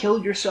just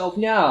kill yourself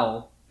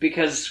now,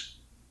 because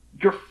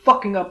you're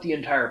fucking up the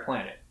entire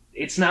planet.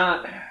 It's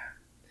not...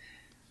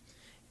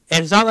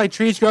 And it's not like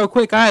trees grow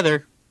quick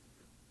either.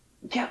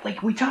 Yeah,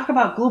 like, we talk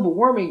about global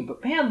warming,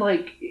 but man,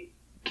 like,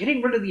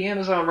 getting rid of the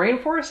Amazon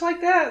rainforest like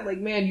that, like,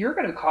 man, you're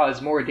gonna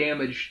cause more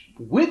damage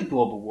with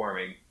global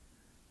warming.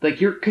 Like,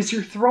 because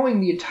you're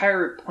throwing the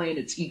entire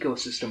planet's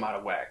ecosystem out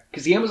of whack.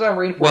 Because the Amazon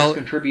rainforest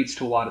contributes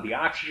to a lot of the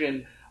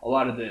oxygen, a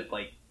lot of the,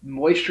 like,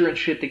 moisture and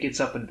shit that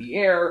gets up into the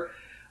air.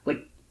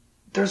 Like,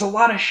 there's a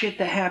lot of shit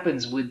that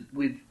happens with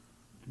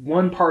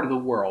one part of the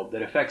world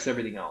that affects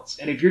everything else.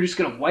 And if you're just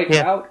gonna wipe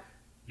it out,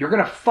 you're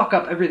gonna fuck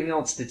up everything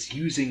else that's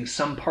using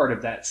some part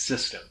of that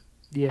system.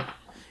 Yeah.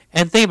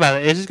 And think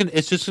about it,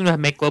 it's just gonna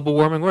make global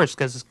warming worse,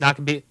 because it's not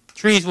gonna be...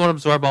 Trees won't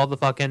absorb all the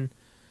fucking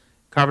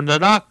carbon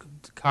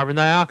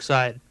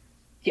dioxide.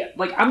 Yeah,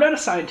 like, I'm not a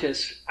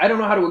scientist. I don't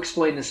know how to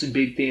explain this in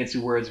big fancy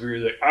words where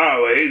you're like,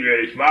 oh, well, he's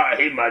really smart.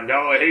 He might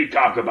know what he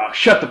talk about.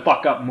 Shut the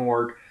fuck up,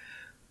 Morg.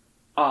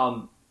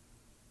 But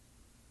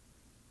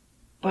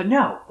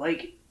no,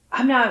 like,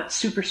 I'm not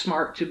super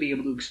smart to be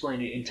able to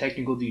explain it in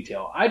technical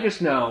detail. I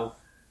know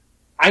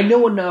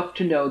enough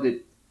to know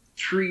that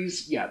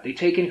trees, yeah, they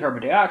take in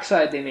carbon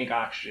dioxide, they make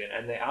oxygen,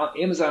 and the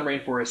Amazon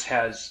rainforest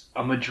has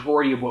a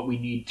majority of what we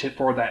need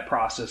for that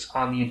process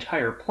on the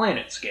entire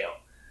planet scale.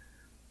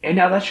 And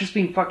now that's just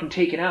being fucking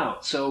taken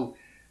out. So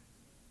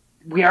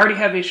we already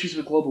have issues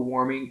with global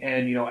warming,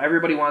 and, you know,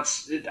 everybody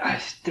wants...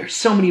 there's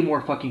so many more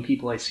fucking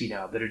people I see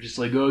now that are just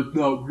like, oh, it's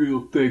not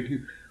real, fake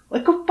news.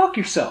 Like, go fuck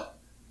yourself.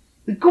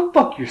 Like, go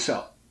fuck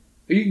yourself.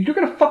 You're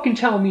gonna fucking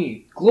tell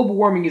me global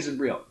warming isn't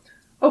real.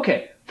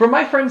 Okay, for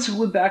my friends who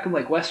live back in,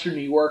 like, Western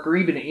New York, or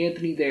even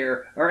Anthony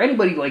there, or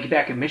anybody, like,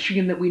 back in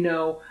Michigan that we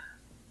know,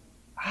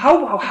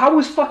 how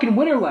was fucking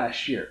winter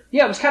last year?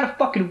 Yeah, it was kind of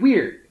fucking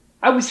weird.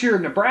 I was here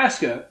in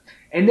Nebraska,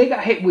 and they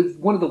got hit with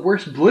one of the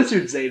worst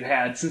blizzards they've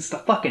had since the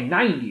fucking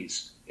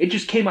 90s. It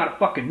just came out of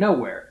fucking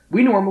nowhere.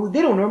 They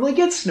don't normally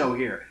get snow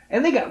here.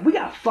 And we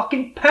got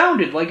fucking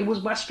pounded like it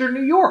was Western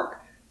New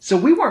York. So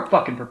we weren't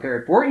fucking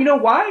prepared for it. You know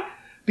why?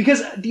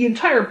 Because the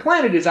entire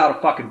planet is out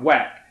of fucking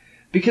whack.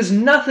 Because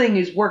nothing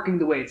is working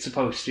the way it's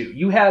supposed to.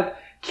 You have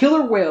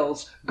killer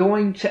whales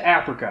going to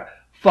Africa.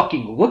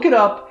 Fucking look it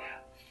up.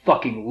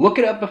 Fucking look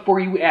it up before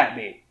you at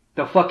me.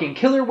 The fucking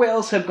killer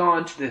whales have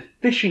gone to the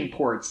fishing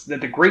ports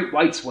that the great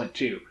whites went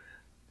to.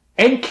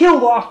 And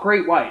killed off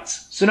great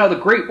whites. So now the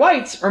great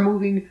whites are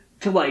moving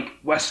to,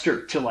 like,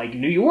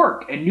 New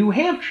York and New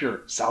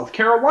Hampshire, South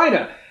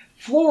Carolina,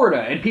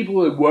 Florida. And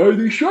people are like, why are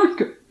these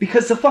sharks?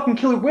 Because the fucking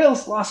killer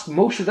whales lost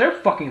most of their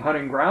fucking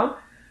hunting ground.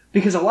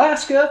 Because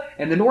Alaska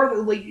and the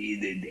north, like,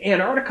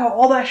 Antarctica,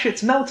 all that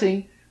shit's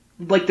melting.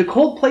 Like, the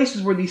cold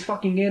places where these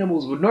fucking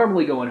animals would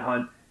normally go and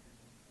hunt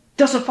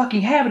doesn't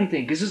fucking have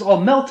anything, because it's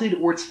all melted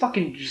or it's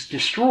fucking just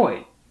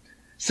destroyed.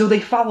 So they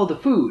follow the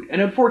food,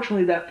 and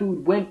unfortunately that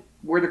food went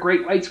where the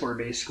great whites were,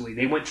 basically.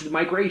 They went to the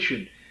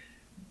migration.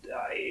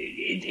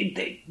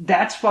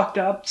 That's fucked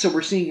up, so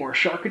we're seeing more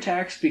shark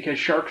attacks, because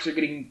sharks are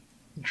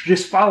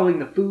just following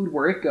the food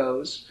where it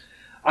goes.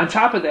 On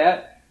top of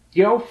that,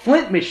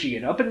 Flint,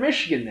 Michigan, up in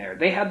Michigan there,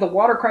 they had the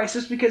water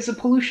crisis because of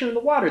pollution in the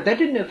water. That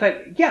didn't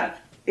affect,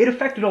 it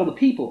affected all the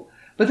people.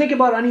 But think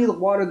about any of the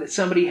water that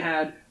somebody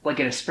had, like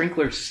in a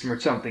sprinkler system or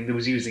something, that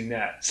was using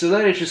that. So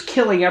then it's just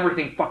killing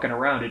everything fucking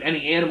around it.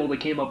 Any animal that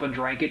came up and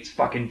drank it's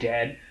fucking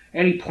dead.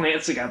 Any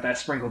plants that got that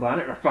sprinkled on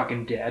it are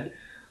fucking dead.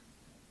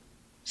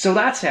 So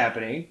that's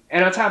happening.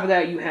 And on top of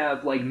that, you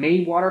have, like,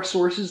 main water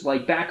sources,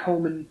 like back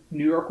home in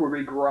New York where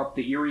we grew up,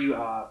 the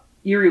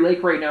Erie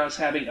Lake right now is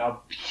having a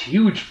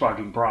huge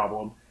fucking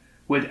problem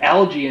with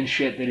algae and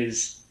shit that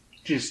is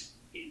just,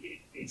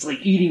 it's like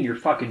eating your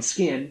fucking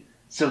skin.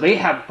 So they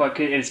have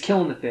it's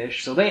killing the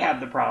fish, so they have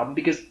the problem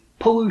because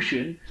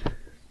pollution.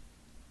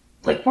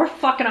 Like, we're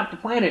fucking up the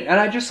planet. And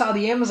I just saw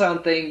the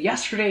Amazon thing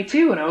yesterday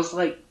too, and I was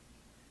like,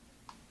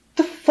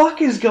 the fuck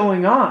is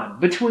going on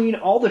between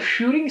all the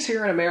shootings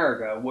here in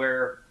America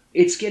where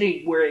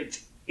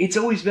it's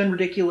always been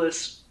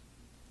ridiculous.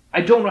 I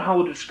don't know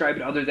how to describe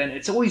it other than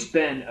it's always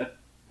been a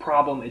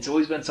problem. It's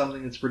always been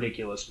something that's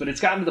ridiculous, but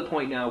it's gotten to the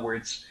point now where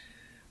it's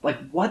like,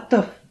 what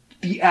the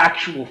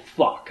actual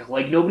fuck?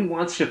 Like, nobody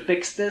wants to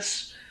fix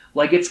this.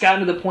 Like, it's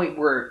gotten to the point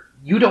where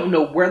you don't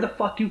know where the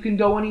fuck you can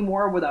go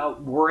anymore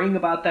without worrying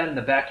about that in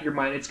the back of your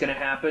mind it's going to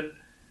happen.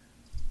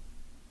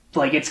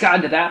 Like, it's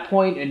gotten to that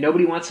point and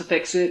nobody wants to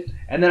fix it.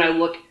 And then I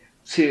look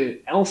to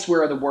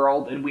elsewhere in the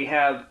world and we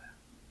have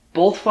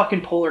both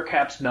fucking polar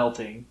caps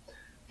melting,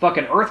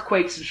 fucking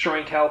earthquakes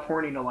destroying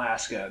California and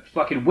Alaska,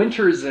 fucking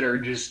winters that are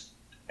just,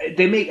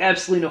 they make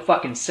absolutely no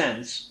fucking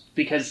sense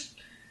because,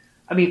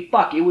 I mean,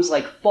 fuck, it was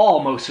like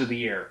fall most of the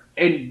year.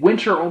 And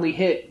winter only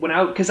hit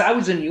because I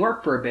was in New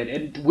York for a bit,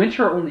 and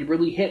winter only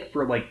really hit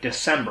for like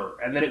December,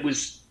 and then it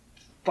was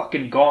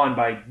fucking gone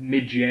by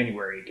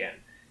mid-January again.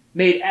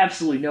 Made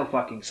absolutely no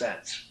fucking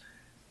sense.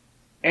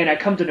 And I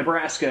come to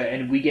Nebraska,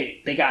 and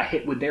they got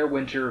hit with their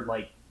winter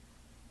like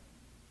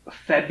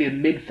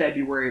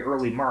mid-February,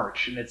 early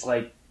March, and it's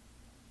like,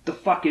 the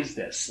fuck is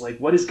this? Like,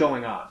 what is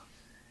going on?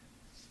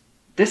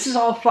 This is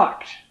all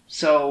fucked.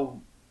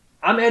 So,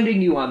 I'm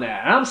ending you on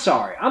that. And I'm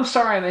sorry. I'm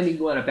sorry I'm ending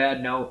you on a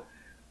bad note.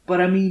 But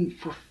I mean,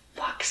 for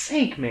fuck's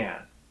sake, man.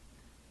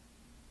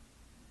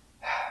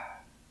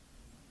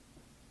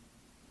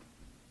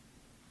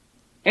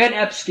 And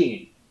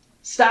Epstein.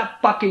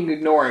 Stop fucking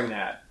ignoring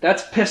that.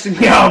 That's pissing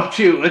me off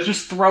too. Let's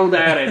just throw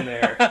that in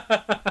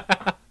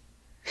there.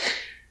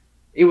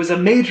 It was a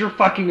major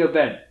fucking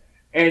event.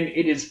 And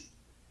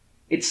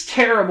it's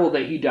terrible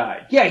that he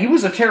died. Yeah, he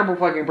was a terrible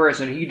fucking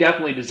person. He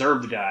definitely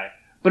deserved to die.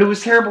 But it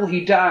was terrible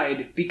he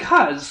died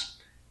because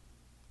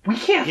we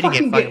can't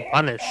fucking get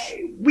punished.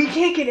 We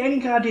can't get any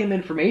goddamn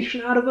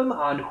information out of him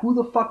on who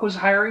the fuck was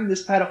hiring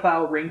this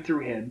pedophile ring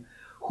through him.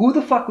 Who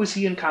the fuck was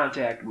he in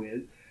contact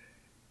with?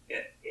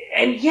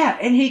 And yeah,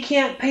 and he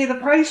can't pay the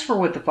price for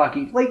what the fuck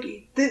he... Like,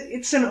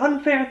 it's an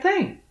unfair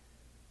thing.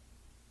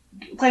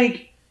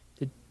 Like,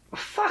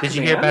 fuck, Did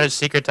you hear about his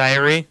secret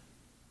diary?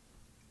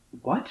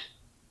 What?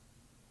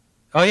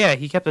 Oh yeah,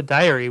 he kept a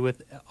diary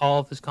with all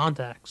of his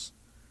contacts.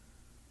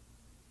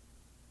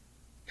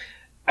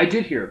 I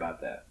did hear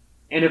about that.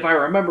 And if I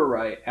remember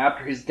right,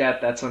 after his death,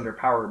 that's under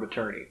power of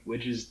attorney,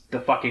 which is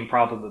the fucking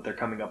problem that they're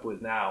coming up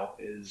with now,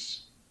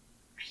 is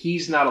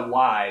he's not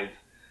alive,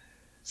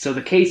 so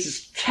the case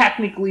is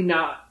technically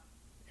not...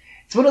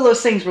 It's one of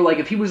those things where, like,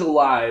 if he was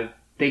alive,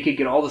 they could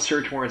get all the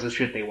search warrants and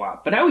shit they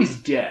want. But now he's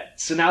dead,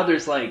 so now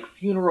there's, like,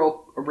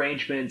 funeral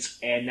arrangements,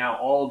 and now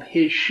all of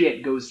his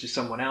shit goes to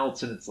someone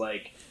else, and it's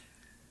like...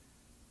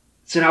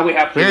 So now we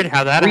have to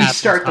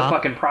restart the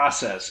fucking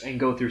process and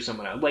go through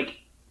someone else. Like,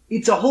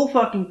 it's a whole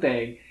fucking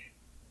thing.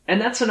 And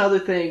that's another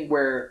thing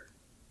where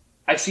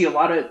I see a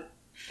lot of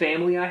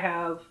family I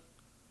have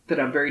that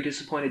I'm very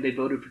disappointed they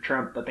voted for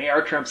Trump, but they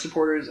are Trump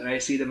supporters, and I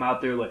see them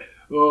out there like,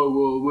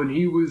 oh, well,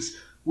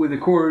 when the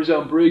corner's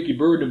on break, he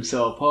burned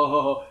himself, ha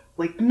ha ha.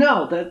 Like,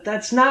 no,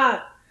 that's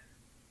not...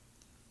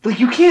 Like,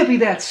 you can't be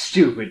that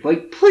stupid.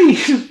 Like,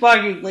 please,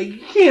 fucking, like,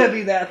 you can't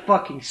be that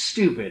fucking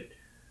stupid.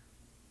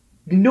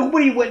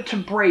 Nobody went to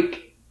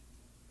break.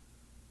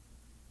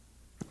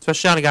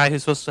 Especially on a guy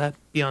who's supposed to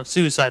be on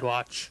suicide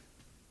watch.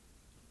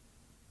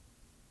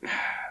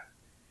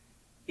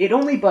 It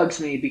only bugs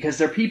me because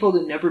there are people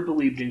that never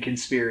believed in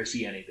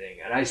conspiracy anything.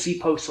 And I see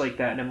posts like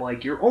that and I'm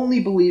like, you're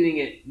only believing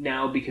it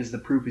now because the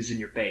proof is in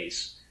your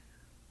face.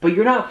 But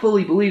you're not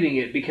fully believing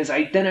it because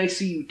I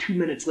see you 2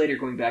 minutes later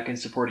going back and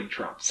supporting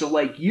Trump. So,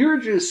 like, you're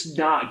just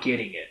not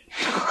getting it.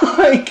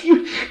 Like,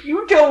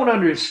 you don't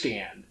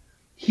understand.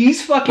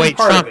 He's fucking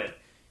part Trump, of it.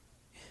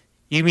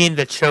 You mean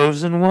the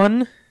chosen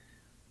one?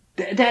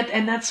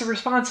 And that's the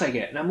response I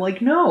get. And I'm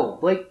like, no.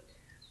 Like,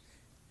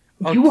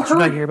 did you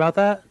not hear about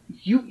that?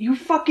 You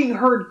fucking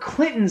heard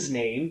Clinton's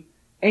name,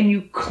 and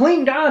you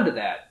clinged on to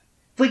that.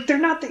 Like, they're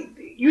not...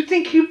 You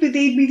think they'd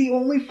be the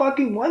only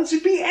fucking ones?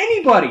 It'd be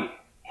anybody.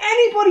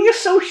 Anybody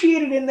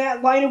associated in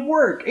that line of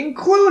work,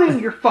 including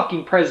your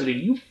fucking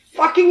president. You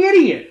fucking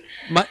idiot.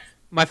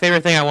 My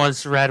favorite thing I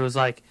once read was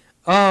like,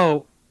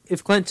 oh,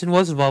 if Clinton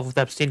was involved with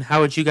Epstein,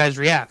 how would you guys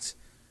react?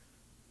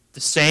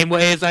 The same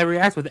way as I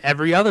react with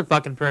every other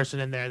fucking person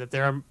in there, that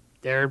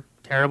they're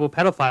terrible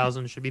pedophiles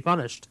and should be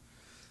punished.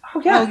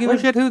 Oh yeah, I don't give a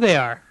shit who they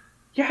are.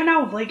 Yeah,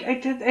 no, like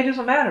it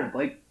doesn't matter.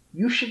 Like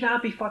you should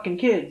not be fucking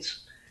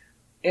kids.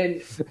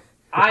 And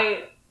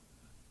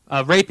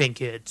raping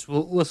kids.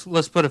 Well,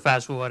 let's put it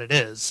fast for what it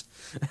is.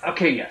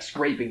 Okay, yes,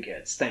 raping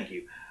kids. Thank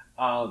you.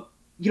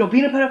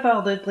 Being a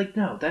pedophile,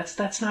 no,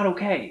 that's not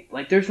okay.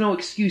 Like, there's no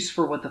excuse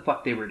for what the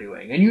fuck they were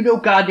doing. And you know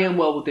goddamn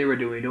well what they were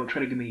doing. Don't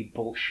try to give me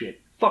bullshit.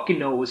 Fucking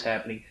know what was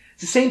happening.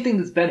 It's the same thing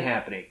that's been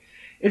happening.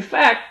 In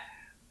fact,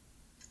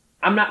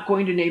 I'm not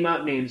going to name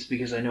out names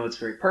because I know it's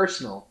very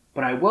personal,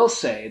 but I will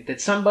say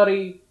that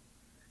somebody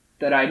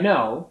that I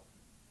know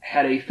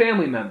had a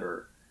family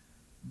member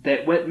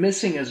that went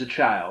missing as a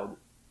child,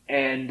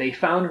 and they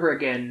found her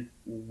again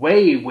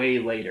way, way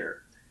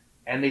later.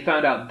 And they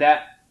found out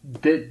that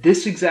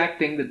this exact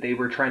thing that they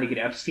were trying to get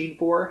Epstein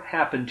for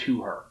happened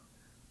to her.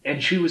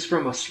 And she was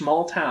from a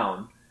small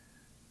town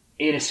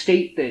in a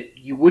state that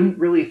you wouldn't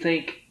really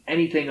think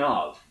anything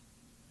of.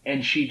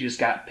 And she just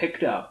got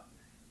picked up,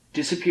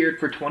 disappeared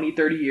for 20,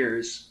 30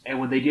 years, and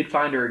when they did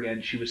find her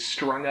again, she was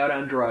strung out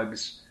on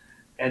drugs,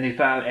 and they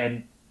found,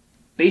 and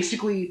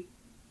basically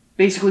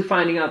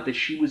finding out that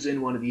she was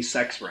in one of these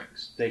sex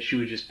rings, that she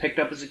was just picked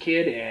up as a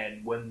kid,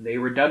 and when they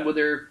were done with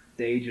her,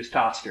 they just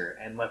tossed her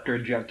and left her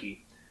a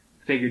junkie.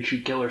 Figured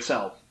she'd kill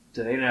herself,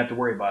 so they didn't have to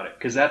worry about it,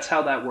 because that's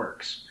how that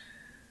works.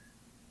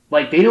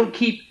 Like, they don't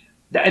keep,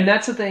 and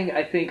that's the thing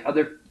I think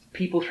other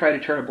people try to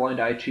turn a blind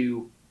eye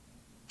to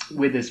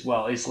with as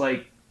well, is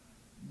like,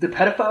 the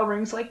pedophile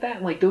rings like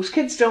that, like, those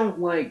kids don't,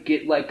 like,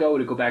 get let go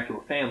to go back to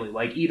a family.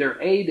 Like, either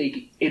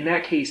in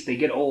that case, they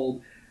get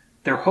old,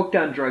 they're hooked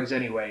on drugs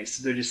anyway,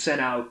 so they're just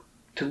sent out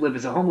to live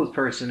as a homeless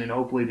person, and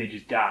hopefully they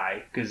just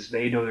die, because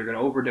they know they're going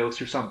to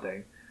overdose or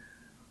something.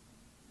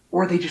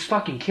 Or they just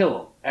fucking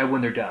kill them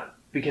when they're done.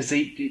 Because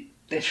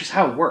that's just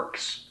how it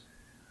works.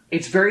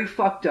 It's very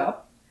fucked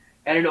up.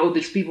 And I know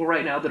there's people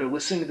right now that are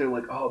listening, they're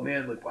like, oh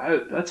man, like,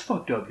 wow, that's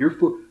fucked up.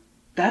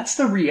 That's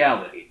the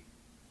reality.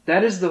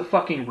 That is the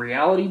fucking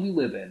reality we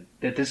live in.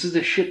 That this is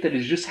the shit that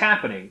is just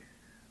happening.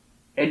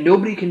 And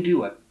nobody can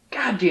do a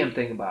goddamn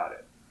thing about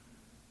it.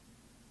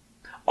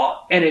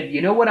 Oh, and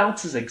you know what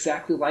else is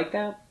exactly like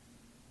that?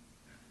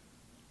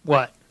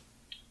 What?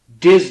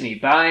 Disney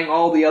buying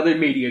all the other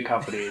media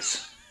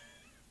companies.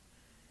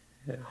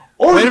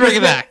 Way to bring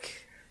it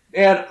back.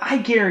 And I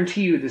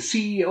guarantee you, the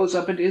CEOs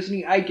up at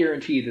Disney, I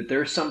guarantee that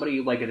there's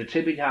somebody like at the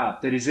tippy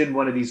top that is in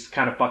one of these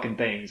kind of fucking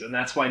things, and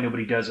that's why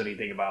nobody does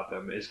anything about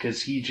them, is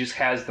because he just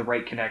has the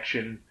right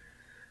connection.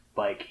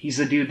 Like, he's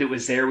the dude that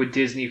was there with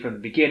Disney from the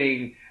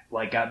beginning,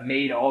 like, got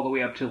made all the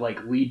way up to,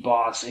 like, lead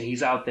boss, and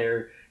he's out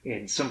there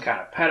in some kind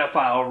of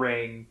pedophile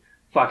ring,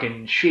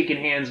 fucking shaking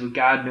hands with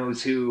God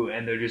knows who,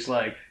 and they're just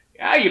like,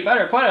 ah, you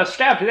better put a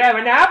stop to that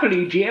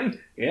monopoly, Jim.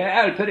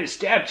 Yeah, I'll put a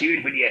stop to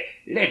it when you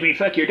let me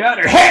fuck your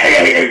daughter.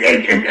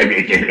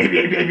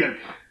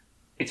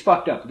 It's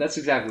fucked up, but that's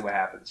exactly what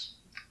happens.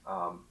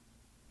 So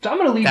I'm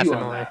going to leave you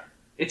on that.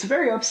 It's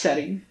very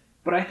upsetting,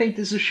 but I think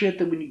this is shit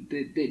that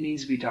that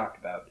needs to be talked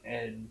about.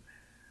 And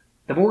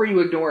the more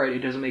you ignore it, it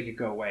doesn't make it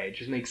go away. It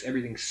just makes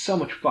everything so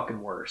much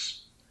fucking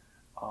worse.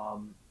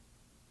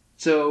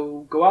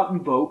 So go out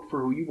and vote for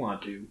who you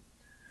want to.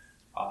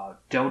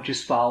 Don't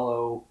just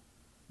follow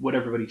what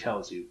everybody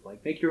tells you.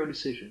 Like, make your own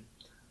decision.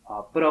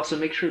 But also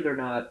make sure they're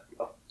not,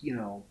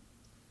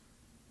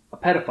 a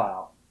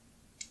pedophile.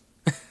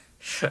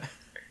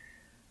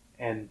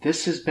 And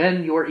this has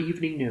been your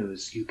evening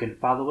news. You can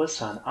follow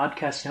us on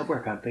Oddcast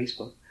Network on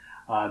Facebook.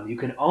 You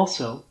can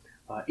also,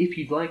 if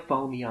you'd like,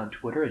 follow me on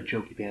Twitter at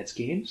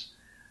JokeyPantsGames.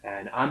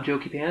 And I'm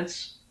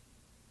JokeyPants.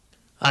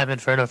 I'm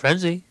Inferno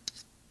Frenzy.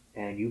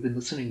 And you've been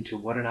listening to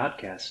What an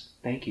Oddcast.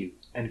 Thank you,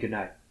 and good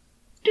night.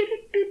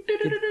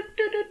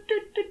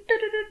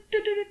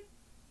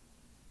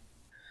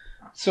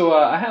 So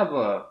I have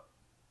a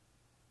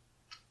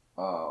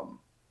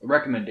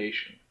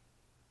recommendation.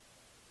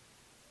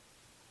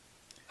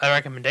 A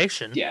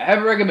recommendation? Yeah, I have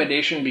a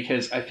recommendation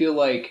because I feel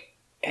like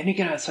ending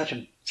it on such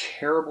a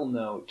terrible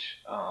note.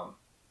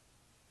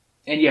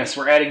 And yes,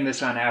 we're adding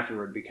this on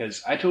afterward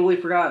because I totally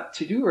forgot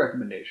to do a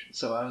recommendation.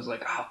 So I was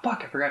like, oh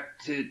fuck, I forgot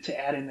to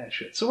add in that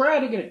shit. So we're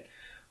adding it in.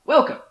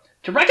 Welcome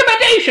to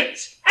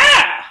recommendations!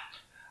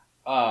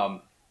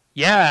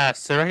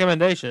 Yes, the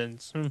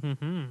recommendations.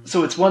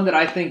 So it's one that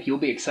I think you'll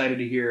be excited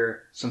to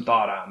hear some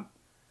thought on.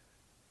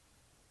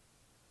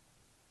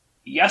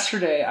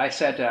 Yesterday, I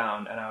sat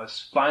down and I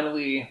was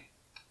finally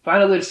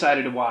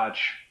decided to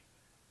watch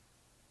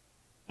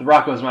the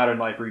Rocko's Modern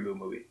Life reboot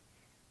movie.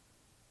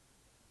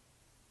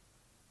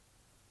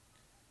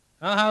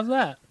 Oh, how's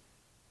that?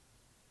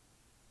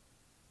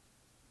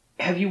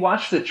 Have you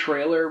watched the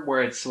trailer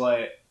where it's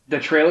like the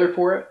trailer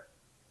for it?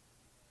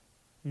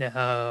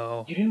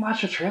 No. You didn't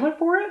watch the trailer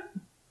for it?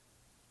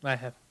 I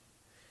have.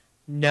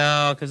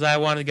 No, because I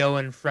want to go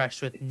in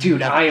fresh with Dude,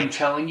 nothing. I am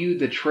telling you,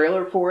 the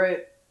trailer for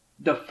it,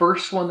 the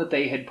first one that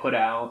they had put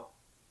out,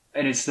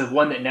 and it's the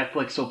one that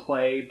Netflix will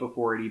play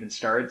before it even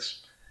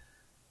starts,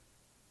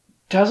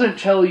 doesn't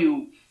tell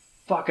you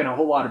fucking a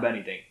whole lot of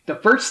anything. The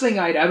first thing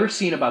I'd ever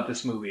seen about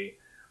this movie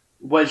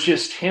was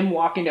just him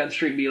walking down the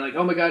street and being like,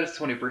 oh my god, it's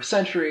the 21st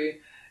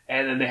century.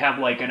 And then they have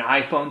like an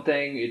iPhone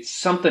thing. It's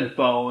something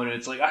phone. And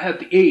it's like, I have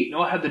the 8.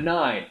 No, I have the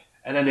 9.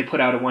 And then they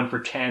put out a 1 for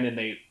 10 and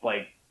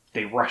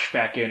they rush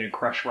back in and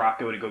crush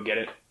Rocco to go get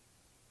it.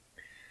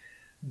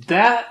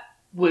 That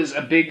was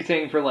a big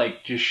thing for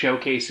like just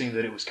showcasing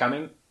that it was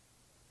coming.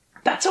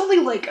 That's only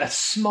like a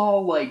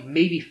small, like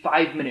maybe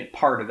 5-minute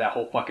part of that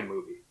whole fucking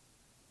movie.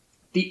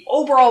 The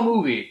overall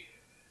movie,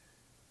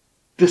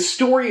 the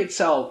story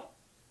itself,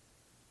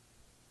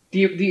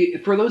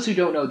 for those who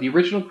don't know, the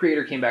original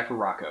creator came back for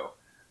Rocco,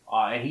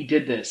 and he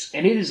did this,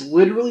 and it is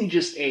literally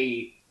just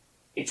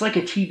it's like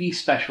a TV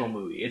special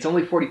movie. It's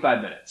only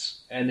 45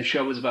 minutes, and the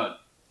show was about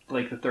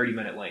like the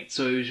 30-minute length,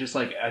 so it was just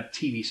like a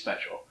TV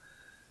special.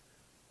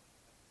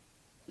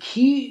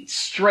 He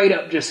straight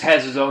up just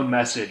has his own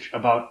message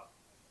about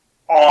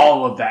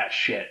all of that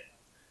shit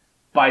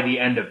by the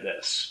end of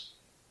this.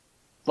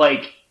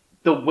 Like,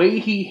 the way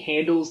he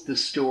handles the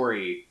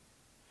story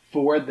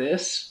for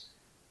this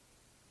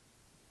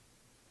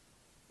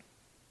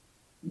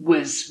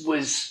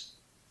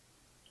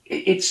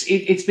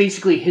it's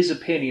basically his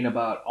opinion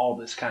about all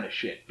this kind of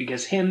shit.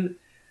 Because him,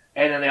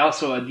 and then they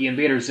also, the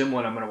Invader Zim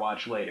one I'm going to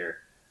watch later,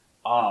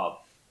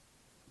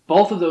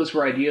 both of those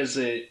were ideas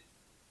that,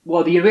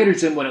 well, the Invader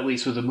Zim one at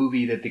least was a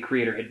movie that the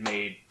creator had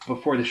made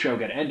before the show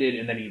got ended,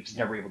 and then he was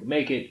never able to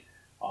make it.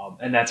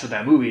 And that's what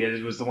that movie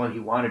is. It was the one he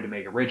wanted to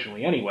make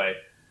originally anyway.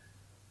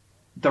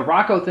 The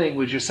Rocco thing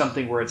was just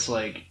something where it's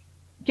like,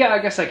 yeah, I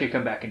guess I could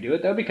come back and do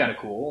it. That would be kind of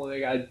cool.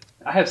 Like,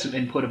 I have some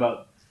input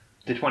about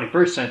the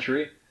 21st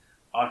century.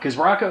 Because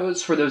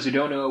Rocco's, for those who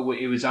don't know,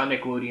 it was on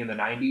Nickelodeon in the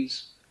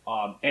 90s.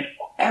 And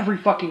every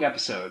fucking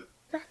episode.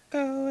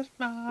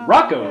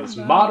 Rocco's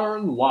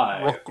Modern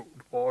Life. Rocco's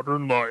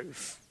Modern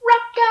Life.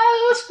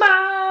 Rocco's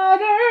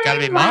Modern Gotta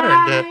be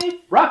modern.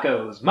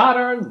 Rocco's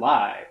Modern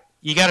Life.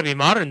 You gotta be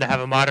modern to have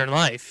a modern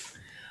life.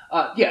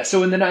 Yeah,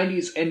 so in the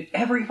 90s, and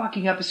every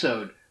fucking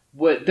episode,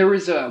 there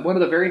was one of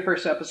the very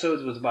first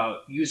episodes was about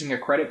using a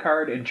credit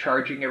card and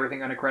charging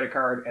everything on a credit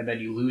card, and then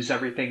you lose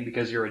everything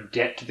because you're in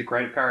debt to the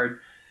credit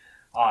card.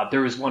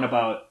 There was one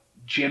about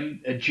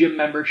a gym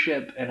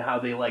membership and how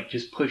they like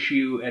just push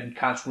you and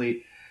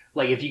constantly,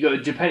 like if you go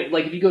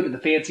to the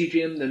fancy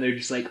gym, then they're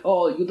just like,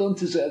 oh, you don't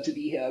deserve to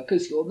be here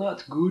because you're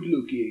not good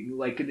looking.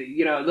 Like,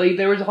 you know, like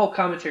there was a whole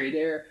commentary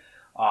there.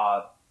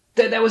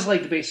 That was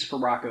like the basis for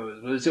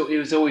Rocco. It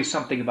was always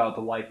something about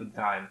the life of the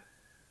time.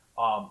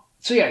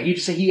 So yeah,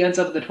 he ends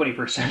up in the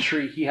 21st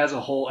century. He has a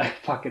whole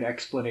fucking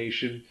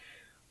explanation.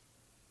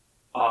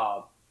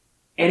 And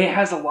it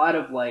has a lot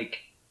of like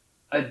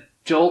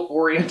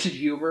adult-oriented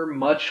humor,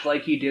 much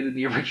like he did in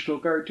the original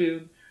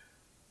cartoon.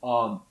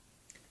 Oh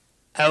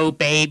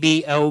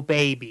baby, oh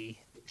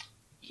baby.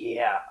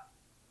 Yeah.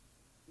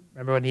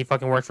 Remember when he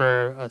fucking worked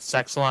for a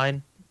sex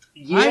line?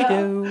 Yeah. I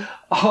do.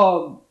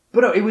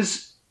 But no, it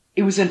was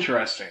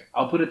interesting.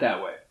 I'll put it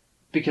that way.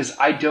 Because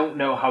I don't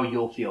know how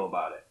you'll feel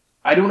about it.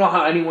 I don't know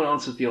how anyone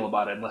else would feel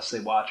about it unless they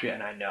watch it,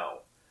 and I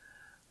know.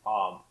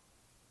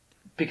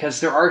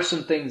 Because there are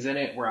some things in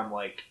it where I'm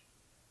like,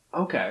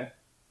 okay.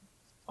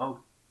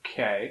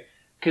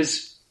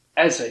 Because,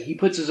 as I said, he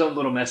puts his own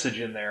little message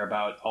in there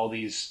about all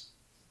these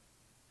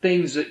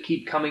things that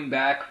keep coming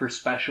back for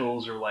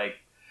specials or, like,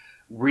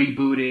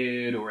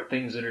 rebooted or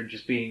things that are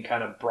just being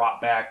kind of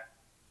brought back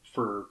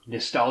for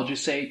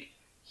nostalgia's sake.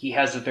 He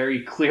has a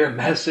very clear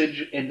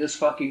message in this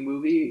fucking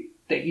movie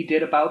that he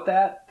did about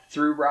that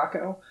through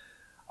Rocco.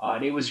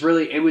 And it was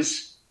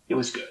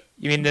good.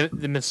 You mean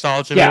the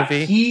nostalgia movie?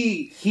 Yeah,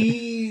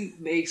 he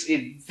makes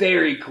it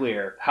very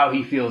clear how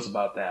he feels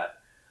about that.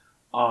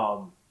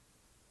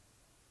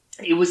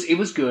 It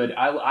was good.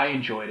 I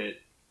enjoyed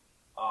it.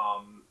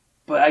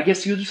 But I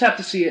guess you'll just have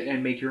to see it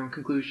and make your own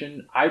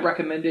conclusion. I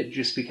recommend it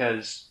just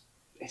because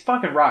it's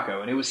fucking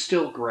Rocco, and it was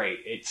still great.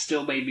 It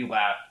still made me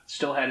laugh.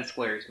 Still had its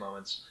hilarious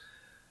moments.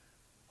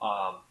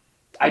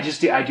 I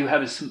do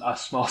have a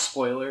small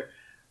spoiler.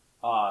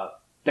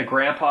 The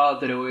grandpa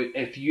that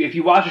if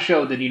you watch the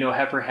show, then you know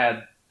Heifer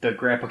had the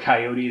Grandpa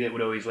Coyote that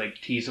would always like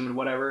tease him and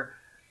whatever.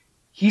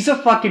 He's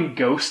a fucking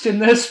ghost in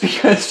this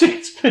because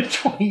it's been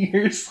 20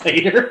 years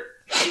later.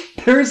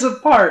 There's a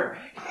part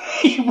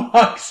he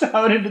walks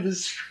out into the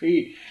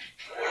street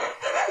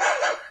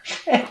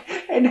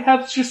and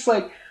Hef's just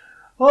like,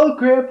 oh,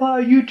 Grandpa,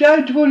 you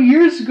died 20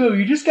 years ago.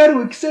 You just got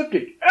to accept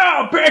it.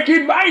 Oh, back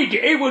in my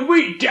day when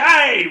we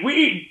died.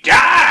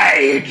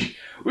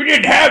 We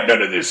didn't have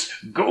none of this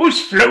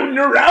ghost floating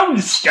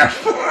around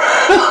stuff.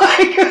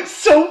 Like, it's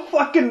so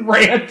fucking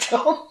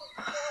random.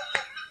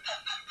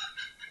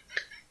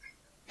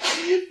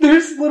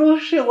 There's little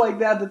shit like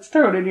that that's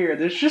thrown in here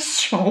that's just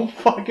so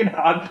fucking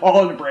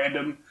oddball and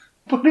random,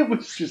 but it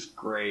was just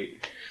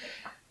great.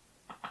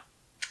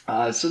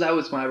 So that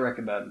was my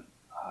recommend.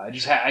 I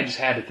just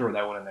had to throw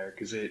that one in there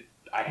because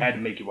I had to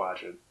make you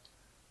watch it.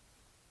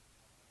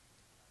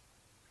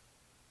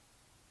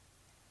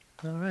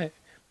 All right.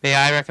 May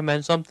I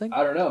recommend something?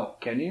 I don't know.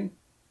 Can you?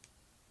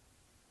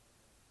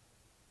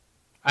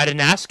 I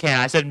didn't ask can.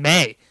 I said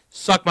may.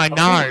 Suck my Okay,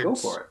 nards. go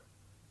for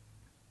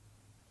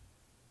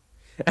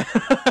it.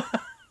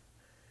 I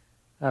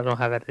don't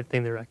have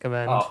anything to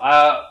recommend.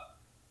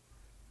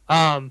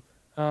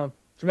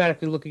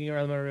 Dramatically looking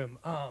around my room.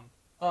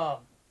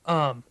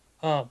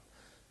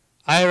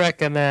 I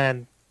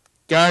recommend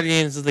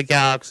Guardians of the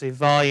Galaxy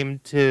Volume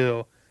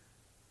 2,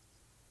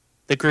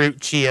 The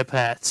Groot Chia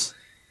Pets.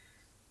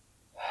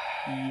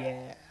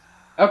 Yeah.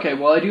 Okay,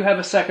 well, I do have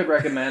a second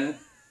recommend,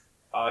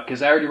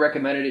 because I already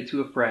recommended it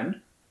to a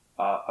friend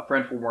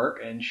from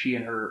work, and she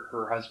and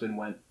her husband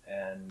went,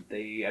 and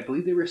I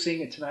believe they were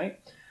seeing it tonight,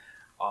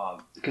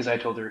 because I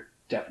told her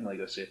definitely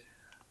go see it.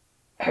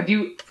 Have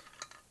you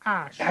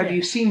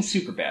seen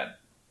Superbad?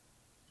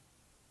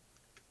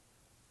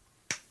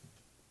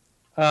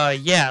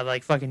 Yeah,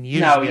 like fucking years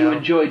Now, ago. you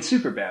enjoyed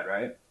Superbad,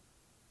 right?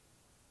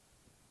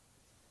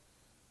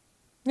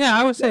 Yeah,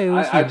 I would say it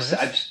was humorous.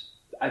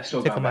 I've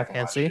still Tickle gone my back and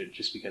watched fancy. it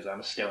just because I'm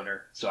a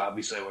stoner, so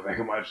obviously I went back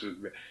and watched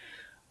Superbad.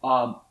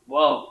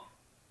 Well,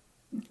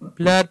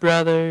 Blood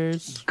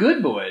Brothers.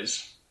 Good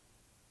Boys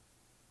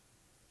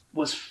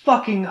was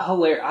fucking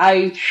hilarious.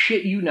 I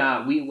shit you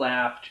not, we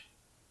laughed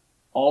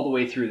all the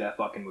way through that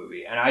fucking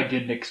movie, and I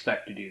didn't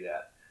expect to do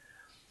that.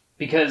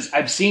 Because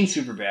I've seen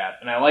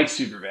Superbad, and I like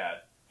Superbad,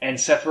 and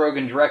Seth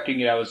Rogen directing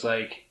it, I was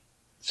like,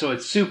 so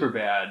it's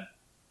Superbad,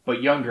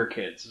 but younger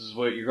kids. This is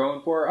what you're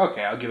going for?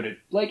 Okay, I'll give it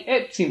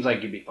it seems like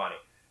it'd be funny.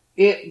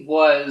 It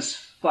was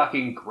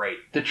fucking great.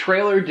 The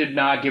trailer did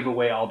not give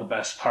away all the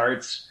best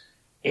parts.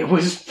 It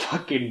was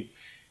fucking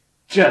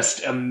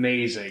just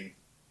amazing.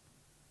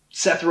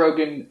 Seth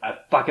Rogen, I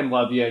fucking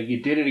love you.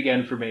 You did it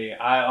again for me.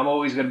 I'm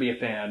always going to be a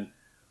fan.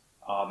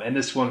 And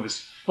this one was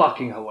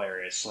fucking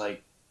hilarious.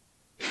 Like,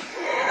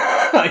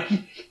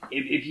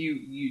 if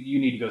you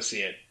need to go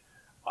see it.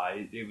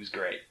 It was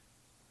great.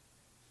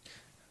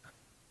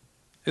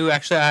 Ooh,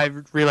 actually, I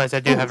realized I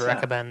do have a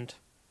recommend.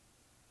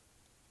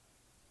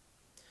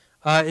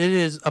 It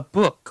is a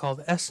book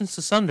called Essence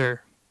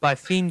Asunder by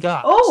Fiend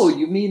Goss. Oh,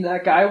 you mean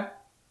that guy?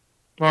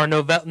 Or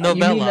novella. You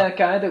mean that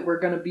guy that we're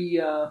going to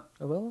be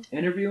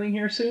interviewing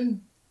here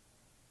soon?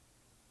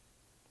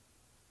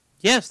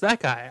 Yes, that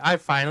guy. I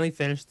finally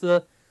finished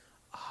the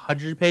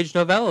 100-page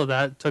novella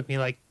that took me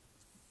like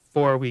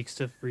 4 weeks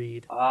to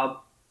read.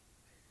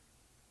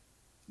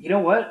 You know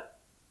what?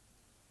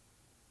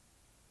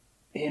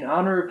 In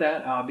honor of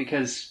that,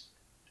 because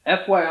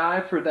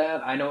FYI for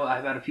that, I know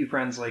I've had a few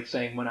friends like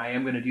saying when I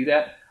am going to do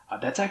that,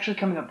 that's actually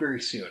coming up very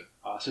soon.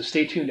 So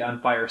stay tuned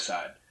on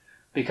Fireside.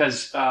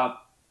 Because,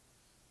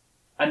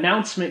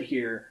 announcement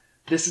here,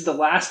 this is the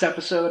last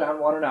episode on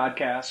What an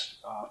Oddcast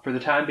for the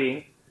time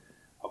being.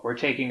 We're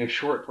taking a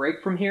short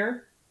break from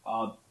here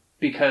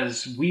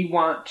because we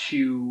want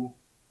to...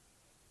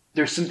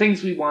 There's some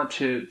things we want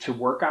to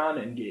work on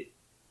and get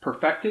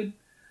perfected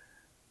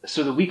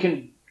so that we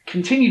can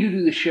continue to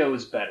do the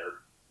shows better,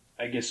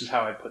 I guess is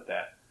how I put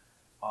that.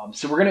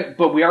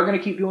 But we are gonna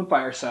keep doing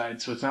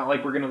Fireside, so it's not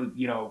like we're gonna,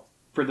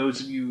 for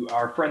those of you,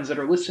 our friends that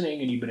are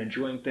listening and you've been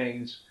enjoying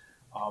things,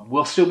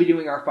 we'll still be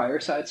doing our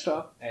Fireside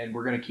stuff, and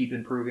we're gonna keep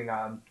improving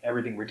on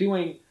everything we're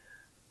doing.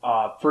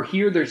 For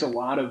here, there's a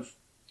lot of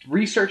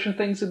research and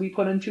things that we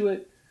put into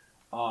it,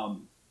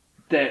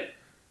 that...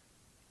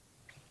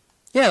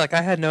 Yeah, like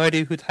I had no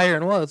idea who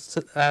Tyrant was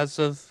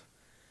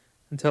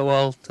until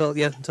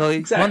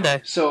Exactly.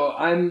 Monday. So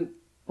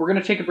we're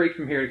going to take a break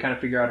from here to kind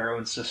of figure out our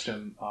own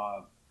system,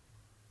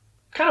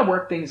 kind of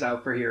work things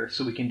out for here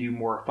so we can do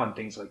more fun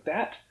things like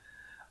that.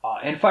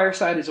 And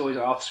Fireside is always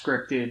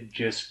off-scripted,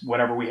 just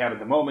whatever we have at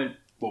the moment,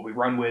 what we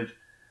run with.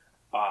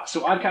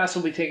 So Oddcast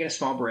will be taking a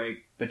small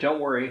break, but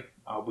don't worry,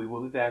 we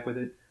will be back with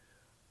it.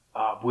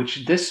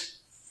 Which this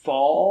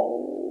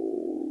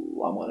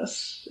fall, I want to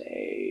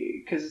say,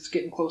 because it's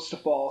getting close to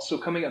fall. So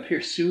coming up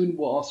here soon,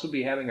 we'll also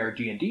be having our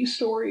D&D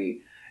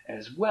story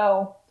as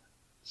well.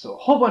 So a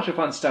whole bunch of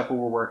fun stuff we're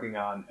working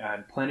on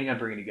and planning on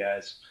bringing you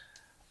guys.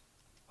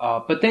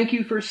 But thank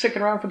you for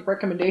sticking around for the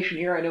recommendation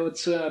here. I know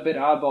it's a bit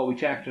oddball we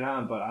tacked it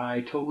on, but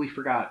I totally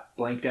forgot,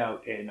 blanked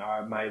out in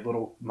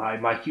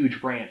my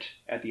huge rant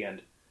at the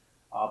end.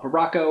 But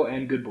Rocco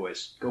and Good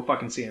Boys, go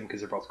fucking see them because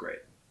they're both great.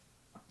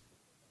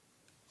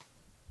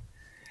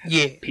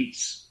 Yeah.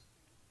 Peace.